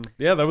of, and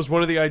yeah, that was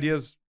one of the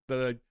ideas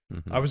that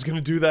I was going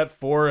to do that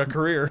for a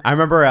career. I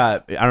remember. I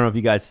don't know if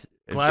you guys,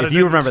 Glad if I you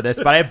didn't. remember this,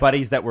 but I had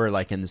buddies that were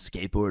like in the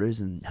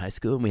skateboarders in high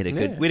school, and we had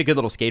a good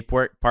little skate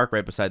park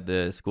right beside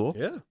the school.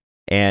 Yeah,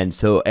 and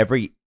so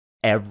every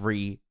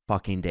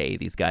fucking day,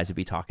 these guys would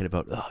be talking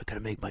about, oh, I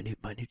gotta make my new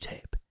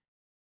tape.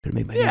 Gotta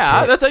make my new tape.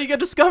 That's how you get I'm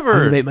discovered.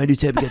 gonna make my new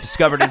tape and get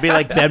discovered. It'd be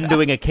like them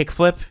doing a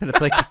kickflip, and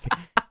it's like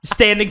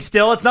standing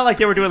still. It's not like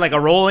they were doing like a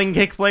rolling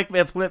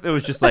kickflip. It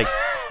was just like,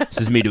 this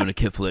is me doing a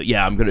kickflip.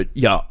 Yeah, I'm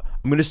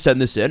gonna send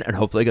this in, and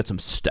hopefully I get some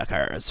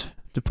stickers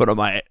to put on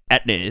my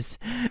etnies.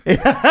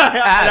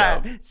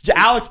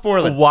 Alex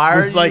Borland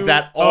was like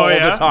that all the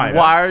time.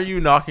 Why are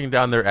you knocking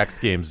down their X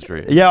Games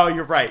dreams? Yeah,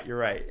 you're right.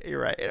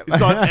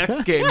 it's on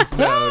X Games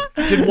mode.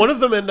 Did one of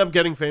them end up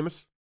getting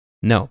famous?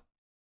 No,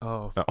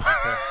 Oh, No.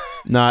 okay.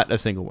 not a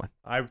single one.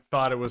 I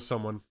thought it was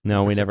someone.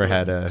 No, we never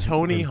had a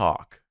Tony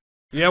Hawk.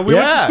 Yeah, we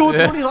went to Yeah. school with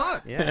Tony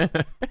Hawk. Yeah,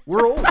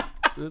 We're old.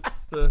 It's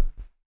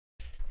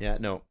yeah,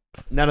 no,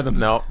 none of them.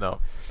 No.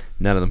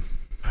 None of them.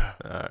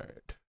 All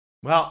right.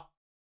 Well,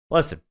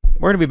 listen,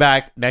 we're going to be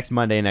back next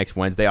Monday, next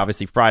Wednesday.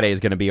 Obviously, Friday is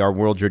going to be our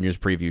World Juniors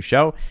preview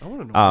show. I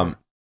want to know.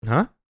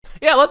 Huh?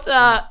 Yeah, let's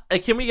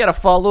can we get a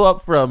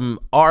follow-up from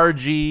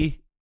RG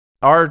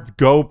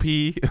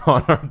RGoP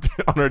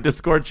on our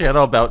Discord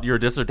channel about your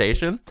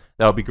dissertation?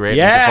 That would be great.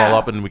 Yeah. We can follow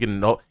up, and we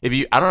can I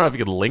don't know if you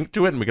could link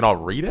to it and we can all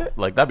read it.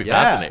 Like, that'd be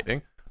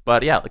fascinating.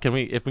 But yeah, if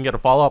we can get a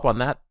follow-up on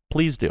that,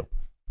 please do.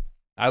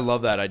 I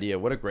love that idea.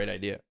 What a great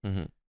idea.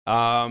 Mm-hmm.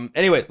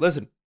 Anyway,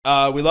 listen,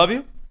 we love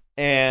you,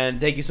 and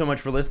thank you so much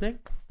for listening,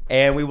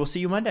 and we will see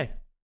you Monday.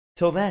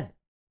 Till then, do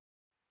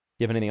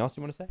you have anything else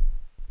you want to say?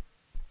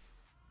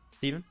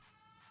 Steven?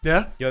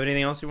 Yeah? Do you have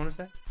anything else you want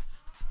to say?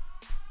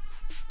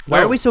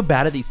 Why are we so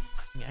bad at these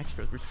fucking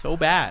extras? We're so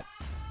bad.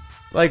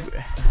 Like,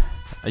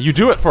 You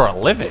do it for a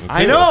living, too.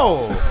 I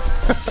know.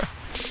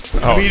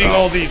 I'm eating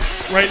all these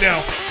right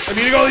now. I'm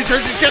eating all these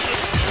turkey chips.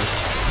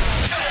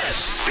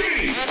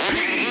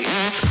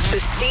 The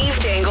Steve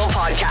Dangle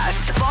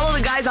Podcast. Follow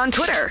the guys on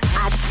Twitter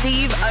at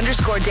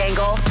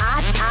Steve_Dangle,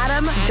 at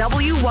Adam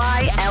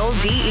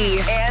WYLDE,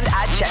 and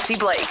at Jesse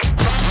Blake.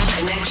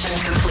 Connection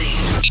complete.